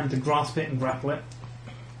grasping hand to grasp it and grapple it.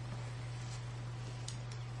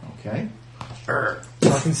 Okay. So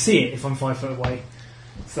I can see it if I'm 5 foot away.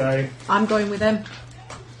 So I'm going with them.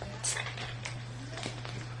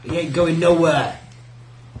 He ain't going nowhere.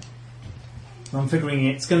 I'm figuring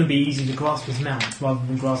it's going to be easy to grasp his mount rather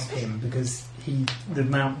than grasp him because the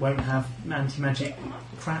mount won't have anti-magic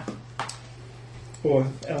crap or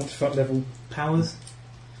artifact level powers.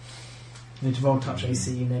 I need to roll touch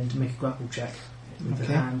AC and then to make a grapple check with the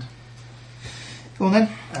Okay. hand. Go on then.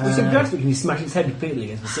 With some grasp, can you smash his head repeatedly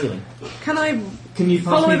against the ceiling? Can I Can you pass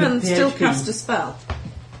follow me him the and still PHP? cast a spell?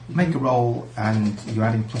 Make a roll and you're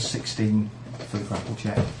adding plus 16 for the grapple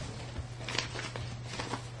check.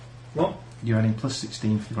 What? You're adding plus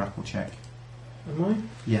 16 for the grapple check. Am I?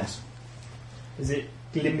 Yes. Is it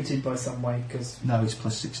limited by some way? Because No, it's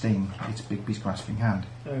plus 16. It's Bigby's grasping hand.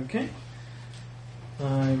 okay.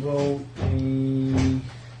 I roll a.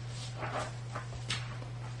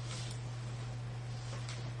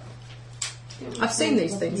 I've seen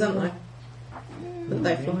these things, haven't I? That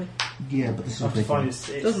they fly. Yeah, but this is I a have to big find one. its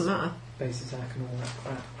Doesn't matter. base attack and all that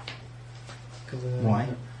crap. 'Cause, Why?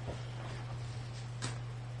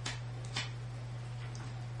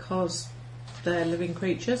 because they're living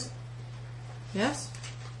creatures. Yes?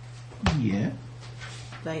 Yeah,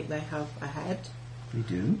 They have a head they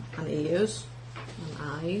do. and ears and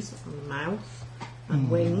eyes and a mouth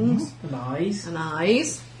and wings And eyes. and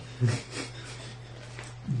eyes.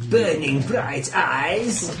 Burning bright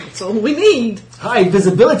eyes. That's all we need. High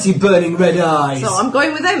visibility burning red eyes. So I'm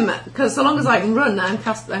going with him because so long as I can run and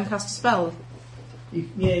cast a spell. You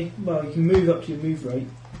can move up to your move rate,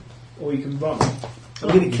 or you can run. I'm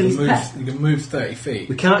going to kill his pet. You can move 30 feet,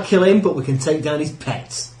 We can't kill him, but we can take down his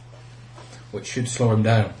pets. which should slow him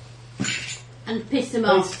down. And piss him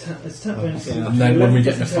Oh, off. it's tap bonus. And then when we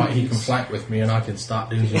get in a fight, he can flank with me, and I can start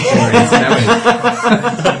doing some serious damage.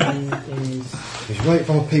 He's waiting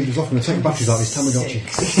for my people. He's often going to take batteries out of his Tamagotchi.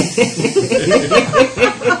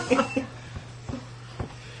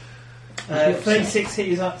 36 hit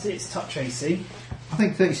is up to its touch AC. I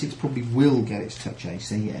think 36 probably will get its touch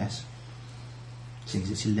AC, yes. Since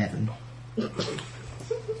it's 11.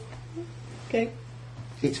 Okay.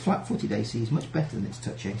 Its flat-footed AC is much better than its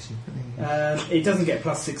touch AC. But there you go. It doesn't get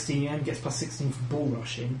plus 16, it only gets plus 16 for ball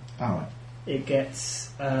rushing. Alright. It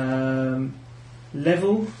gets level,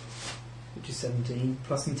 which is 17,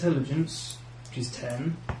 plus intelligence, which is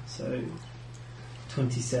 10, so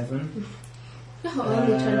 27. No, only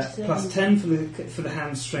 27. Plus 10 for the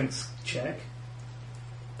hand strength check,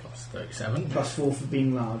 Plus 37. plus 4 for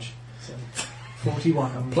being large. So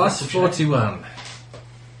 41. Plus Grapple check. 41.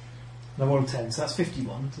 And I rolled 10, so that's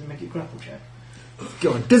 51. Does it make it grapple check?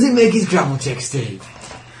 Go on. Does it make his grapple check, Steve?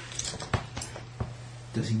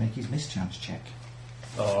 Does he make his mischance check?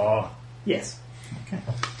 Oh. Yes. Okay.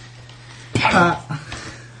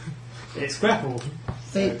 It's grapple.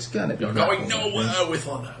 It's gonna be. You're going nowhere with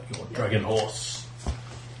your dragon horse.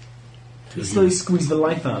 You slowly squeeze the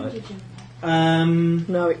life out of it.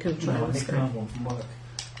 No, it can try. No, I can have one from work.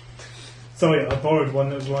 Sorry, I borrowed one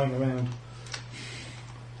that was lying around.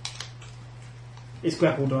 It's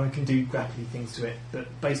grappled and I can do grappling things to it,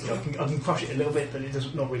 but basically I can crush it a little bit, but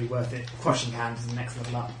it's not really worth it. Crushing hand is the next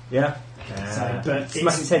level up. Yeah? So, but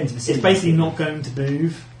Smash its head into the it's ceiling. basically not going to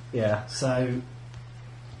move, Yeah. so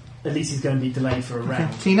at least he's going to be delayed for a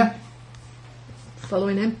round. Tina?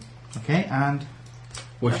 Following him? Okay, and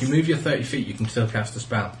Well, if you move your 30 feet, you can still cast a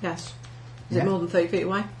spell. Yes. Is Yeah. it more than 30 feet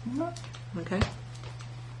away? Okay.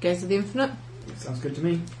 Gaze of the Infinite. Sounds good to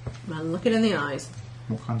me. And look it in the eyes.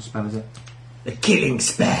 what kind of spell is it? The killing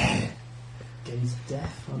spell. Gaze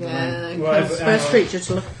death. I don't Yeah, know. Whatever, first creature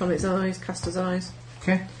to look upon its eyes, caster's eyes.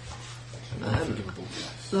 Okay.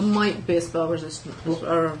 There might be a spell resistance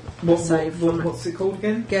or a save from it. What's it called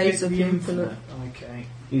again? Gaze of the Infinite. Okay.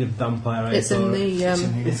 Need a vampire eye. It's in the.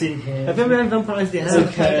 It's in here. Have you ever had vampires? It's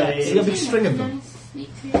okay. You got a big string of them.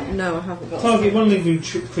 No, I haven't got. Target one living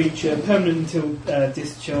creature, permanent until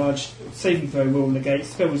discharged. Saving throw will negate.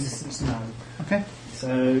 Spell resistance no. Okay.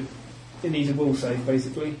 So it needs a will save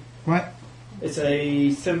basically. Right. It's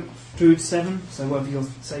a druid 7, so whatever your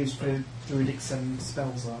saves for druidic 7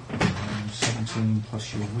 spells are. 17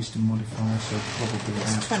 plus your wisdom modifier, so probably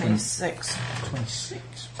about 26.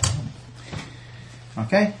 26.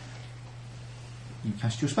 Okay. You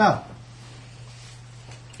cast your spell.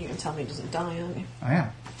 You can tell me it doesn't die, aren't you? I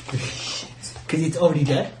am. Because it's already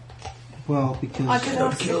dead. Well, because I did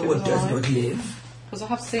ask Kill if it what was does alive. not live. Because I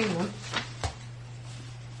have seen them.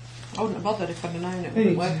 I wouldn't have bothered if I'd have known it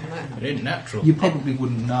wouldn't work on it. It ain't natural. you probably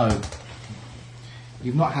wouldn't know.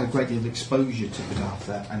 You've not had a great deal of exposure to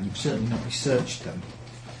Goddartha, and you've certainly not researched them.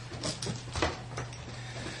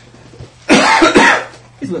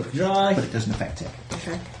 It's looking dry. But it doesn't affect it.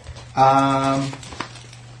 Okay. That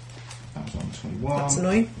was on 21. That's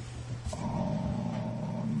annoying.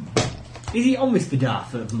 Is he on with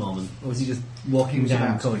Goddartha at the moment? Or is he just walking down the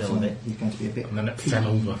about to be corridor a fine. bit? He's going to be a bit. And then it fell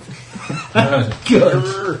over.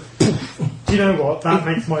 Good. Do you know what? That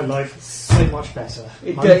makes my life so much better.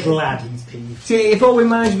 It I'm does. glad he's peeved. See, if all we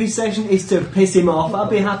manage this session is to piss him off, I'll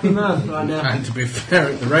be a happy man right now. And to be fair,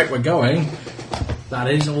 at the rate we're going, that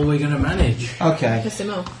is all we're going to manage. Okay. Piss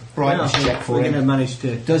him off. Right, Now, let's check for we're going to him. manage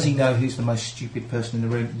to... Does he know who's the most stupid person in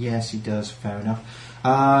the room? Yes, he does. Fair enough.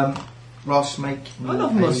 Ross, make me I'm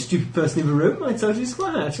not the most stupid person in the room. I told you it's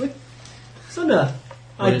quite actually. So no.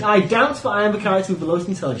 I doubt, but I am a character with the lowest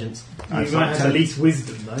intelligence. You might have the least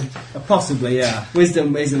wisdom, though. Possibly, yeah.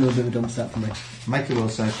 Wisdom is a little bit of a dump step for me. Make a will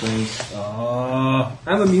save, please. Oh,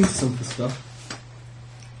 I'm immune to some of the stuff.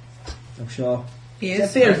 I'm sure. He It's a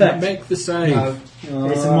is. fear effect. Make the save. No,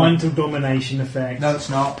 It's a mental domination effect. no, it's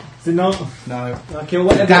not. Is it not? No. Okay, well,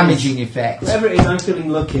 whatever Damaging effect. Whatever it is, I'm feeling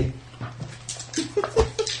lucky.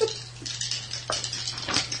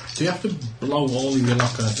 Do you have to blow all of your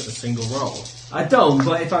luck on a single roll? I don't,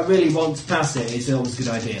 but if I really want to pass it, it's always a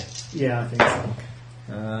good idea. Yeah, I think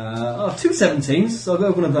so. 2 17s, so I'll go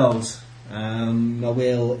with one of those. My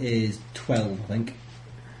will is 12, I think.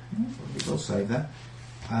 We'll save that.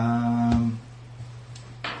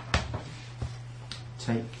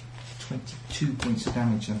 Take 22 points of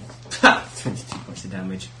damage then. 22 points of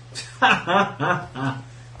damage.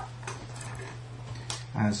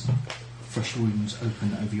 As fresh wounds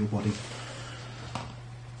open over your body.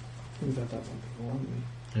 We've had that one before, haven't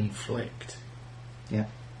we? Inflict. Yeah.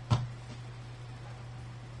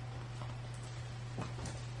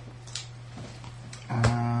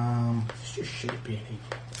 It's just shit being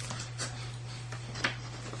evil.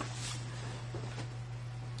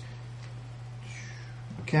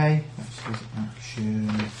 Okay, that's his action.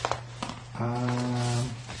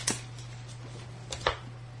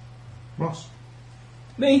 Ross.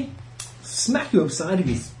 Me? Smack you upside of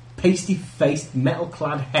his pasty-faced,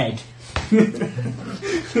 metal-clad head. Getting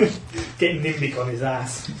Nimbic on his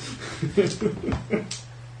ass.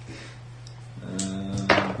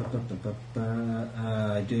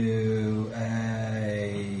 I do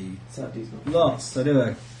a Saturday's not. loss. I do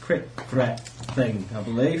a crit threat thing, I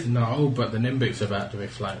believe. No, but the Nimbic's about to be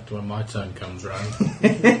flanked when my turn comes round.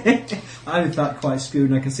 I'm in fact quite screwed,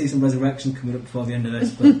 and I can see some resurrection coming up before the end of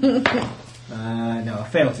this. But no, I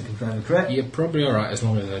failed to confirm the crit. You're probably alright as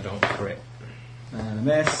long as I don't crit. And a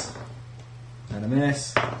miss. And a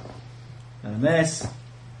miss. And a miss.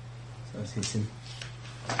 So it's hitting.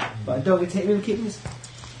 But I don't get to hit me with kittens.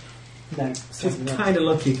 No, It's just kind of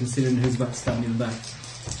lucky considering who's about to stab me in the back.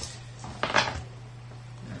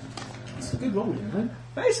 It's a good roll, you know.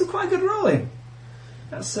 That is some quite good rolling.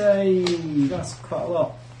 That's quite a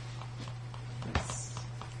lot. That's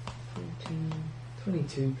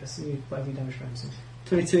 22 plus whatever you damage rounds.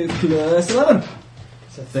 22 plus 11.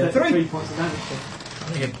 So 33. 3 points of damage. How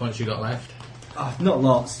many hit points you got left? Oh, not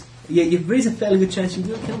lots. Yeah, there is a fairly good chance you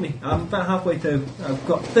will kill me. I'm about halfway through. I've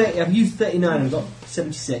got 30. I've used 39 and I've got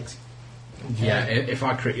 76. Yeah, if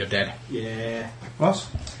I crit, you're dead. Yeah. Ross?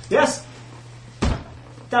 Yes.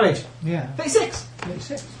 Damage. Yeah. 36.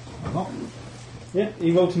 36. A lot. Yeah,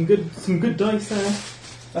 you rolled some good dice there.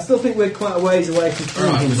 I still think we're quite a ways away from killing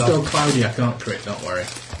Alright, him. it's though. still cloudy, I can't crit, don't worry.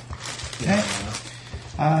 Okay.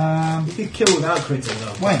 You could kill without critting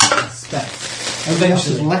though. When? I suspect. Everybody else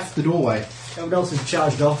has Eventually. left the doorway. Everyone else has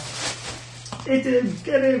charged off. Hit him!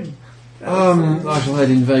 Get him! I shall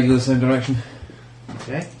head in vaguely the same direction.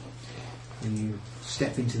 Okay. You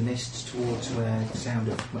step into the mist towards where the sound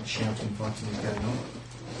of much shouting and fighting is going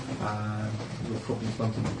on. You'll probably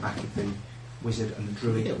bump into the back of the wizard and the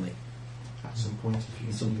druid at some point if you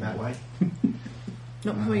continue that way.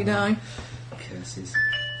 Not before you die. Curses.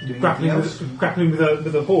 Doing Grappling anything else?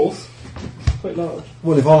 with a horse. Quite large.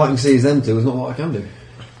 Well, if all I can see is them two, there's not what I can do.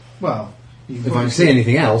 Well, you If I can see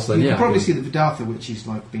anything else, then you yeah. can probably see the Vidartha, which is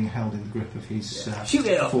like being held in the grip of his Shoot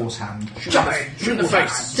it up. force hand. Shoot in the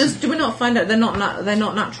face! Do we not find out they're not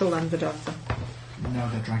natural then, Vidartha? No,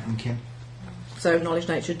 they're dragonkin. So knowledge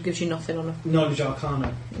nature gives you nothing on a. Knowledge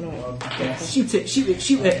arcana. No. I guess. Shoot it, shoot it,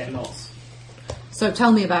 shoot Yeah, it. lots. So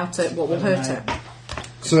tell me about it. What will hurt it?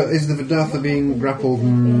 So is the Vidartha being grappled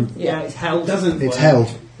and Yeah, it's held. it's held?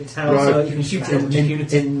 It's held, Right. so you can shoot it with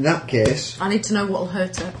impunity. In that case, I need to know what will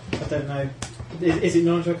hurt it. I don't know. Is it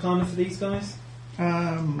knowledge arcana for these guys?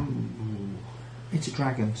 It's a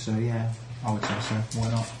dragon, so yeah, I would say so. Why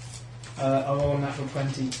not? I'll roll a natural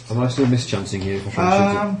 20. Am I still mischancing here if I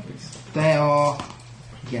try and shoot it? They are,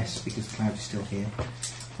 yes, because the cloud is still here.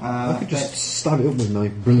 I could just stab it up with my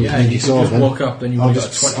brilliant Yeah, you magic can sword just then. walk up and you've I'll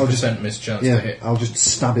got just- a 20% mischance to hit. I'll just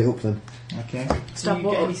stab it up then. Okay. Stab Do you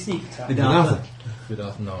what get up? any sneak attack?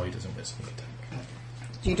 Vidartha. No, he doesn't get sneak attack.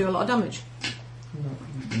 Do you do a lot of damage?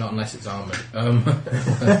 Not unless it's armoured.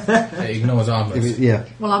 It ignores armours. If it- yeah,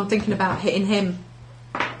 Well, I'm thinking about hitting him.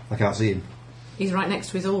 I can't see him. He's right next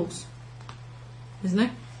to his horse, isn't he?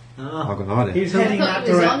 I've got no idea. He was I heading thought that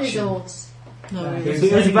it was on his direction. horse. No. He He was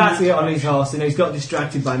was heading about to that get on his direction. horse and he's got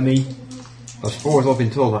distracted by me. As far as I've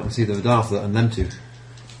been told, I can see the Vidartha and them two.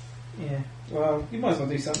 Yeah. Well, you might as well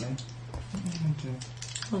do something.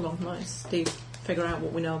 Hold on, right, Steve. Figure out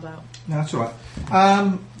what we know about. No, that's all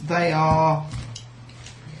right. They are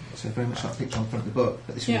so very much like the picture on the front of the book,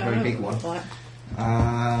 but this is a very big one. Right.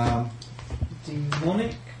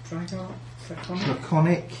 Demonic? Draconic?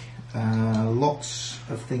 Draconic, lots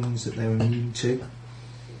of things that they're immune to.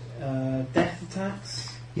 Death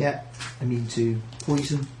attacks? Yeah, immune to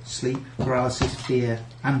poison, sleep, paralysis, fear,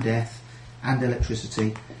 and death, and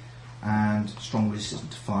electricity, and strong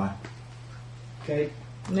resistance to fire. Okay.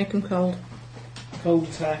 Make them cold. Cold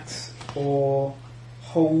attacks or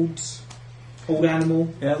holds old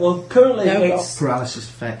animal. Yeah, well, currently No, it's Paralysis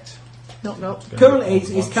effect. Not. currently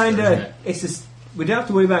it's kind of it's just we don't have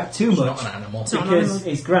to worry about it too It's much not an animal. not an because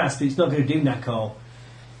animal. it's grass, but it's not going to do that call.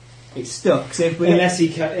 It's stuck. So if we Unless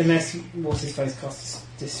what's his face casts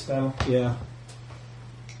dispel, yeah,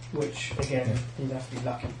 which again he'd have to be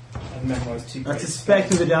lucky and memorise 2. I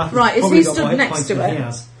suspect the Darth Right, is probably he got stood more hit next points to than it? he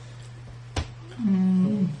has.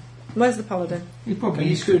 Where's the paladin? You probably Can you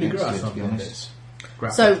used screw the next to grass it, to on be honest.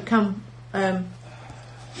 this? So can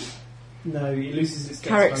No, it loses its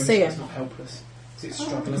Carrick bonus, see so him? it's not helpless. 'Cause it's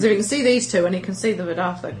struggling. because if you can see these two and he can see the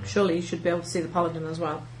Vidartha, surely you should be able to see the paladin as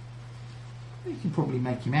well. You can probably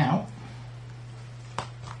make him out.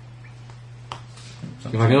 If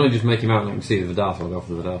I can only just make him out and I can see the Vidartha, I'll go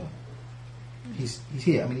for the Vidartha. He's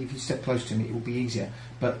here. I mean, if you step close to him, it will be easier.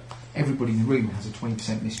 But everybody in the room has a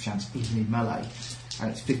 20% mischance, even in melee,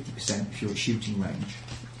 and it's 50% if you're at shooting range.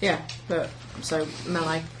 Yeah, but so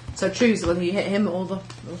melee. So choose whether you hit him or the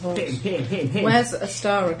horse. Hit him. Where's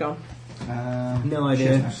Astara gone? No She idea.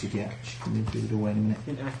 hasn't acted yet. She can move through the door in a minute.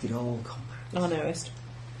 Didn't act at all. Combat. Oh, I noticed.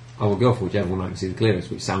 I will go for whichever one I can see the clearest,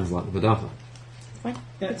 which sounds like the Vidartha.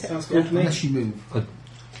 Yeah, sounds cool to me. Unless you move. Uh,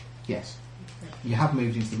 Yes. You have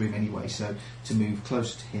moved into the room anyway, so to move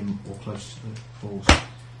closer to him or closer to the horse,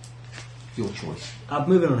 your choice. I'm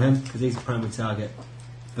moving on him because he's the primary target.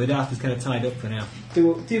 Vidartha's kind of tied up for now. Do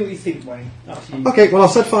what you think, Wayne. Up to you. Okay, well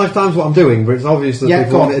I've said 5 times what I'm doing, but it's obvious that Yeah,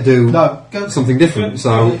 people go want on. me to do No, go. something different,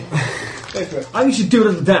 so... Go for it. I think you should do a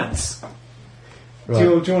little dance. Right. Do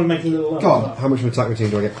you want to make a little Go on. How much of an attack routine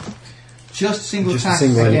do I get? Just single Just a attack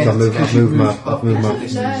single aim, again. I've moved because you my- moved I've up moved my- to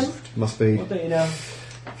distance. No. Must be What don't you know?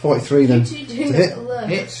 43 then. You To do hit. look.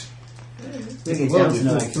 Hit. Think it's Well, down with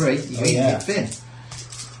tonight. 43, you Oh, can yeah. hit Finn.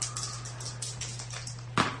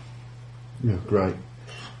 Yeah, great.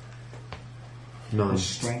 Plus 9.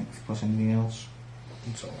 strength, plus anything else.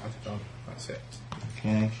 That's all I've done. That's it.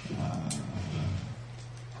 Okay.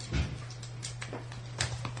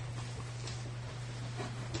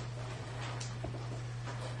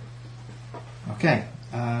 Okay,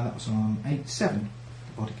 that was on 8-7,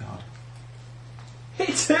 the bodyguard.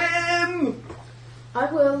 Hit him! I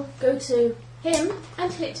will go to him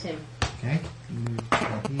and hit him. Okay, you move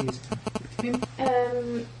where he is.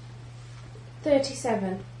 Him.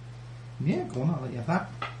 37. Yeah, go on, I'll let you have that.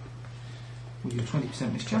 With your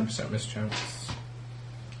 20% mischance. 10% mischance.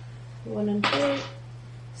 1 and 2.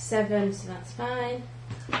 7, so that's fine.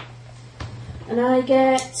 And I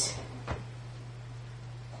get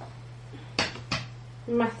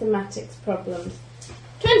mathematics problems.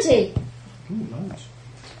 20! Ooh, loads.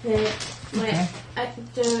 Yeah, Okay.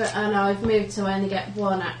 oh no, I've moved to only get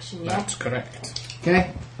 1 action, yeah? That's correct.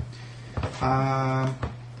 Okay. So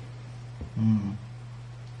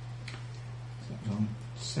that was on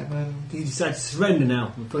 7. He decided to surrender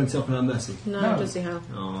now and put himself on our mercy. No, No. does he have?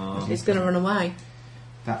 Aww. He's going to run away.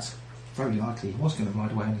 That's very likely. He was going to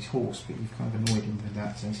ride away on his horse, but you've kind of annoyed him with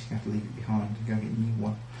that, so he's going to have to leave it behind and go get a new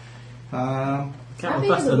one. Can't How run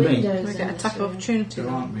big are faster the than me. windows We in get this attack of room? opportunity. There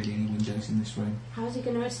then. aren't really any windows in this room. How's he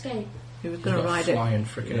going to escape? He was going to ride it Flying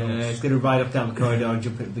freaking Yeah, horse. he's going to ride up down the corridor and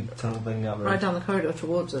jump at the big tunnel thing out right down the corridor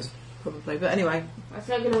towards us, probably. But anyway, That's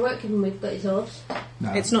not going to work given we've got his horse.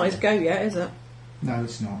 No, it's not his go yet, is it? No,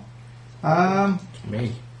 it's not.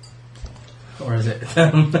 Me. Or is it?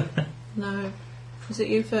 No. Is it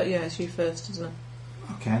you first? Yeah, it's you first, isn't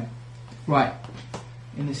it? Okay. Right.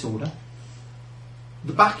 In this order.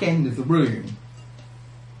 The back end of the room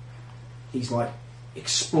is like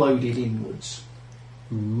exploded inwards.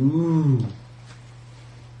 Ooh.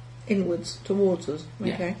 Inwards, towards us.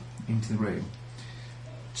 Yeah. Okay. Into the room.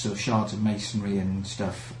 So shards of masonry and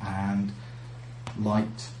stuff, and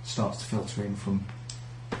light starts to filter in from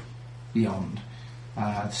beyond.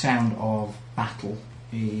 The sound of battle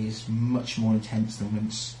is much more intense than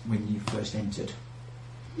when you first entered.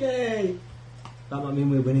 Yay! That might mean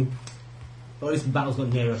we're winning. Or at least the battle's got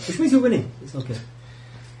nearer. Which means we're winning. It's okay.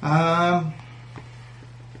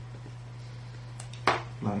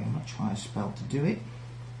 Blowing a much higher spell to do it.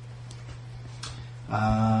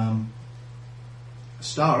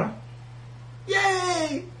 Astara.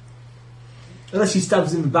 Yay! Unless she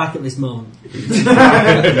stabs him in the back at this moment.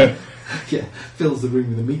 Yeah, fills the room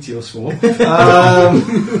with a meteor swarm.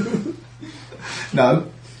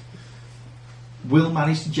 No. Will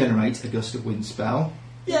manage to generate a gust of wind spell.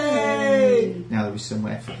 Yay! Now there is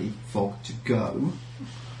somewhere for the fog to go,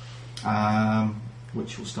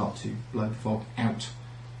 which will start to blow the fog out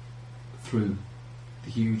through the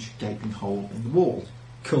huge gaping hole in the wall.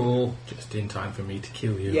 Cool. Just in time for me to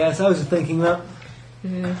kill you. Yes, I was just thinking that.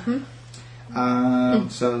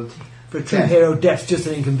 So For a true Yeah. hero, death's just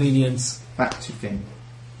an inconvenience. back to Finn.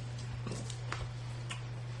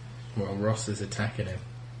 Well, Ross is attacking him.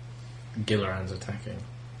 Gilliran's attacking.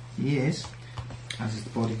 He is, as is the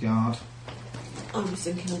bodyguard. I was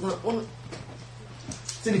thinking of that one.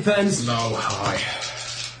 It depends. Low, high.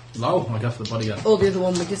 Low, I go for the bodyguard. Or the other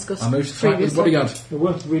one we discussed I move to fight with the previously. bodyguard. It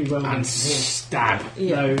worked really well And against him. stab.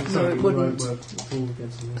 Yeah, No, no, sorry, it wouldn't. work at all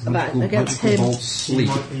against him. About Magical- against magical him. bolt He sleep.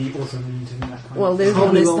 might be also immune to that kind Well, of the other one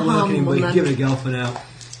Probably is the won't work harm anymore. one Give it then. a go for now.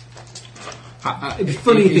 It'd be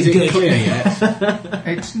funny if is it's it good. clear yet?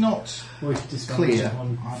 It's not Or if you dispel clear. magic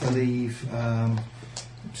on I Finn. believe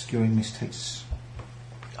obscuring mist takes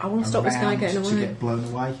I want a to stop this guy round getting to away. get blown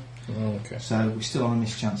away. Oh, okay. So we're still on a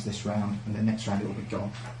mischance this round, and the next round it will be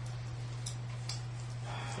gone.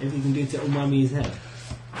 If you can do to unwind me his head.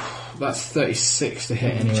 That's 36 to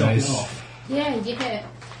hit Chop it anyways. off. Yeah, you hit.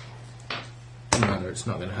 Doesn't matter, it's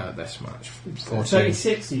not going to hurt this much. 14.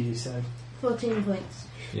 36 you said. 14 points.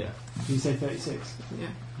 Yeah. You said 36. Yeah.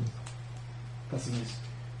 That's a miss.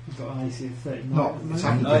 You've got an AC of 39. Not it's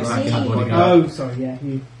happened Oh, to see. the bodyguard. Oh, sorry, yeah,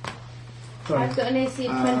 you. Sorry. I've got an AC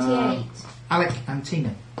of 28. Alec and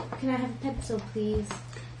Tina. Can I have a pencil, please?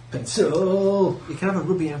 Pencil! You can have a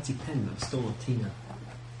rubby outy pen that stole Tina.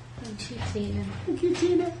 Thank you, Tina. Thank you,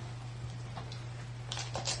 Tina.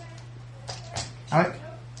 Alec?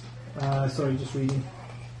 Sorry, just reading.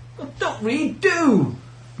 Oh, don't read, do!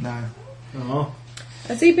 No. Oh,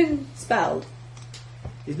 Has he been spelled?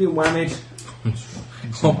 he's been whammied.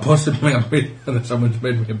 Or possibly someone's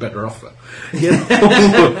made me a better offer.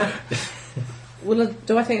 Well,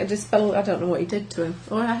 do I think I dispelled? I don't know what he did to him.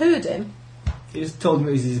 Or I heard him. He just told him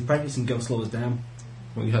it was his apprentice and go slow us down.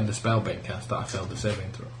 Well, you had the spell being cast that I failed the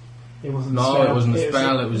saving throw. It wasn't No, a spell. it wasn't a was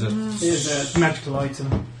spell, it was It was a magical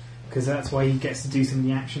item. Because that's why he gets to do some of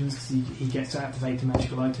the actions, because he gets to activate a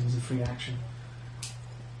magical item as a free action.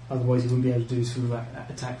 Otherwise, he wouldn't be able to do sort of that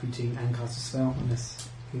attack routine and cast a spell unless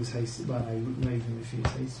he was hasted. Well, no, not even if he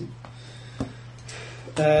was hasted.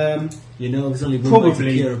 You know, there's only one way to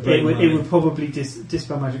Probably, cure a brain it would probably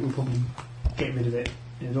dispel magic would probably get rid of it.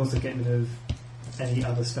 It would also get rid of any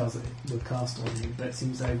other spells that it would cast on you. But it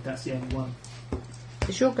seems though that's the only one.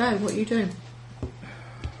 It's your go. What are you doing?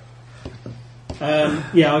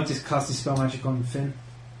 Yeah, I'll just cast dispel magic on Finn.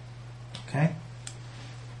 Okay.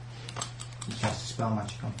 You cast a spell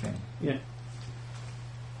magic on Finn. Yeah.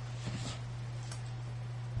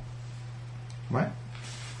 Right.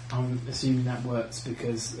 I'm assuming that works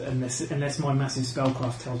because unless my massive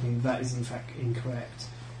spellcraft tells me that is in fact incorrect.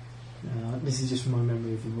 This is just from my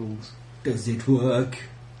memory of the rules. Does it work?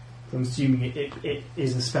 I'm assuming it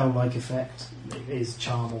is a spell-like effect. It is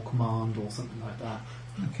charm or command or something like that.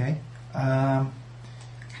 Okay.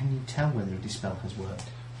 Can you tell whether a dispel has worked?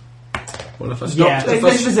 Well, if I Yeah. stop,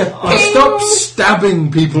 There's stop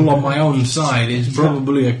stabbing people on my own side, it's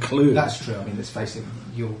probably a clue. That's true. I mean, let's face it.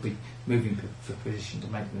 You'll be moving for position to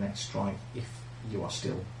make the next strike if you are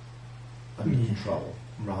still under control,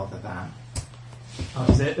 rather than. Oh,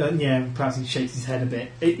 is it? Yeah, perhaps he shakes his head a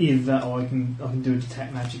bit. Either that, or I can do a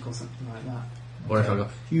detect magic or something like that. Or if I go,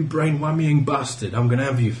 you brain whammying bastard, I'm going to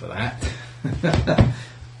have you for that.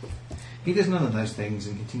 He does none of those things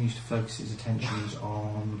and continues to focus his attentions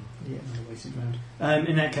on. Yeah, another wasted round.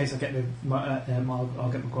 In that case, I'll get my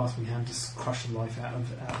grasping hand to crush the life out of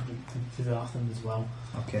the Darthan as well.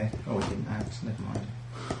 Okay. Oh, he didn't act. Never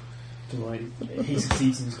mind. He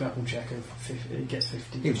succeeds in his grapple check of 50, it gets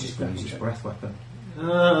 50. He was just going to use his check. breath weapon.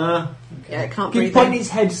 Yeah, it can't Keep breathe pointing in. his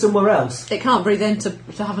head somewhere else. It can't breathe in to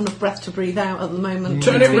have enough breath to breathe out at the moment.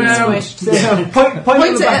 Turn It's it being round. squished. point Point the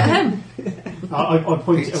it back. at him. I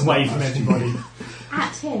point It's it away not from nice. everybody.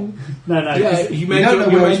 At him. No. Yeah, you made don't know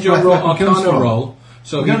your, you where made his your breath roll, weapon comes Arcana from. roll,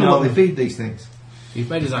 so We he don't know what knows. they feed these things. He's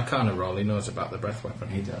made his Arcana roll, he knows about the breath weapon.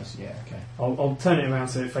 He does. Yeah. Okay. I'll turn it around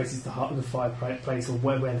so it faces the heart of the fireplace, or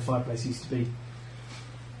where the fireplace used to be,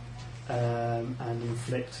 and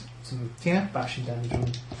inflict some Yeah. bashing damage on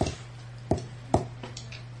him.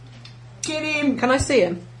 Get him! Can I see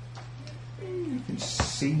him? You can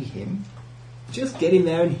see him. Just get in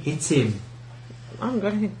there and hit him. I'm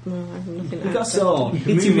going to. No, I have nothing. You've got a else. sword.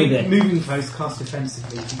 Hit him with it. Moving close, cast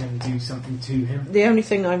defensively if you're going to do something to him. The only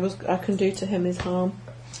thing I can do to him is harm.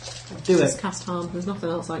 Do Just it. cast harm. There's nothing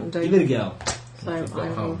else I can do. Give it a go. So I've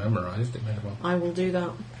got how memorised, it may as well. I will do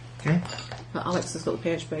that. Okay. But Alex has got the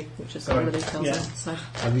PHB, which is Sorry. some of the details Yeah. in. So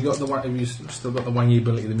Have you got the have you still got the wangy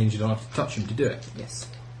ability that means you don't have to touch him to do it? yes.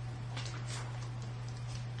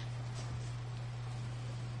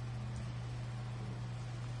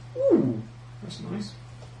 Ooh, that's nice.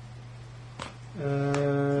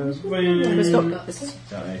 Who's got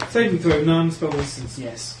that? Saving throw, none. Spell resistance,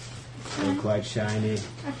 yes. They're quite shiny.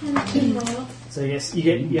 I can do more. So yes,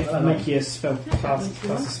 you have to make your spell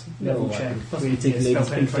class level check with your spell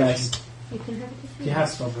penetration. You can have it if Do you have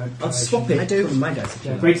spell penetration? I'll swap it. I do. From my dice.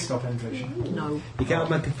 Yeah, great spell penetration. No. You can't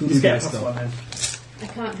make a Just Cthulhu get dice plus though. one then. I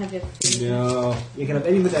can't have it. No, you can have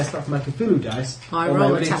any of the dice apart from my Cthulhu dice. I or roll my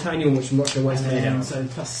a really 10. tiny one, which I'm not sure where it's made out. So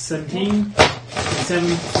plus 17, 7,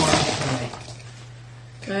 5,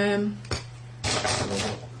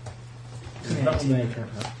 That one there you can't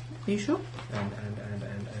have. you sure? And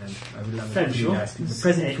I will have a Fairly Cthulhu sure. dice. The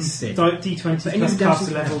present from Sid. D20 But any plus of the caster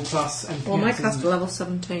dice- level plus and Well, my caster level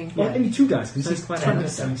 17. Well, only 2 dice, because So this it's is quite 10 high.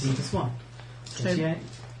 plus 17 plus 1. 28.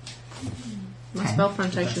 My spell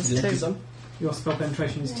penetration is 2. Your spell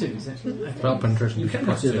penetration is 2, is it? Okay. Spell penetration You is can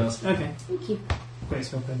plus have 2. those. Okay. Thank you. Great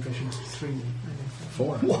spell penetration is 3. Okay.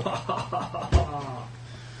 4.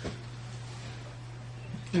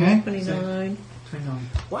 Okay. 29. 29.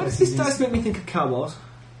 Why does this dice make me think of Car Wars?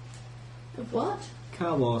 Of what?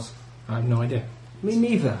 Car Wars. I have no idea. Me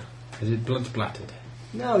neither. Is it blood splattered?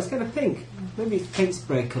 No, it's kind of pink. Maybe it's paint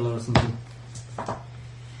spray colour or something.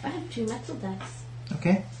 I have 2 metal dice.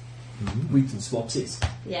 Okay. We can swap it.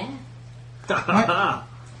 Yeah.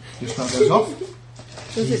 This one goes off.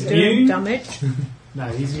 Does He's it do immune. damage? No,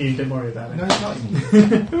 he's immune, don't worry about it. No, it's not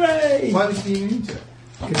immune. Hooray! Why would he be immune to it?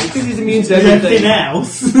 Because he's immune to Everything everything.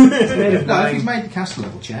 else. It's made of No, if he's wine. made the caster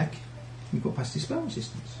level check, you've got past his spell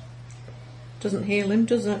resistance. Doesn't heal him,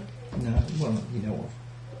 does it? No, well, you know what.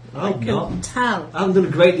 I'm not. Tell. I haven't done a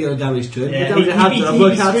great deal of damage to him. Yeah, the damage I have done, I've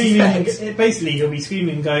worked out his screaming. effects. Basically, he'll be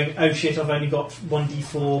screaming, going, "Oh shit! I've only got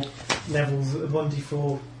 1d4 levels,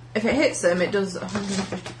 1d4." If it hits him, it does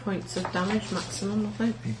 150 points of damage maximum, I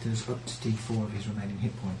think. It does up to D4 of his remaining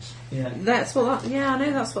hit points. Yeah. That's what that. Yeah, I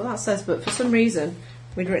know that's what that says, but for some reason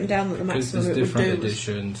we'd written down that the Because maximum there's it would different do was,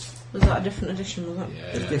 editions. was that a different edition? Was that? Yeah.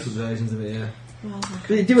 There's different versions of it, yeah. Well,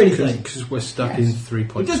 Did it do anything? Because we're stuck Yes. in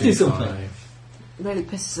 3.25. It does do something. really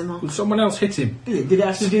pisses him off. Will someone else hit him? Did it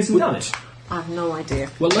actually do some damage? I have no idea.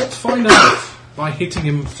 Well, let's find out by hitting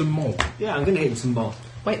him some more. Yeah, I'm going to hit him some more.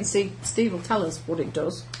 Wait and see. Steve will tell us what it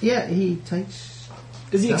does. Yeah, he takes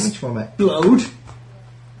Does he damage from it. explode?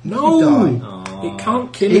 No! Aw. It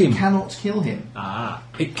can't kill It him. cannot kill him. Ah.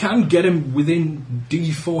 It can get him within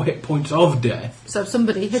D4 hit points of death. So if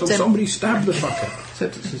somebody hit So him. somebody stab the fucker.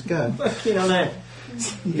 Except it's his go. Fucking hell, eh?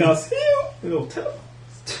 He goes, "Heal!" It'll tell.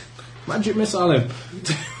 Magic missile him.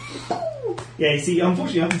 Yeah, you see,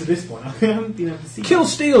 unfortunately, up to this point, I haven't been able to see. Kill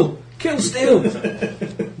Steel! Kill Steel!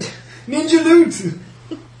 Ninja loot.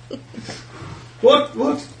 What?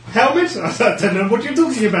 Helmet? I don't know what you're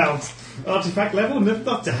talking about. Artifact level? No,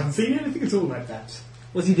 I haven't seen anything at all like that.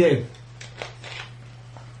 What's he do?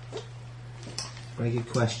 Very good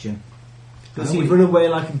question. Does he run away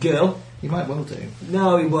like a girl? He might well do.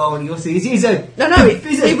 No, he won't. You'll see. He's a... No,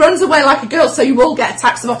 he runs away like a girl, so you will get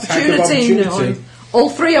attacks of opportunity. opportunity. All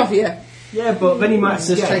three of you. Yeah, but then he might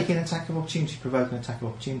Does escape. taking an attack of opportunity provoke an attack of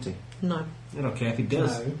opportunity? No. I don't care if he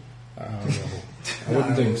does. No. I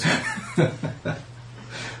wouldn't think so.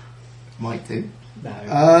 Might do. No.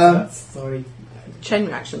 Um, Sorry. Chain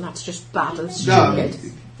reaction, that's just bad and No,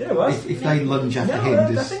 stupid. Yeah, what? if they lunge after No, him,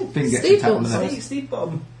 I does think thing gets Steve attacked on the does. nose? Steve bought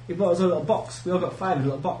him. He bought us a little box. We all got 5 in a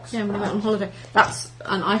little box. Yeah, when we went on holiday.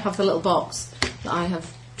 And I have the little box that I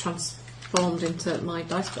have transformed into my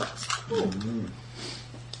dice box.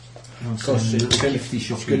 Of course,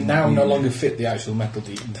 you can now no longer fit the actual metal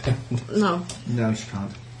deep. No, No, she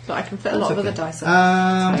can't. but I can fit a lot of other dice. Um,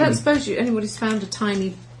 I don't suppose anybody's found a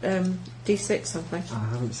tiny D6 something. I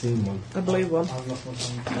haven't seen one. A blue one. I've lost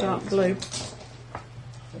my time. Dark blue.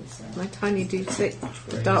 My tiny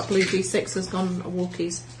D6, dark blue D6 has gone a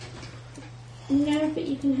walkies. No, but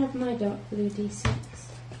you can have my dark blue D6.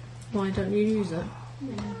 Why don't you use it?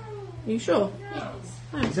 No. Are you sure? Yes.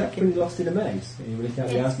 I'm Is that thinking. when lost in a maze? And you really can't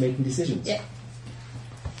be Yes. asked making decisions? Yeah.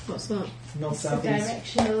 What's that? North, It's a south, east.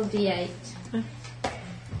 directional D8.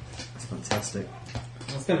 That's fantastic.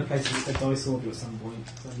 I was going to place a dice order at some point,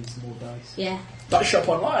 so I need some more dice. Yeah. Dice shop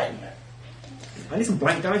online. I need some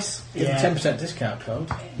blank dice. Give Yeah. them 10% discount code.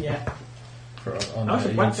 Yeah. For, on I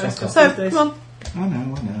should blank dice cost. So, come on. I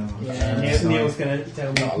know. Yeah, Neil's going to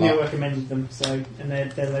tell me. Not a Neil lot. recommended them, so and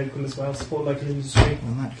they're local as well. Support local industry.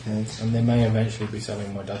 In that case, And they may eventually be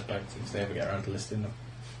selling more dice bags if they ever get around to listing them.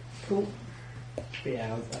 Cool. But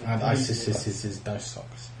yeah, And ISIS dice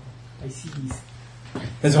socks. I see.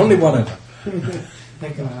 There's only one of them.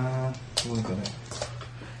 Thank you. we've got it.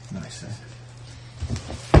 Nice.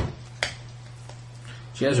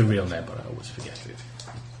 She has a real name, but I always forget it.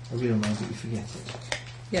 I realise that you forget it.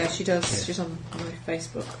 Yeah, she does. Yeah. She's on my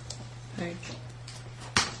Facebook page.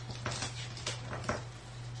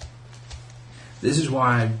 This is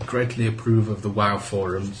why I greatly approve of the WoW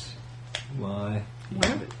forums. Why?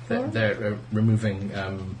 They're removing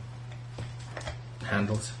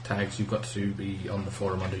handles, tags. You've got to be on the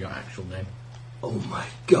forum under your actual name. Oh my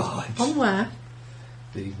god. On where?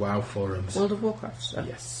 The WoW forums. World of Warcraft stuff.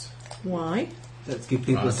 Yes. Why? Let's give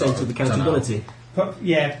people I a sense don't- of accountability.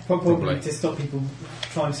 Probably Probably. to stop people,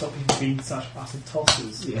 trying to stop people being such utter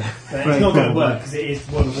tossers. Yeah. But Right, it's not going to probably. work because it is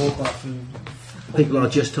World of Warcraft. And, People are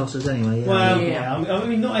just tossers anyway. Yeah. well, Yeah. yeah. I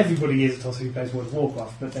mean, not everybody is a tosser who plays World of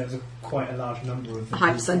Warcraft, but there's quite a large number of A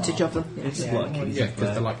high percentage of them. It's Yeah. what kids Yeah, play. because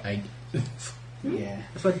they're like 8. Yeah.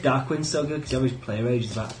 That's why Darkwind's so good, because the average player age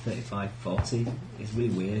is about 35, 40. It's really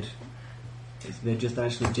weird. They're just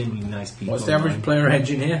actually genuinely nice people. What's the average player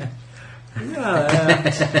age in here?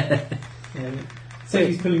 Yeah, So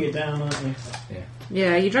he's pulling it down, aren't you?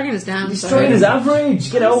 Yeah, you're dragging us down. destroying his average!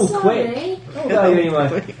 Get old quick! Sorry. How old are you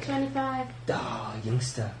anyway? 25. Ah,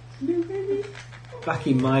 youngster. Back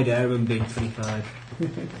in my day, I remember being 25.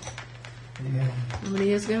 How many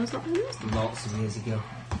years ago was that? Lots of years ago.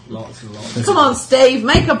 Lots and lots. Come on, Steve,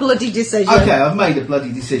 make a bloody decision. Okay, I've made a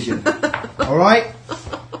bloody decision. All right.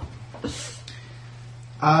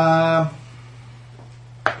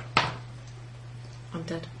 I'm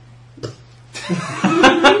dead.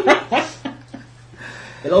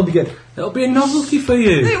 It'll all be good. It'll be a novelty for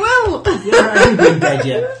you. It will. Yeah, I haven't been dead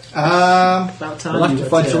yet. About time. I'll have you to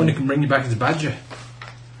got find to- someone who can bring you back as a badger.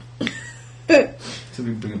 So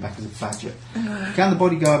we bring him back as a badger. Can the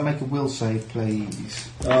bodyguard make a will save, please?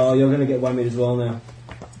 Oh, you're going to get whammied as well now.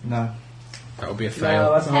 No. That would be a No,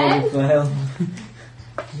 fail. that's a horrible fail.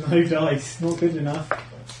 No dice, not good enough.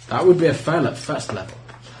 That would be a fail at first level.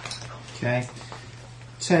 Okay.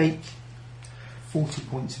 Take 40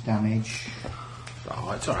 points of damage.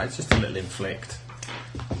 Oh, it's alright, it's just a little inflict.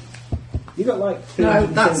 You got like. No,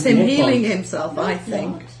 that's 370 him hit healing points. himself, I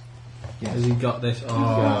think. Has he got this?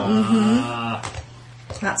 Oh.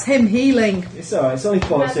 That's him healing. It's alright, it's only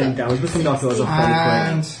 14 damage. We'll come down to us off fairly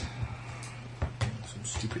And Some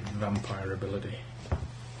stupid vampire ability.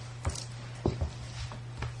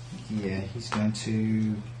 yeah, he's going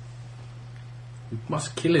to. We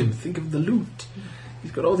must kill him. Think of the loot.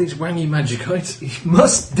 He's got all these wangy magic items. quick.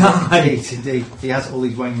 Must die! Indeed. He has all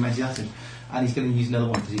these winged magic items. And he's going to use another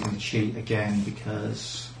one because he's going to cheat again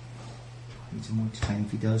because he's more entertaining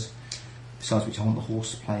if he does. Besides which, I want the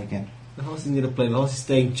horse to play again. The horse isn't going to play, the horse is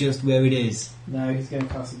staying just where it is. No, he's going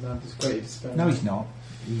to cast it down. It's great dispel. No, he's not.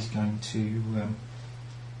 He's going to.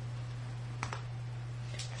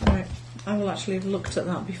 Right. I will actually have looked at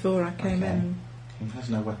that before I came Okay. in. He has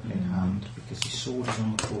no weapon in hand because his sword is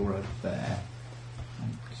on the floor over there.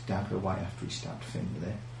 And his dagger away after he stabbed Finn with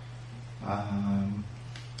it.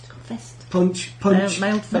 Fist. Punch, punch.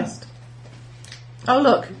 Mailed fist. Oh,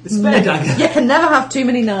 look. The spare dagger. You can never have too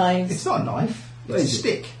many knives. It's not a knife. What It's a is it?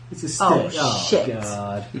 stick. It's a stick. Oh, shit.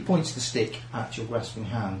 God. He points the stick at your grasping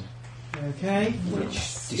hand, Okay. which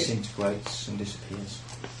disintegrates and disappears.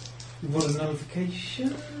 What is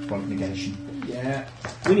nullification? Point negation. Yeah.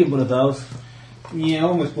 We need one of those. Yeah, I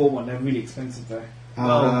almost bought one. They're really expensive though.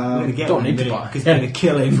 Well, we're going to get don't one need to in a buy. minute, 'cause we're going to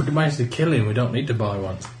kill If him. we can manage to kill him, we don't need to buy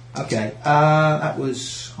one. Okay, that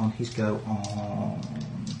was on his go on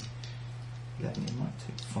 11. He might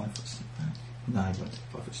take 5 foot step back. No, he won't take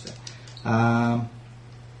 5 foot step.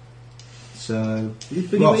 So, Is his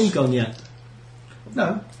big Ross. wing gone yet?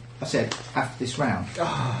 no, I said after this round.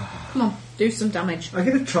 Come on, do some damage. I'm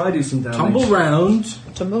going to try do some damage. Tumble round.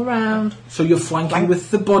 Tumble round. So you're flanking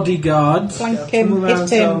with the bodyguard. Flank Tumble him. round, Hit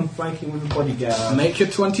so I'm him. flanking with the bodyguard. Make your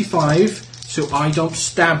 25 so I don't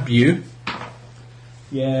stab you.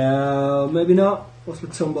 Yeah, maybe not. What's my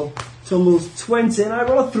tumble? Tumble's 20 and I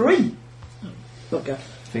roll a 3. Okay.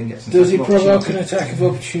 Finn gets an Does he attack of provoke an opportunity. attack of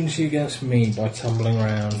opportunity against me by tumbling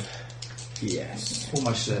round? Yes.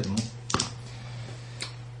 Almost certainly.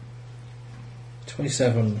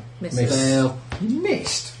 27. Miss. Miss. Fail. You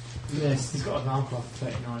missed. Yes, he's got an arm cloth of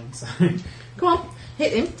 39, so. Come on,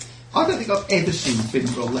 hit him. I don't think I've ever seen Finn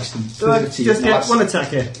roll less than So I 30. just get That's- one attack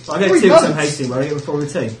here. I get Oh, he 2 because I'm does. hasting, but I get before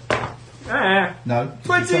routine. Ah! No,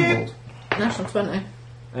 20. he tumbled. National 20.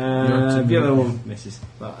 The other one misses.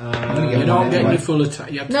 But, gonna get You're not one getting anyway. your full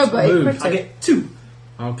attack. You have No, to but it move. crits I it. get 2.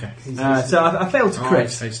 Okay. So I failed to Oh, crit.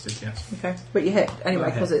 it's tasted, yes. Okay. But you hit anyway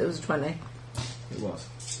Okay. because it was 20. It was.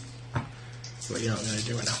 But you're not going to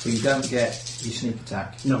do it now. So you don't get your sneak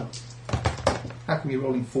attack. No. How come you're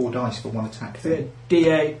rolling 4 dice for one attack? So I get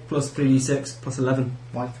D8 plus 3d6 plus 11.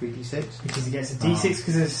 Why 3d6? Because he gets a D6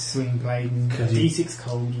 because of swing blade, and a 'Cause he- D6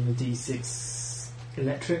 cold, and a D6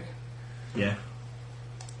 electric. Yeah.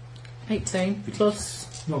 18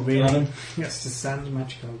 plus. Not really. 11. That's just standard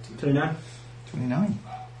magic ability. 29. 29.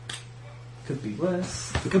 Could be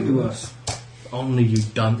worse. It could be worse. Only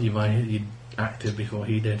you'd acted before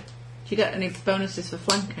he did. Do you get any bonuses for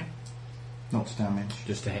flanking? Not to damage.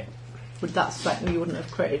 Just a hit. Would that spec you wouldn't have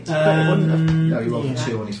critted? Wouldn't have. No, you rolled a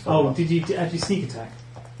 2 on his follow. Oh, did you add your sneak attack?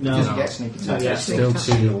 He doesn't get sneak attack. yeah, Still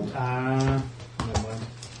sealed. Never mind.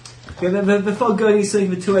 Yeah, before going into something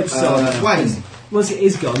with a two-edged sword, Wayne. once it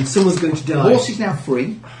is gone, someone's going to The die. horse is now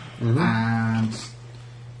free, and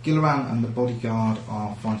Gilliran and the bodyguard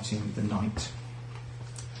are fighting the knight.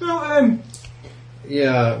 No,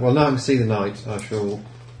 Yeah, well, now I can see the knight, I shall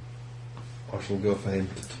go for him.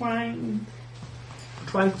 twang.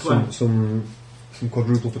 Some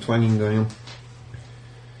quadruple for twanging going on.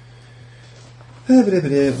 Plus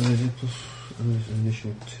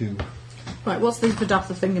initial 2. Right, what's the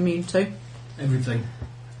Vidatha thing immune to? Everything.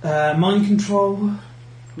 Mind control.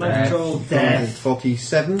 Death.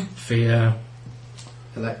 47. Fear.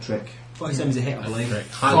 Electric. 47 is a hit, I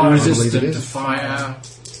believe. Highly resistant it to is. fire.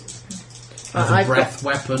 I've Breath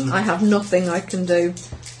weapon. I have nothing I can do.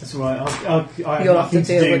 That's all right. I have You'll have nothing to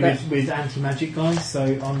deal to do with with anti-magic guys, so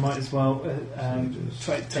I might as well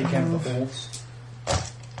try to take care of the horse.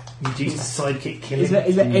 Reduce the sidekick killing. Is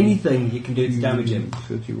there anything you can do to damage him?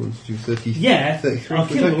 31 to 30. Yeah, 33 I'll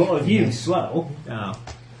for kill a attack. lot of you as well. Oh.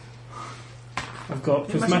 I've got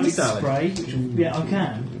Can you prismatic imagine spray, which will, I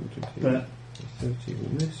can, but 30 will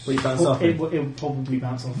miss. Will you bounce off him? it will probably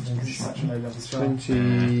bounce off because it's such a low level spell. 20.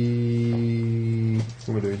 What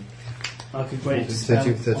am I doing? I could wait to 30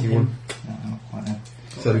 to 31. No, not quite there.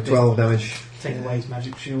 So 12 damage. take away his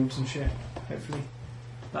magic shields and shit, hopefully.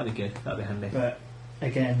 That'd be good. That'd be handy. But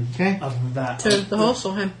again, Okay. other than that, To the horse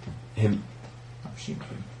or him? Him. Absolutely.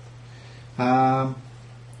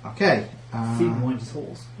 Okay. feed and wind his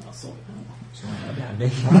horse. I'll sort it out. That'd be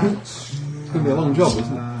handy. It's going to be a long job,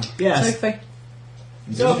 isn't it? Yes. Sophie,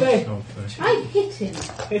 Sophie! I hit him.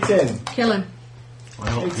 Hit him. kill him. I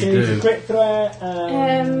hope It you is a do. crit threat.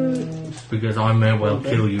 And Because I may well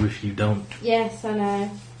kill you if you don't. Yes, I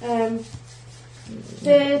know.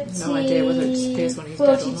 30, No idea whether it disappears when he's dead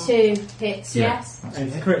or not. 42 hits, Yeah. yes.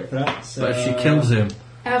 it's a crit threat. So But if she kills him,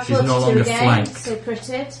 she's 42 no longer again, flanked. so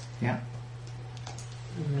critted. And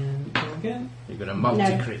then go again. you're going to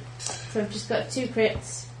multi-crit. So I've just got 2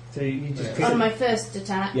 crits So you just on my first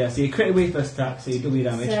attack. Yeah, so you crit with your first attack, so you double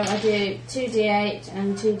your damage. So I do 2d8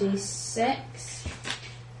 and 2d6.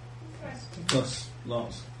 Plus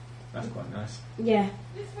lots. That's quite nice. Yeah.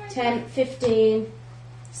 10, 15,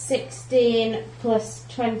 16 plus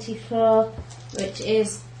 24, which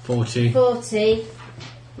is 40. 40.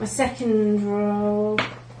 My second roll,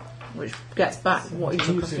 Which gets back what he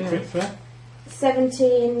took use off a you. crit threat.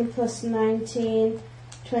 17 plus 19,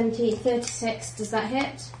 20, 36. Does that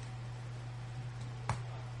hit?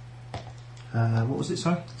 What was it,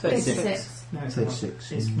 sorry? 36. No, it's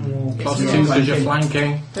 36. not. It's more. Plus It's 2 more because you're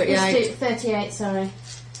flanking. 38. 38, sorry. I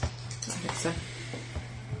think so.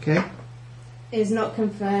 Okay. Is not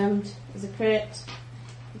confirmed as a crit,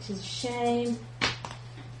 which is a shame.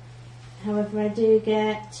 However, I do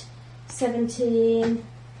get 17,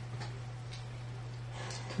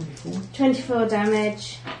 24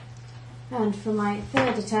 damage, and for my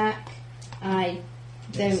third attack, I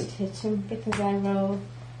don't hit him because I roll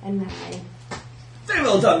a 9. Very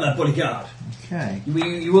well done, that bodyguard. Okay.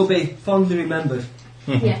 You will be fondly remembered.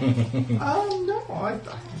 Yeah. Oh no, I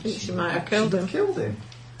think she might have killed him. Killed him.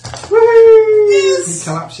 Yes! He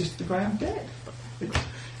collapses to the ground dead.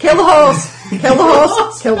 Kill the horse! Kill the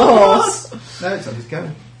horse! Kill the horse! No, it's not his go.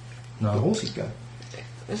 The No. horse's go.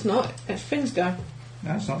 It's not. It's Finn's go.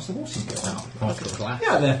 No, it's not. It's the horse's go. After class.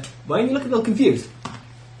 Yeah, there. Wayne, you look a little confused.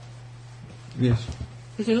 Yes.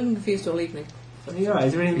 Because you're looking confused all evening. Are you alright?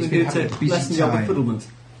 Is there anything He's we can been do having a to busy lessen your time. befuddlement?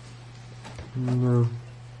 No.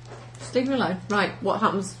 Just leave me alone. Right, what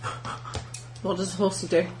happens? What does the horsey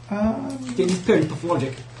do? Get his period of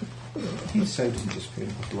logic. He so doesn't disappear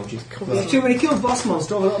with logic. It's true, when he kills boss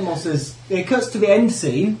monster or other monsters, it cuts to the end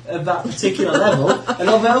scene of that particular level, and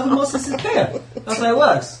all the other monsters disappear. That's how it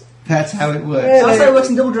works. That's how it works. That's how it works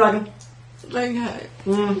in Double Dragon. Okay.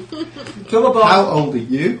 Kill a boss. How old are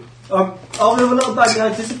you? All the other little bad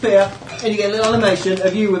guys disappear, and you get a little animation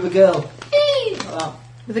of you with a girl. Like that.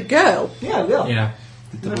 With a girl? Yeah, a girl. Yeah.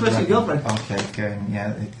 The That's your girlfriend. Okay, going,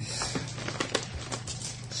 yeah. It's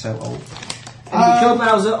so old. And you kill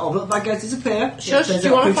Bowser, all the little bad guys disappear. Shush, Turns do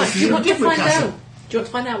you out want to Princess find, do you want to different find castle. out? Do you want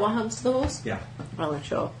to find out what happens to the horse? Yeah. Well then,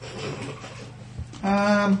 sure.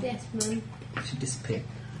 Yes, Mum. She disappeared.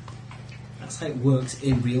 That's how it works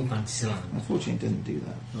in real Fantasyland. Unfortunately, it didn't do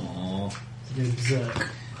that. Aww. To do berserk.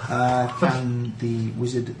 Can the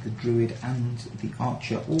wizard, the druid, and the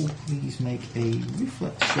archer all please make a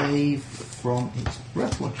reflex save from its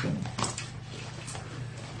breath weapon?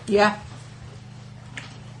 Yeah.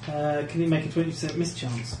 Can you make a 20%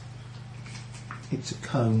 mischance? It's a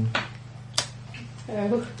cone.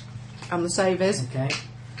 Oh. And the save is? Okay.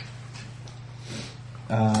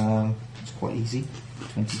 It's quite easy.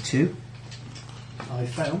 22. I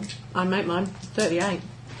fail. I make mine 38.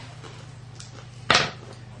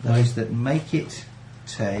 Those that make it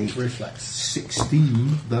take Reflex.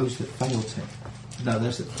 16. Those that fail take. No,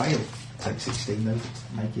 those that fail take 16. Those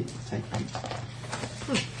that make it take 8.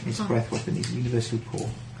 Its breath weapon is universally poor.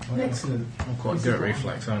 Excellent. I'm quite good at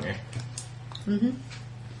reflex, aren't you?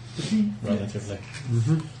 Relatively.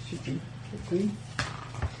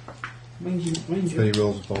 Range. 20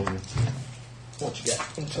 rolls of bowling. What you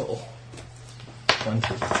get in total? 20.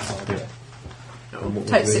 Oh, dear. And what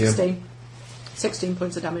Take was the, 16. 16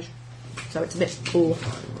 points of damage. So it's a bit poor.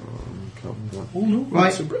 Oh no, Right.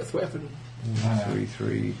 it's a breath weapon.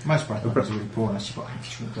 3. Most breath weapons are really poor unless you've got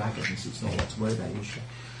actual dragons. It's not what to worry about usually.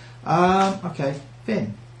 Okay,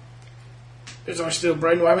 Finn. Is I still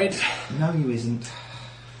brain whammied? No, you isn't.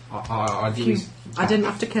 I You- I didn't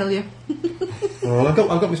have to kill you. Oh, I've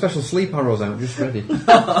got my special sleep arrows out, just ready.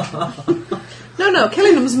 No,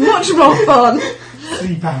 killing them's much more fun.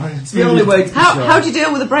 It's the only way to How do you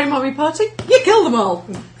deal with a brain mommy party? You kill them all.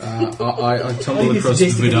 I tumble Maybe across the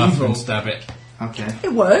sadistic vid and after evil. and stab it. Okay.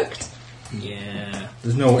 It worked. Yeah.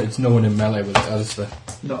 It's no one in melee with it, is there?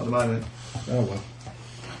 Not at the moment. Oh well.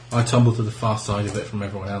 I tumble to the far side of it from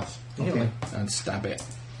everyone else. Okay. And stab it.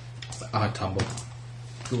 I tumble.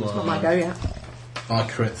 It's not my go yet. I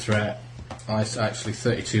crit threat. Actually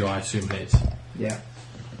 32 I assume hits. Yeah.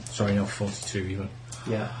 Sorry, not 42 even.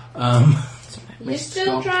 Yeah. You're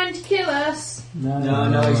still trying to kill us. No,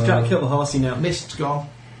 he's trying to kill the horsey now. Mist's gone,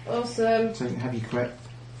 Awesome. so you can have your crit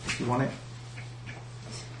if you want it.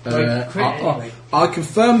 Crit anyway. I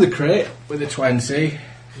confirm the crit with a 20,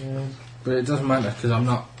 but it doesn't matter because I'm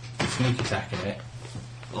not sneak attacking it.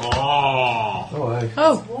 Oh, hey.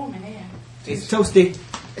 Oh, Warm in here. It's toasty.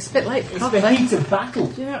 it's a bit late for It's coffee. the heat of battle.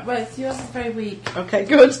 Do you know what? Yours is very weak. Okay,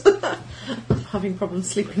 good. I'm having problems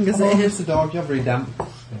sleeping as Come it on, is. Mr. Dog, you're very damp.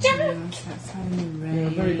 That's only You're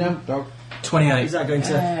a very damp dog. 28. Is that going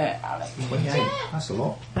to... 28. That's a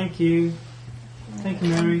lot. Thank you. Thank you,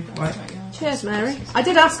 Mary. Right. Cheers, Mary. I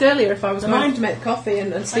did ask earlier if I was Come going on. to make coffee,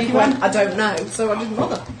 and Steve went, I don't know, so I didn't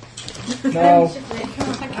bother. No,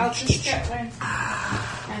 I'll just get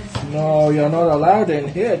one. no, you're not allowed in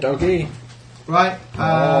here, doggy. Right.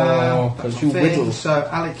 Because you Finn, whittle. So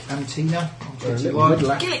Alec and Tina. You're a You little want-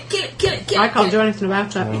 whittler. I can't do anything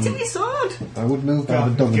about it. It's in your sword. I would move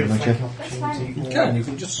down the dung in my chair. You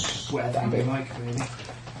can just Swear that bit like really.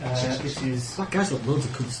 This is. That guy's got loads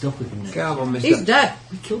of cool stuff with him. Come on, Mr. He's dead.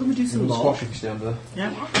 We killed him with some law. Squashing down there.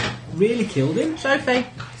 Yeah. Really killed him. Sophie.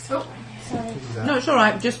 Oh, sorry. No, it's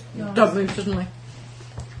alright, just don't move suddenly.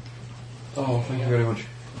 Oh, thank you very much.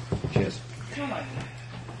 Cheers.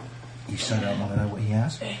 You still don't want to know what he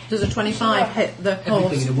has. Does a 25 hit the Everything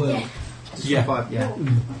horse? in the world. Yeah. 5, yeah.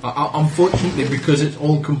 Unfortunately, because it's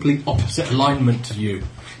all complete opposite alignment to you,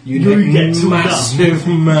 you You get get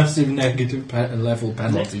massive negative level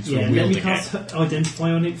penalties for Let me wielding it. cast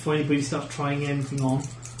Identify on it before anybody starts trying anything on.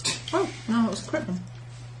 Oh, no, it was a crit one.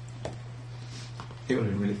 It would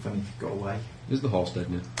have been really funny if you got away. Is the horse dead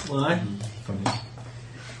now? Why? Funny.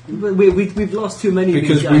 We've lost too many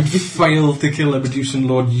Because of we these guys. failed to kill a Medusan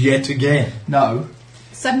Lord yet again. No.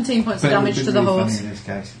 17 points of But it would damage have to been the really horse. funny in this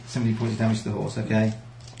case. 70 points of damage to the horse, okay.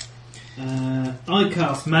 I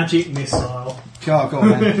cast Magic Missile. Car, go on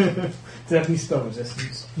then. Does it have any spell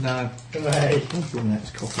resistance? No. Hooray. What's your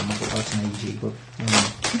next coffin? I've got that's an AG book.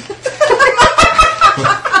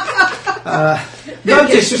 No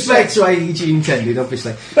disrespect to AEG intended,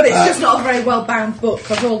 obviously. But it's just not a very well bound book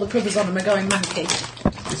because all the covers on them are going manky.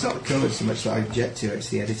 It's not the colours so much that I object to, it's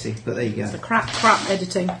the editing. But there you go. The crap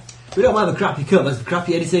editing. We don't mind the crappy covers. The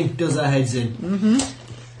crappy editing does our heads in.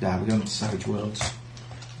 Now we're going to Savage Worlds.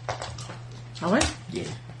 Are we? Yeah.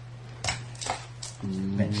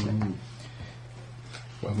 Eventually.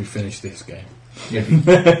 When we finish this game.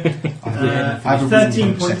 I have a 13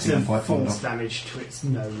 rule book points setting I'm of quite fond force of. damage to its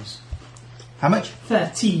nose. How much?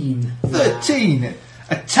 13. 13!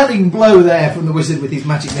 A telling blow there from the wizard with his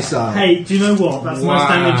magic missile. Hey, do you know what? That's the most Wow.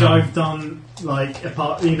 damage I've done, like,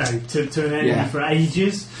 apart, to an enemy Yeah. for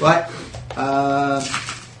ages. Right. Now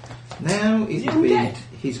it it will be undead?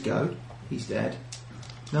 his go. He's dead.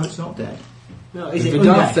 No, it's not dead. No, is it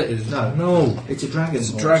Vidaltha undead? is No. It's a dragon. It's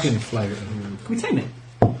a horse. dragon flavour. Can we tame it?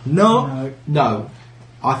 No.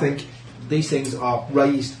 I think these things are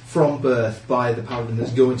raised from birth by the paladin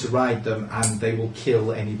that's going to ride them, and they will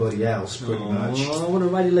kill anybody else, pretty much. Oh, I want to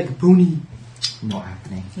ride it like a pony. Not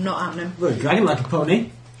happening. Not happening. Well, a dragon like a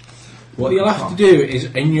pony. What you'll have to do is,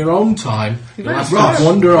 in your own time, you'll have to Ross,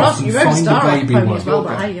 wander off and you wrote find the Star baby Pony one. as well,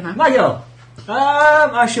 but hey, you know. My girl.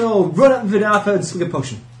 I shall run up with Arthur and swig a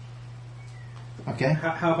potion. Okay.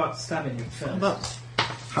 How about stabbing you first? But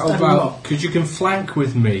How about, because you can flank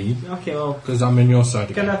with me, Okay, well, because I'm in your side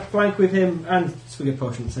can again. I flank with him and swig a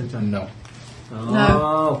potion at the same time? No.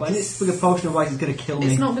 Oh, but I need to swig a potion, otherwise it's going to kill me.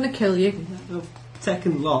 it's not going to kill you. I've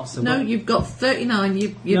taken lots. So No, you've got 39.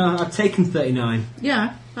 You No, I've taken 39.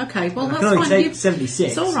 Yeah, okay, well, I that's can only fine. take 76.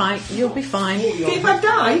 It's alright, you'll be fine. Okay, if I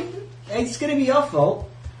die, it's going to be your fault.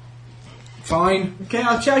 Fine. Okay,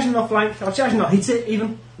 I'll charge him off flank. I'll charge him not hit it,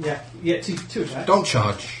 even. Yeah, two attacks. Don't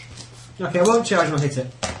charge. Okay, I won't charge him not hit it.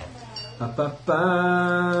 Ba-ba-ba.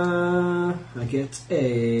 I get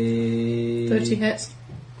a... 30 hits.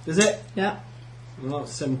 Is it? Yeah, Well,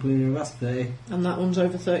 7 that's 30. and that one's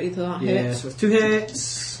over 30 to that Yeah, hit. so it's 2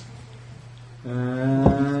 hits.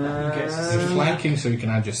 You're flanking, so you can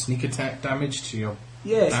add your sneak attack damage to your...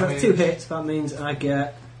 Yeah, so that's 2 damage. hits. That means I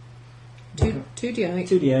get 2d8,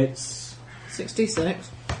 2d8s.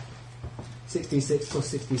 66, 66 plus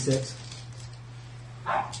 66.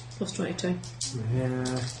 plus 22.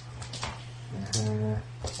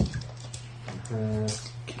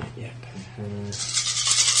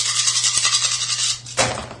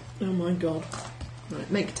 Oh my god. Right,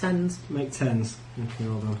 make 10s. Make 10s. Okay,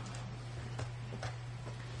 hold on.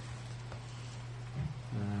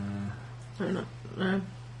 Oh, no.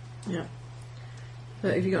 Yeah.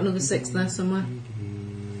 But have you got another 6 there somewhere?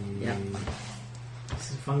 Yeah.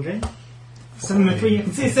 This is a fun game. 7 and 3. You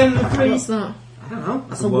can see 7 and 3. What's that? I don't know.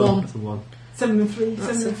 That's a 1. That's a 1. 7 and 3.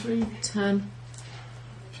 That's 7 and 3. 10.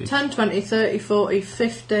 10, 20, 30, 40,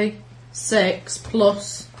 50, 6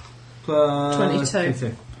 plus Plus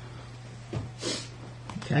 22.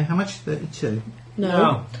 Okay, how much? 32. No.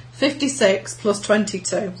 Wow. 56 plus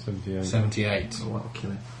 22. 78. Oh, that'll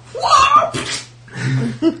kill it.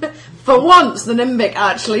 For once, the Nimbic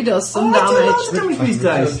actually does some I do lots of damage. damage these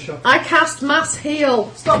days. I cast mass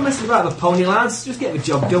heal. Stop messing about with pony lads. Just get the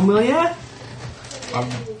job done, will you? I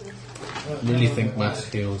really think mass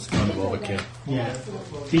heal's kind of overkill. Yeah.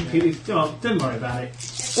 Don't worry about it.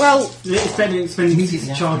 Well, Spending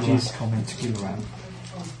Immediately charges. after comment to kill around.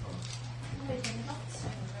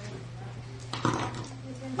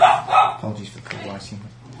 Apologies for the writing.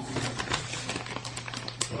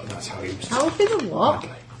 Well, that's how he was. how would be the what?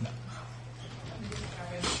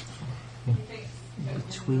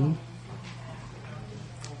 Between.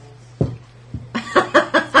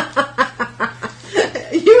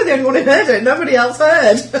 You were the only one who heard it. Nobody else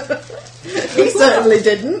heard. He certainly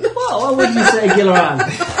didn't. Well, what would you say, Gilleran?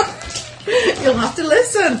 You'll have to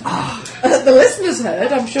listen. The listeners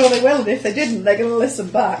heard. I'm sure they will. And if they didn't, they're going to listen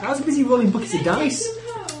back. I was busy rolling buckets of dice.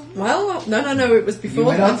 Well, no. It was You before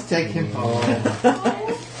went on that. to take him.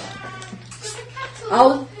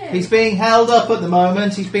 He's He's being held up at the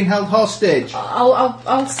moment. He's being held hostage.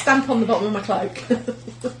 I'll stamp on the bottom of my cloak.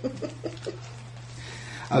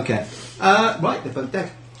 Okay. Right, they're both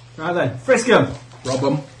dead. Right then, frisk him. Rob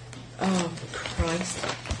 'em. Oh Christ!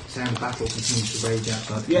 Sound of battle continues to rage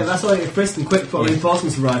outside. Yeah, that's why you frisk him quick before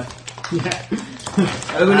reinforcements arrive. Yeah.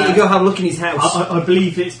 We need to go have a look in his house. I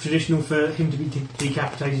believe it's traditional for him to be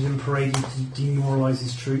decapitated and paraded to demoralise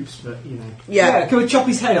his troops, but you know. Yeah. Can we chop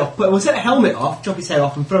his head off? We'll take the helmet off, chop his head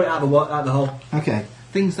off, and throw it out the hole. Okay.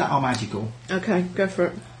 Things that are magical. Okay, go for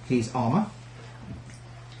it. His armour,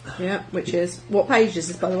 Yeah, which is what page is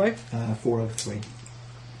this, by the way? 403.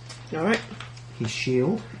 All right. His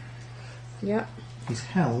shield, Yeah. his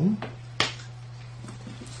helm,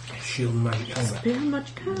 Shield and magic helmet. Spear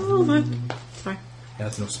magic helmet. Sorry, He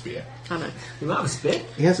has no spear. I know. You might have a spit.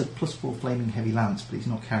 he has a +4 flaming heavy lance, but he's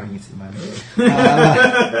not carrying it at the moment.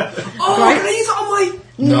 Oh, Right. can I use it on my...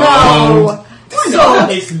 No. So it's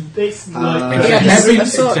like It's a Yeah, heavy, a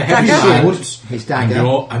it's sword, a heavy dagger. shield, His and dagger.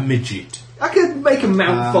 you're a midget. I could make a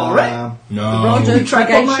mount for it. No. Roger. You track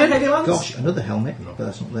on my Negation. heavy lance? Gosh, another helmet, but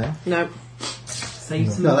that's not there. No.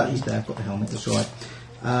 saves No, that is there. I've got the helmet. That's all right.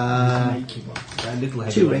 make you one. A little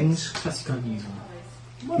heavy 2 lance. rings, Plus you can't use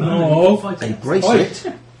one. No. a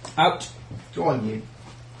bracelet. Out. Go on, you.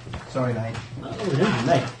 Sorry, mate. Oh, yeah,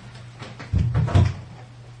 mate.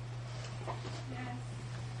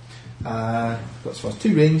 Got as far as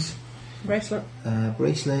 2 rings, Bracelet.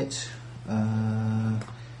 bracelet,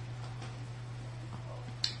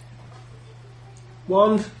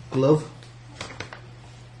 Wand. glove,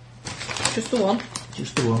 Just the one.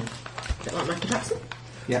 just the one. Bit like Michael Jackson.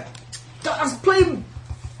 Yeah. I was playing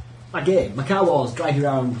my game. My car was driving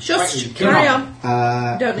around. Shush. fighting, Carry killing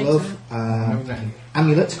on. Don't need glove, to.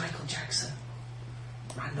 amulet, Michael Jackson.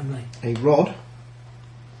 Randomly. a rod,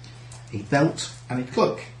 a belt, and a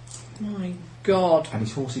cloak. My God. And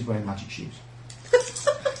his horse is wearing magic shoes.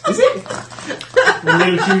 Is it? The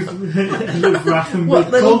little shoes, little wrap and What,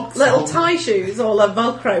 with little clogs. tie shoes or like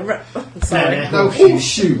Velcro? Sorry. No, horse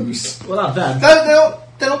shoes. Well, that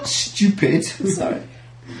They're not stupid. Sorry.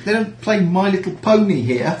 They don't play My Little Pony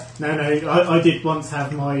here. No, I did once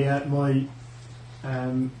have my my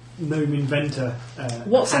gnome inventor.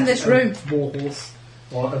 What's in this a room? War horse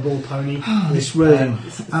or a war pony. This room.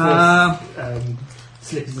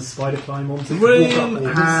 Slippers the spider climb on. The Walk up room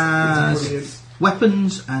orders. has It's brilliant.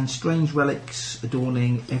 weapons and strange relics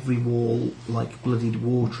adorning every wall like bloodied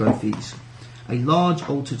war trophies. A large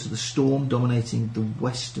altar to the storm dominating the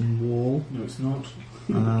western wall. No, it's not.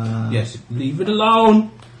 Yes, leave it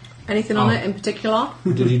alone. Anything on it in particular?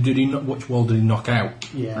 Did he not? Which wall did he knock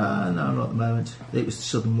out? Yeah. No, not at the moment. It was the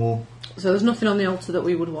southern wall. So there's nothing on the altar that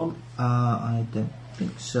we would want. I don't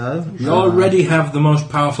think so. We already have the most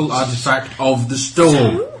powerful artifact of the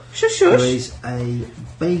storm. Shush, There shush. is a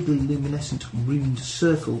vaguely luminescent ruined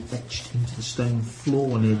circle etched into the stone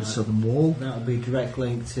floor near the southern wall, That would be direct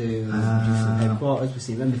link to the headquarters. We've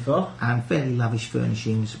seen them before. and fairly lavish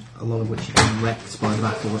furnishings, a lot of which have been wrecked by the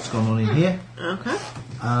battle that's gone on in here. Okay.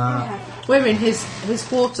 Uh, We're in his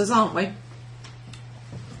quarters, aren't we?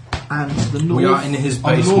 and the north, We are in his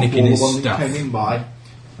on the base north nicking wall, his the one that stuff. you came in by,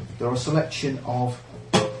 there are a selection of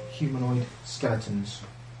humanoid skeletons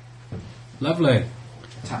Lovely.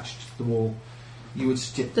 attached to the wall. You would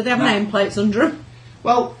suggest. Do they have nameplates under them?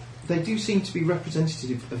 Well, they do seem to be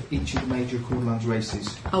representative of each of the major Accordlands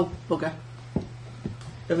races. Oh, bugger.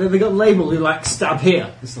 Have they got labelled with like stab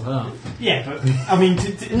here and stuff like that? Yeah, but I mean,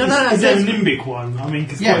 No, is there a there's- Nimbic one? I mean,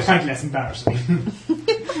 because Yeah. quite frankly, that's embarrassing.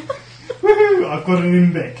 Woohoo! I've got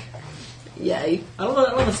an Nimbic. Yay. I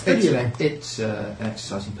love a study of them. It's an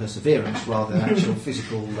exercise in perseverance rather than actual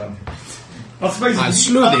physical. I suppose. I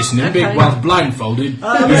slew this Nimbic Okay. whilst blindfolded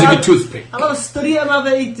Oh, using yeah. a toothpick. I love a study of them.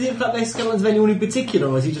 Have they skeletons of anyone in particular,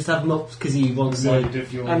 or does he just have them up because he wants Side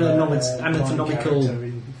of your, anatomical character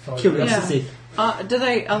in five- curiosity? Are I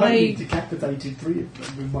they... decapitated 3 of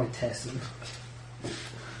them with my test.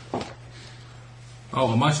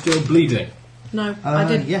 Oh, am I still bleeding? No, I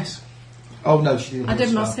did. Yes. Oh no, she didn't. I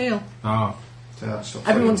did my mass heal. Ah,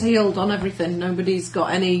 Everyone's healed on everything. Nobody's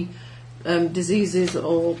got any diseases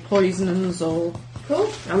or poisons or Cool.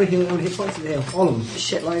 How many hit points did they heal? All of them.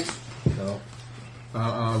 shitloads.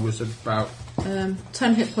 I was about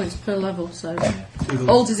 10 hit points per level, so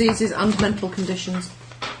all diseases and mental conditions.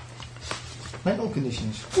 Mental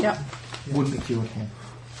conditions Yep. wouldn't have cured him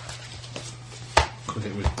because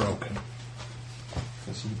it was broken.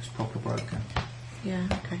 because he was proper broken, Yeah.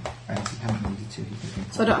 Okay. and if he hadn't needed to, he could have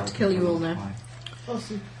been. So I don't have to proper kill you all broken. now.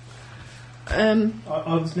 Awesome.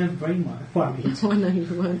 I was never brainwashed. Well, I mean, I know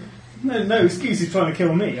you weren't. no excuses trying to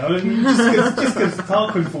kill me. I mean, just because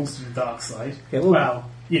Tarquin falls to the dark side. Yeah, well- Well,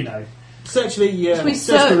 you know. Search the. We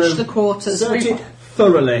search searched room. the quarters. Search We've, it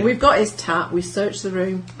thoroughly. we've got his tat. We searched the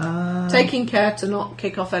room, taking care to not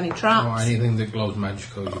kick off any Or traps. anything that glows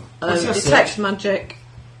magical. What's your Detect search? magic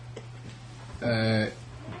Uh,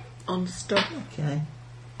 on stuff. Okay.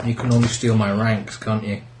 you can only steal my ranks, can't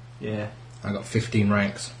you? Yeah. I got 15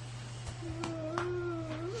 ranks.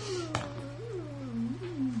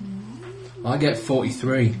 I get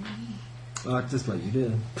 43. I'll just let you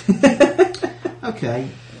do Okay.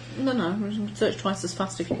 No. Search twice as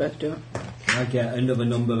fast if you both do it. it. I get another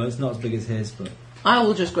number that's not as big as his, but. I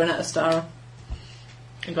will just grin at Astara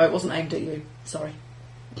and go, it wasn't aimed at you. Sorry.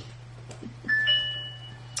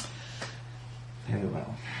 Very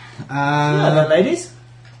well. Yeah, ladies.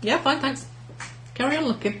 Yeah, fine, thanks. Carry on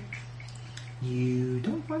looking. You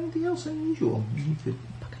don't find anything else unusual. You could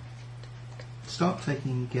start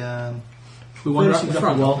taking. We wander out Finishing the up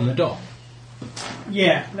front, the wall. open the door.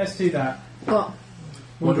 Yeah, let's do that. What?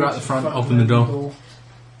 Wander out the front, open the door.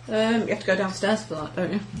 You have to go downstairs for that,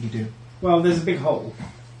 don't you? You do. Well, there's a big hole.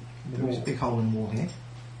 There is a big hole in the wall here.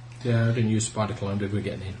 Yeah, I didn't use spider climb, did we,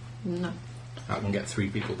 getting in? No. I can get 3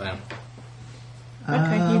 people down.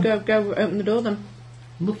 Okay, you go open the door then.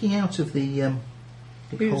 Looking out of the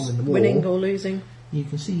big hole Who's in the wall, winning or losing? you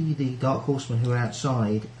can see the Dark Horsemen who are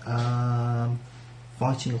outside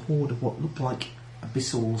fighting a horde of what look like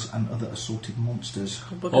abyssals and other assorted monsters.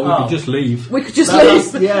 Or we could just leave. We could just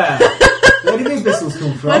That's- leave. Yeah. Where did these missiles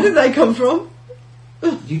come from? Where did they come from?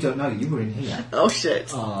 You don't know, you were in here. Oh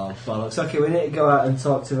shit. Oh, bollocks. Okay, we need to go out and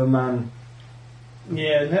talk to the man.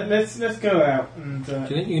 Yeah, let's go out and. Do you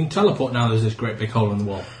think you can teleport now there's this great big hole in the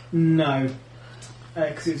wall? No,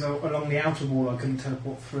 because it was along the outer wall. I couldn't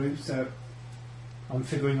teleport through, so I'm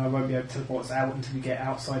figuring I won't be able to teleport us out until we get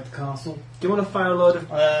outside the castle. Do you want to fire a load of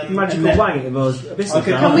magical and then- wang at those abyssal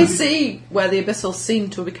Okay, guys? Can we see where the abyssals seem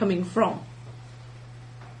to be coming from?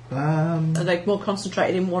 Are they more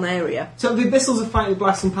concentrated in one area? So the abyssals are fighting the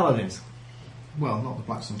Blackthorn paladins. Well, not the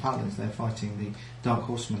Blackthorn Paladins. They're fighting the Dark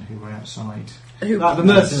Horsemen who were outside Who? Like the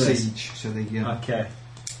mercenaries. siege. So the Okay.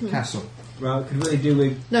 castle. Right, could really do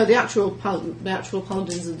with No, the actual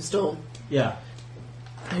paladins of the storm yeah.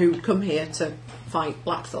 who come here to fight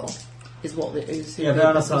Blackthorn is what it is. Yeah, there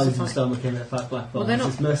are not paladins in Storm that came to fight Blackthorn. Well, they're It's not-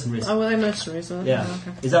 just mercenaries. Oh, were they mercenaries? Yeah. Oh,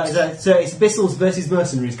 okay. Is that so? It's abyssals versus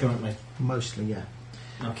mercenaries currently. Mostly, yeah.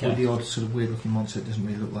 Okay. With the odd sort of weird-looking monster, it doesn't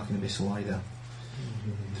really look like an abyssal either.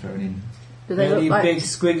 Thrown in. Do they Any look like? big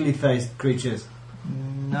squiggly faced creatures?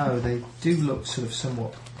 No, they do look sort of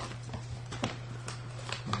somewhat.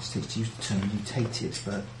 I hesitate to use the term mutated,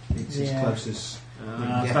 but it's Yeah. as close as.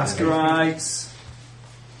 Yeah. Vascarites.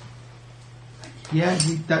 Yeah,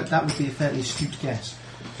 that would be a fairly astute guess.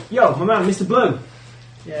 Yo, my man, Mr. Blue.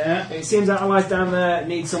 Yeah. It seems our allies down there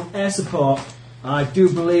need some air support. I do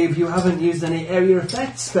believe you haven't used any area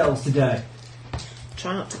effect spells today.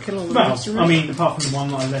 Try not to kill all the Well, mercenaries. I mean, apart from the one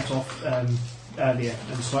that I let off earlier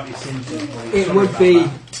and slightly singed. It would be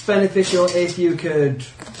beneficial if you could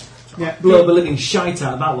Yeah. blow the living shite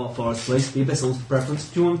out of that lot for us, please. The abyssals preference.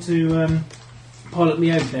 Do you want to pilot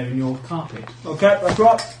me over there in your carpet? Okay, let's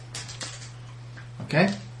rock. Okay.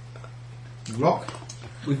 Rock.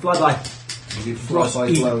 We fly by. You Ross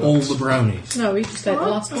eat all the brownies. No, we just ate the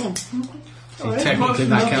last one. Technically,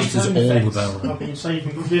 that counts as all the I've brownies. been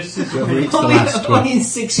saving this. Whoever eats the last one. Only in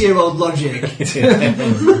 6-year-old logic.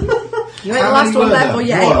 You ate the How last many one, were therefore there?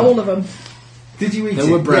 you ate One. all of them. Did you eat There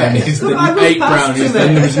it? were brownies, Yes. then I you was ate past brownies, to then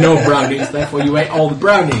it. there was no brownies, therefore you ate all the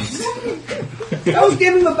brownies. I was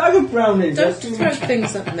giving him a bag of brownies. Don't throw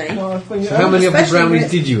things at me. So how many of the Especially brownies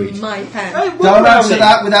with did you eat? My pen. Hey, what Don't answer brownie?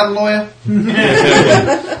 that without a lawyer.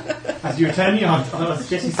 As you return your answer, I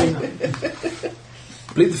suggest you say that.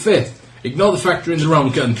 Plead the fifth. Ignore the fact you're in the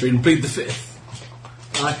wrong country and plead the fifth.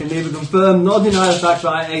 I can neither confirm nor deny the fact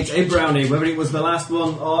that I ate a brownie, whether it was the last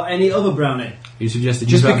one or any other brownie. You suggested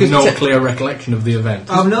Just you have because no te- clear recollection of the event.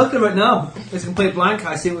 I'm not clear right now. It's a complete blank.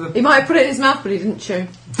 I see it with He might have put it in his mouth, but he didn't chew.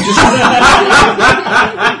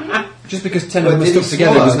 Just because 10 But of them are did stuck he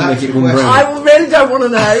together swallow? doesn't make That's it the one question. brain. I really don't want to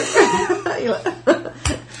know.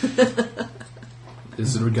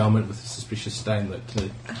 This is a garment with a suspicious stain that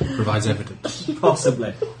provides evidence.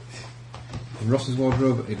 possibly. In Ross's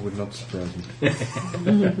wardrobe, it would not surprise me.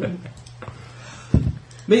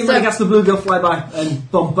 Me and So- Renegades the Blue go fly by and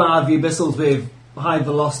bombard the abyssals with high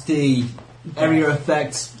velocity, area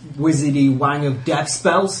effects, wizardy wang of death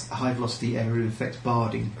spells. High velocity area effect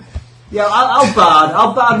barding. Yeah, I'll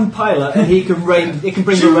bard and pilot, and he can rain. He can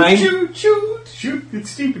bring the rain. Shoot, it's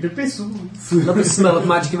stupid abyssals. Love the smell of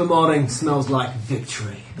magic in the morning. Smells like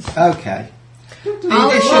victory. Okay. While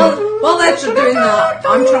they're doing that,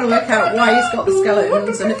 I'm trying to work out why he's got the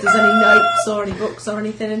skeletons and if there's any notes or any books or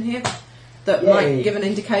anything in here that Yay. might give an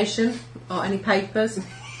indication, or any papers.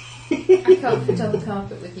 I can't fit on the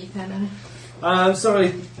carpet with you, Penny.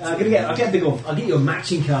 Sorry, I'll get a big one. I'll get you a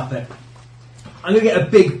matching carpet. I'm gonna get a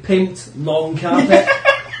big pimped long carpet.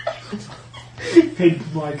 Pink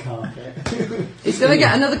my carpet. He's going to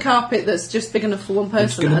get another carpet that's just big enough for one person.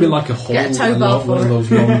 It's going to be and like a hole, Get a tow bar one for of it.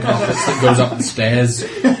 those long carpets that goes up the stairs.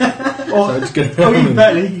 Or, It's gonna or even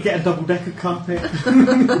better, you can get a double-decker carpet.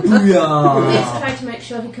 Booyah. Let's try to make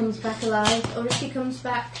sure he comes back alive, or if he comes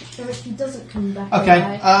back, or if he doesn't come back Okay.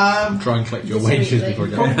 alive. Try and collect your Discreetly. wages before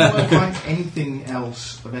you Probably go. won't find anything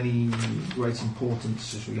else of any great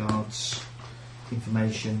importance as regards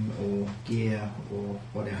information or gear or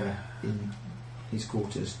whatever in his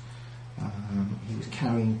quarters. He was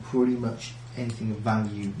carrying pretty much anything of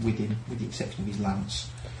value with him, with the exception of his lance.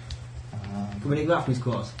 Can we nick that from his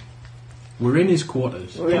quarters? We're in his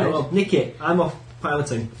quarters. Yeah, well, nick it. I'm off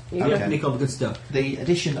piloting. You Okay. go. Nick all the good stuff. The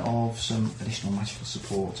addition of some additional magical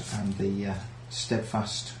support and the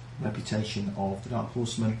steadfast reputation of the Dark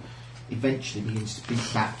Horseman eventually begins to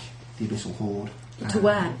beat back the Abyssal Horde. To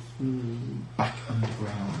where? Back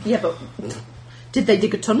underground. Yeah, but did they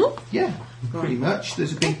dig a tunnel? Yeah, pretty much.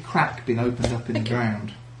 There's a big crack been opened up in the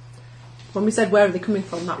ground. When we said where are they coming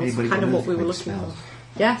from, that was Anybody kind got of an what we were earthquake looking spell?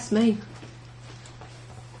 for. Yes, me.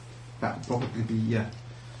 That would probably be...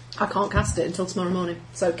 I can't cast it until tomorrow morning,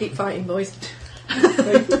 so keep fighting, boys.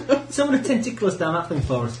 Someone a tentaculous down that thing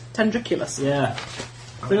for us. Tendriculus. Yeah.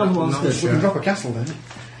 Bring on the monsters. We can drop a castle then.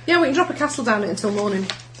 Yeah, we can drop a castle down it until morning.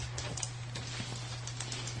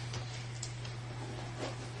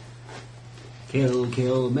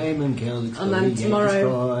 Kill, maim and kill, destroy, And then get, tomorrow-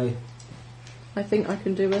 destroy. I think I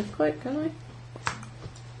can do earthquake, can I?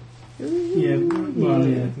 Yeah, well,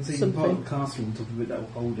 yeah. I think Something. part of the castle on top of it that will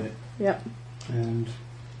hold it. Yep. And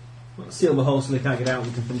Seal the hole so they can't get out.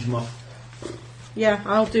 We can finish them off. Yeah,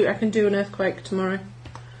 I can do an earthquake tomorrow.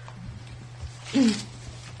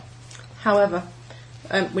 However,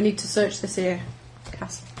 we need to search this here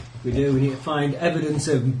castle. We do. We need to find evidence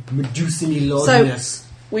of Medusini lordliness.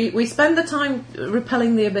 We spend the time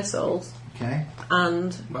repelling the abyssals, Okay.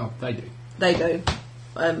 and Well, they do. they do,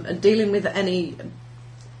 and dealing with any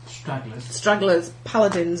stragglers,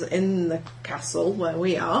 paladins in the castle where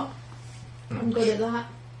we are. I'm good at that.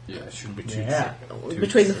 Yeah, it shouldn't be too Yeah. too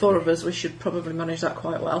Between the four tricky. of us, we should probably manage that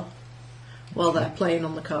quite well while they're playing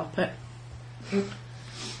on the carpet.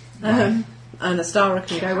 And Astara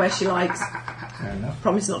can go where she likes. Fair enough.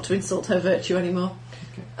 Promise not to insult her virtue anymore.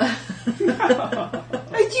 Have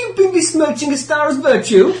you been besmirching Astara's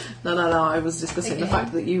virtue? No, I was discussing the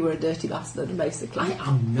fact that you were a dirty bastard, basically. I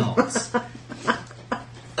am not.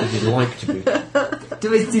 Would you like to be?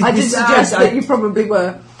 I did suggest that you probably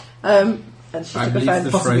were. And she I took believe offence.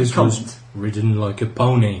 the possibly phrase comment. was ridden like a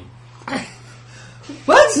pony.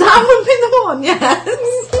 What? That would be the one, yes.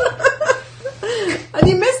 And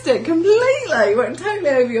you missed it completely. Went totally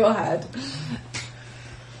over your head.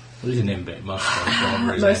 Well, he's an inbit. Most things go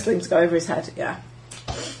over his Most head. things go over his head, yeah.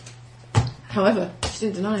 However, she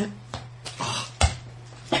didn't deny it.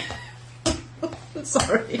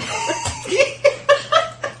 Sorry.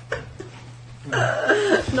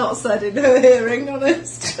 Not said in her hearing,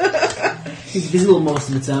 honest. He's visible most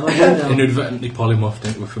of the time. I don't know. Inadvertently polymorphed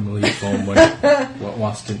into a familiar form when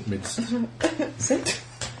whilst in midst.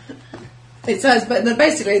 It says, but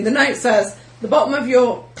basically the note says, the bottom of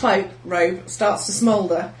your cloak robe starts to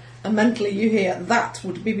smoulder, and mentally you hear, that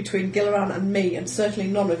would be between Gilleran and me, and certainly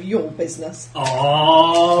none of your business.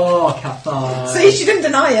 Oh, Kappa. See, she didn't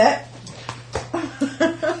deny it.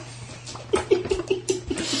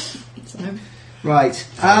 So, Right.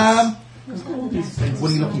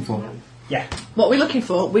 What are you looking for? Yeah. what we're looking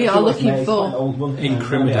for, we are looking for Old one.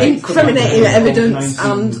 incriminating evidence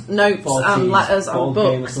and notes 1940s and letters board and game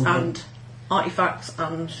or books something. and artifacts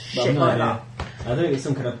and But shit I've no like idea. that. I think it's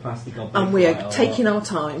some kind of plastic object. And we are or- taking our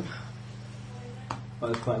time.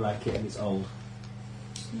 I quite like it and it's old.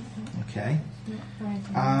 Okay.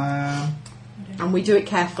 Um, And we do it I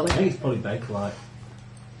carefully. think it's probably Bakelite.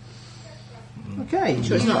 okay.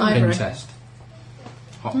 Sure it's not Hot ivory. pin test.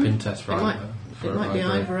 Hot pin test, right? It might be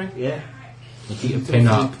ivory. Yeah. You keep a pin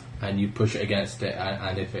up and you push it against it,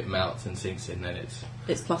 and if it melts and sinks in, then it's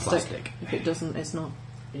It's plastic. If it doesn't, it's not.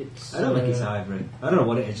 it's. I don't think it's ivory. I don't know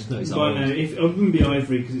what it is, just know it's Well, old. no, it wouldn't be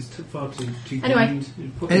ivory because it's far too Anyway. grained.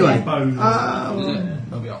 It'd probably Anyway, be bone. Is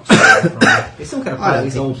it? Maybe Oxford. It's some kind of I don't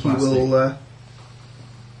it's old think you plastic. will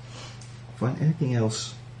find anything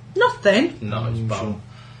else. Nothing. No, it's bone.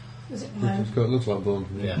 Was it bone? It looks like bone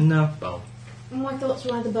to me. Yeah, No. bone. And my thoughts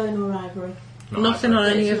were either bone or ivory. Not Nothing ivory.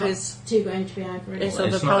 on any It's of not his too going to be ivory. his Well,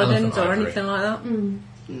 other it's not paladins elephant or ivory. anything like that.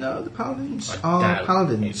 No, the paladins I are doubt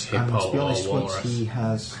paladins. it's And to hippo be honest, or once walrus. he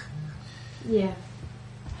has Yeah.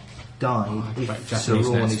 died, Oh, I if expect Japanese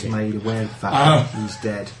Sauron is nesting. made aware of the fact Ah. that he's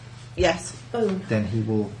dead, Yes. Bone. then he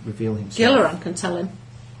will reveal himself. Gilleran can tell him.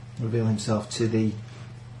 Reveal himself to the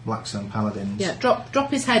Blackstone Paladins. Yeah, drop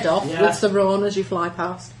his head off Yeah. with Sauron as you fly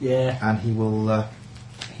past. Yeah. And he will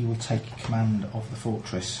take command of the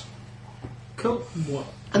fortress. Cool. What?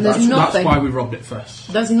 And there's That's nothing. why we robbed it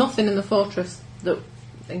first. There's nothing in the fortress that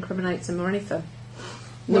incriminates him or anything.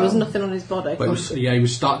 There was nothing on his body. But he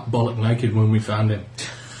was stark bollock naked when we found him.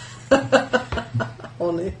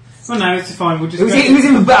 Only. Well, no, it's fine. We'll just. It was, go he was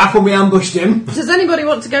in the back when we ambushed him. Does anybody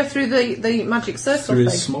want to go through the magic circle Through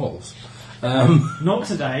his thing? smalls. Not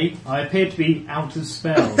today. I appear to be out of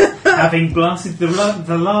spells, having blasted the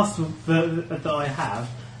last that I have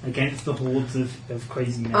against the hordes of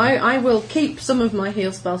crazy men. I will keep some of my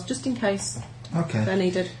heal spells just in case Okay. they're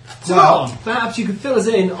needed. So, Well- perhaps you could fill us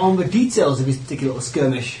in on the details of this particular little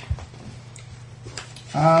skirmish.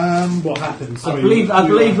 What happened? I Sorry, believe that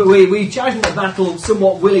we charged into battle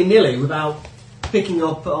somewhat willy-nilly without picking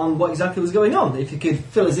up on what exactly was going on. If you could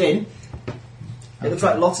fill us in. It looks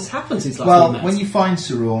like lots has happened since last we Well, met. when you find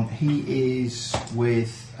Sauron, he is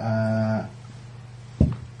with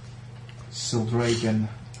Sildragon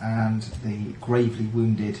and the gravely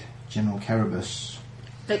wounded General Kerebus.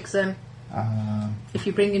 Fix him. If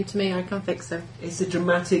you bring him to me, I can fix him. It's a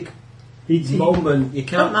dramatic He- moment. You Don't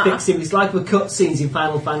can't matter. fix him. It's like with cutscenes in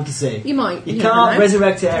Final Fantasy. You might. You never can't know.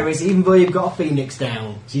 resurrect Ares even though you've got a phoenix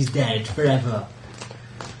down. She's dead forever.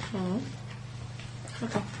 Oh.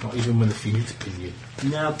 Okay. Not even with a phoenix pinion.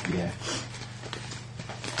 No. Yeah.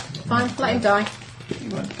 Fine, let him die. He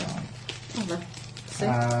won't die. Oh, then. See,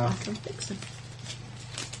 Uh, I can fix him.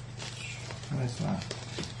 Where's that?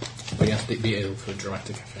 But you have to be ill for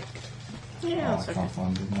dramatic effect. Yeah, I that's okay. can't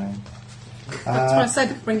find his name. That's why I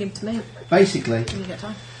said bring him to me Basically, when you get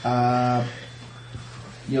time.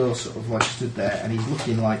 you're sort of like stood there, and he's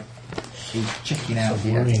looking like he's checking out It's a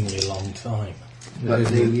here. worryingly long time. But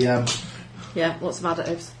the Yeah, lots of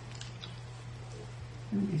additives.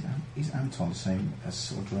 is Anton the same as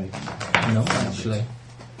Sildrake? No, actually.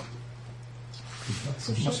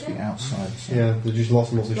 It must be outside. Yeah, there's just lots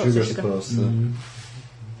and lots of Lots of sugar, I sugar. suppose.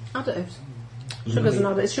 So. Additives. Sugar's an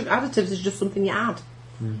additive. Additives is just something you add.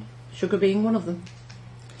 Sugar being one of them.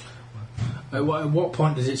 At what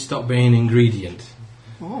point does it stop being an ingredient?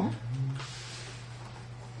 Oh.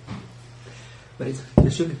 But it's the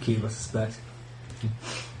sugar cube, I suspect.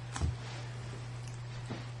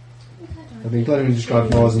 I've been glad you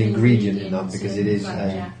described more as an ingredient in that because it is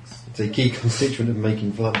it's a key constituent of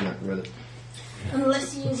making flapjack, really.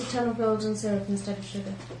 Unless you use a ton of golden syrup instead of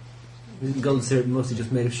sugar. Isn't golden syrup mostly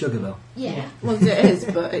just made of sugar, though? Yeah. Well, it is,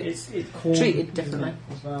 but it's It's corn treated differently.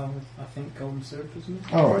 as well. With, I think golden syrup, isn't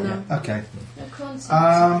it? All right, No. yeah, okay. No, corn syrup is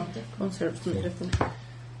Um, different. corn syrup's something different.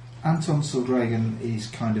 Anton Sildragon is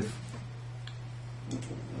kind of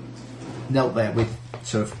knelt there with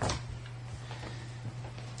sort of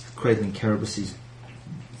cradling Kerberos'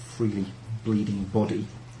 freely bleeding body.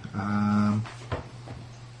 Yeah.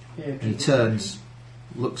 And he turns,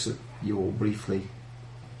 looks at you all briefly,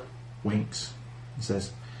 winks, and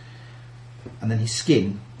says, and then his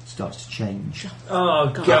skin starts to change. Oh,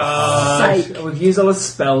 God's God! sake. We've used all the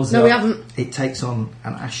spells. No, up. we haven't. It takes on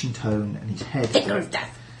an ashen tone, and his head Ignorance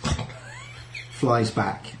death. flies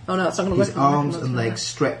back. Oh no, it's not going to His work. arms and legs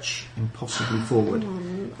stretch impossibly forward,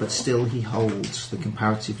 but still he holds the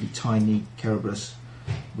comparatively tiny Kerberos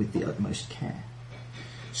with the utmost care.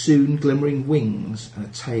 Soon glimmering wings and a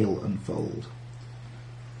tail unfold,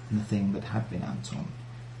 and the thing that had been Anton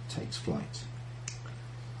takes flight.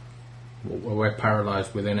 Well, we're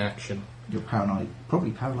paralysed with inaction. You're paranoid,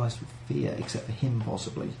 probably paralysed with fear, except for him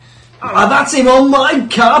possibly. Ah, that's him on my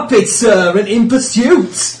carpet, sir, and in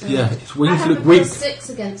pursuit! Yeah, his I wings have a look weak. +6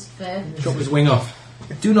 against fear. Chop his wing off.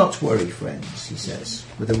 Do not worry, friends, he says,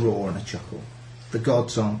 with a roar and a chuckle. The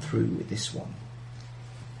gods aren't through with this one.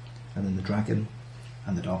 And then the dragon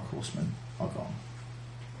and the dark horseman are gone.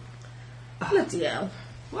 Bloody hell.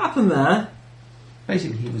 What happened there?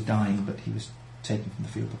 Basically, he was dying, but he was taken from the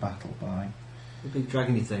field of battle by The big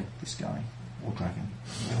dragony thing. this guy, or dragon.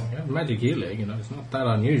 Yeah, magic healing, you know, it's not that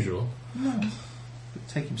unusual. No. But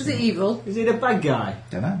take him Is it evil? Is he the bad guy?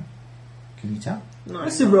 Don't know. Can you tell? No.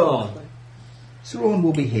 What's the wrong? Sauron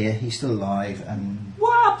will be here, he's still alive, and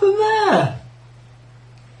What happened there?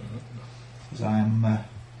 as I am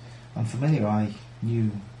unfamiliar, I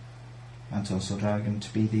knew Anton Sildragon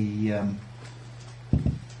to be the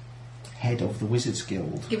head of the Wizards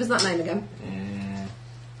Guild. Give us that name again.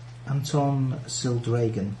 Anton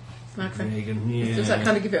Sildragon. Okay. Dragon, yeah. Does that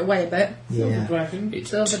kind of give it away a bit? Yeah. Dragon. It's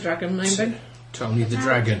Silver dragon, maybe? Tony the That's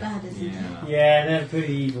Dragon. Bad, isn't it? Yeah, they're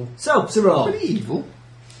pretty evil. So, Cyril, Pretty evil.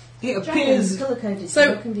 it Dragons appears... colour coded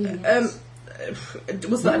So, for convenience.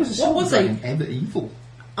 Was that, what was he? Dragon ever evil?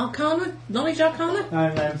 Arcana? Knowledge Arcana?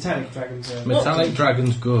 No, metallic dragons are... Metallic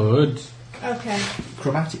Dragon's good. Okay.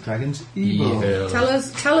 Chromatic dragons evil. Yeah.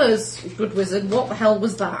 Tell us, good wizard, what the hell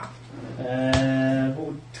was that? what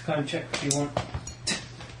would kind of check do you want?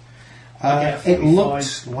 It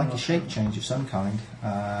looked like a shape change of some kind,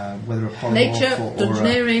 whether a polymorph Nature,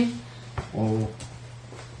 dungeoneering. or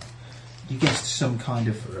you guessed some kind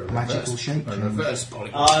of magical shape A change. reverse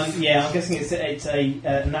polymorph. Yeah, I'm guessing it's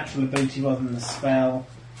a natural ability rather than a spell.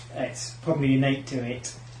 It's probably innate to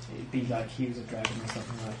it. It'd be like he was a dragon or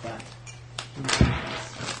something like that.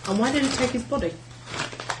 And why did he take his body?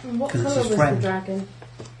 And what 'Cause it's colour his was friend. the dragon?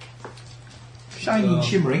 Shiny and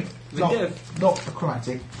shimmering, not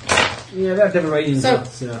chromatic. Yeah, that's never radiant.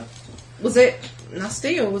 So- Was it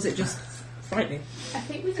nasty or was it just frightening? I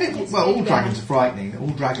think we did Well, all dragons are frightening. All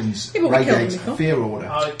dragons Yeah, but we killed radiate them before. a fear order.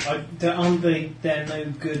 Aren't there no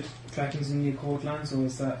good dragons in the Accordlands, or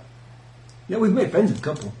is that... Yeah, we've made friends with a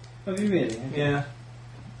couple. Have you really? Yeah.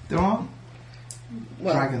 There aren't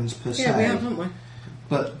Well, dragons per se, yeah, we have, haven't we?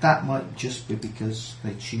 but that might just be because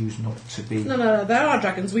they choose not to be. No, there are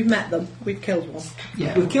dragons. We've met them. We've killed one.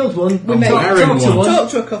 Yeah, We've killed one. We made talked to one.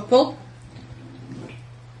 Talked to a couple.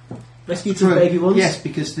 Rescued some true. baby ones. Yes,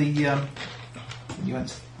 because you went to the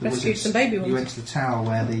Rescued wizards, some baby ones. You went to the tower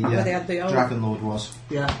where the Where they had the old- Dragon Lord was.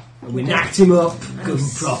 Yeah. And we knocked him up. Good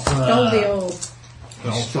and proper. Stole the orb.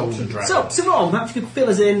 All sorts of dragons. So, Cyril, perhaps you could fill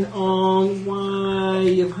us in on why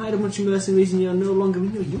you've hired a bunch of mercenaries and you're no longer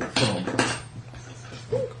in your uniform.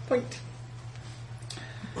 Point.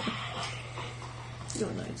 You're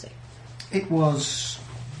nosy. It was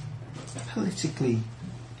politically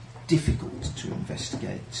difficult to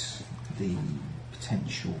investigate the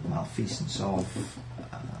potential malfeasance of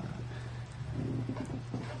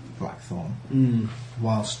Blackthorn,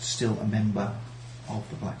 whilst still a member of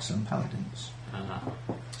the Black Sun Paladins.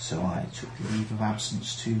 So I took leave of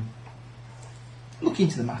absence to look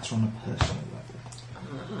into the matter on a personal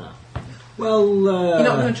level. Well, You're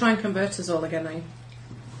not going to try and convert us all again, are you?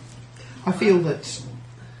 I feel that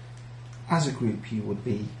as a group you would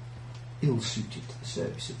be ill-suited to the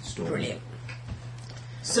service of the Storm. Brilliant.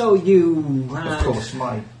 so you had... Of course,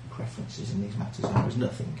 my preferences in these matters are as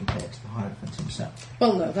nothing compared to the Hierophant himself.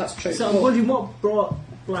 Well, no, that's true. So I'm wondering what brought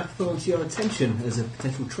Blackthorn to your attention as a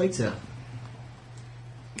potential traitor.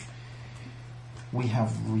 We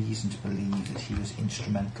have reason to believe that he was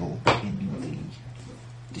instrumental in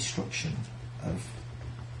the destruction of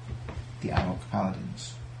the Arok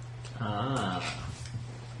Paladins.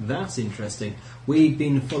 That's interesting. We've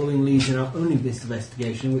been following leads in our own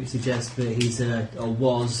investigation, which suggests that he's or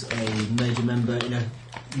was a major member in a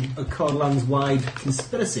Accordlands wide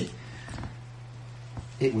conspiracy.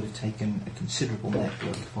 It would have taken a considerable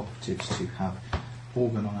network of operatives to have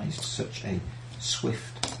organised such a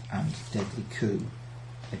swift and deadly coup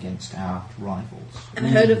against our rivals. And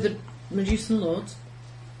heard of the Medusan Lords?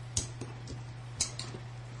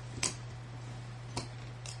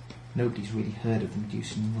 Nobody's really heard of the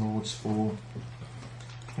Medusan Lords for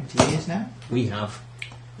 20 years now. We have.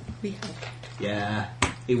 We have. Yeah,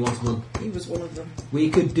 he was one. He was one of them. We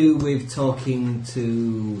could do with talking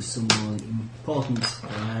to someone important.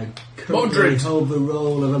 Currently Modred. hold the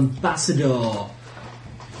role of ambassador.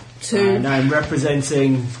 To And I'm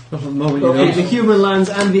representing Moment, both the human lands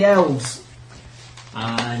and the elves.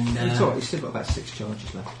 And It's alright, you've still got about 6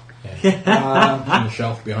 charges left. On the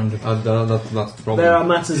shelf behind it. And that's the problem. there are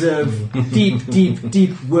matters of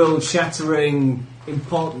deep, world-shattering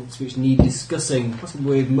importance which need discussing,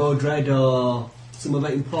 possibly with Modred or some other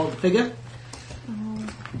important figure.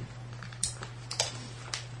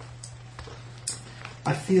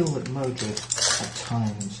 I feel that Modred at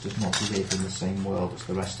times does not live in the same world as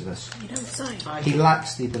the rest of us. you don't say. He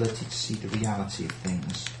lacks the ability to see the reality of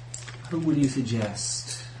things. Who would you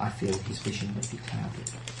suggest? I feel his vision may be clouded.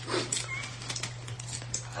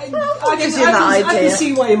 I gives you that can idea.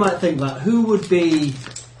 see why you might think that. Who would be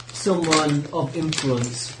someone of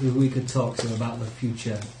influence who we could talk to about the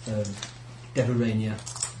future of Deverania?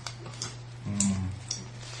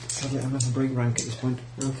 Sadly, I'm at a break rank at this point.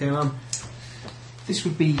 Okay, ma'am. This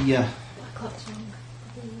would be Clock's wrong.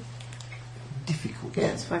 difficult. Yeah,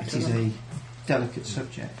 it's fact, It is isn't a delicate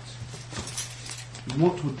subject.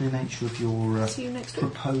 What would the nature of your See you next week.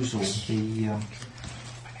 proposal be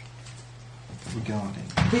regarding?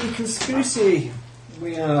 The conspiracy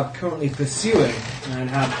we are currently pursuing and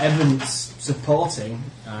have evidence supporting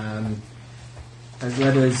has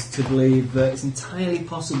led us to believe that it's entirely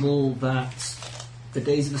possible that the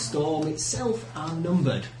days of the storm itself are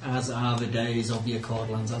numbered, as are the days of the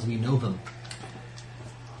Accordlands as we know them.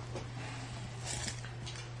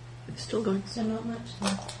 It's still going. So not much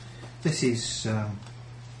then. This is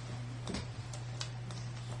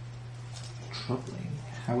troubling.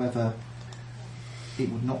 However, it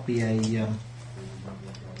would not be a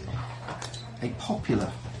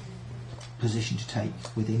popular position to take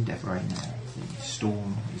within Deverania. The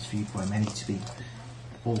storm is viewed by many to be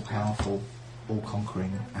all-powerful,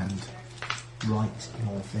 all-conquering, and right in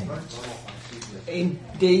all things.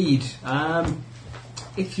 Indeed.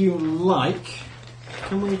 If you like,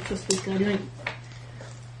 can we trust this guy?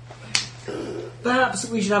 Perhaps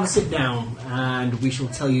we should have a sit down and we shall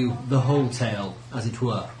tell you the whole tale, as it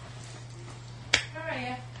were.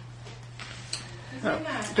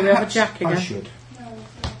 Do we have a jack I again? should.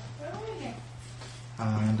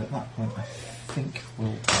 And at that point, I think we'll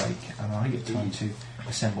break, and I get time to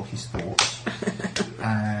assemble his thoughts.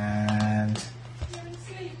 And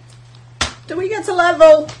Do we get to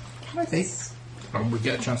level? maybe And we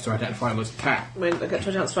get a chance to identify him as cat. We'll get to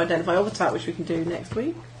a chance to identify all the tat, which we can do next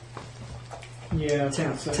week. Yeah,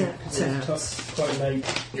 Tap, so tap, it's quite late.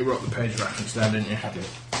 You wrote the page reference there, didn't you?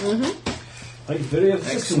 Thank you for your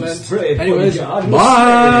Excellent. assistance. Brave Anyways, bodyguard.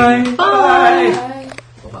 bye. Bye.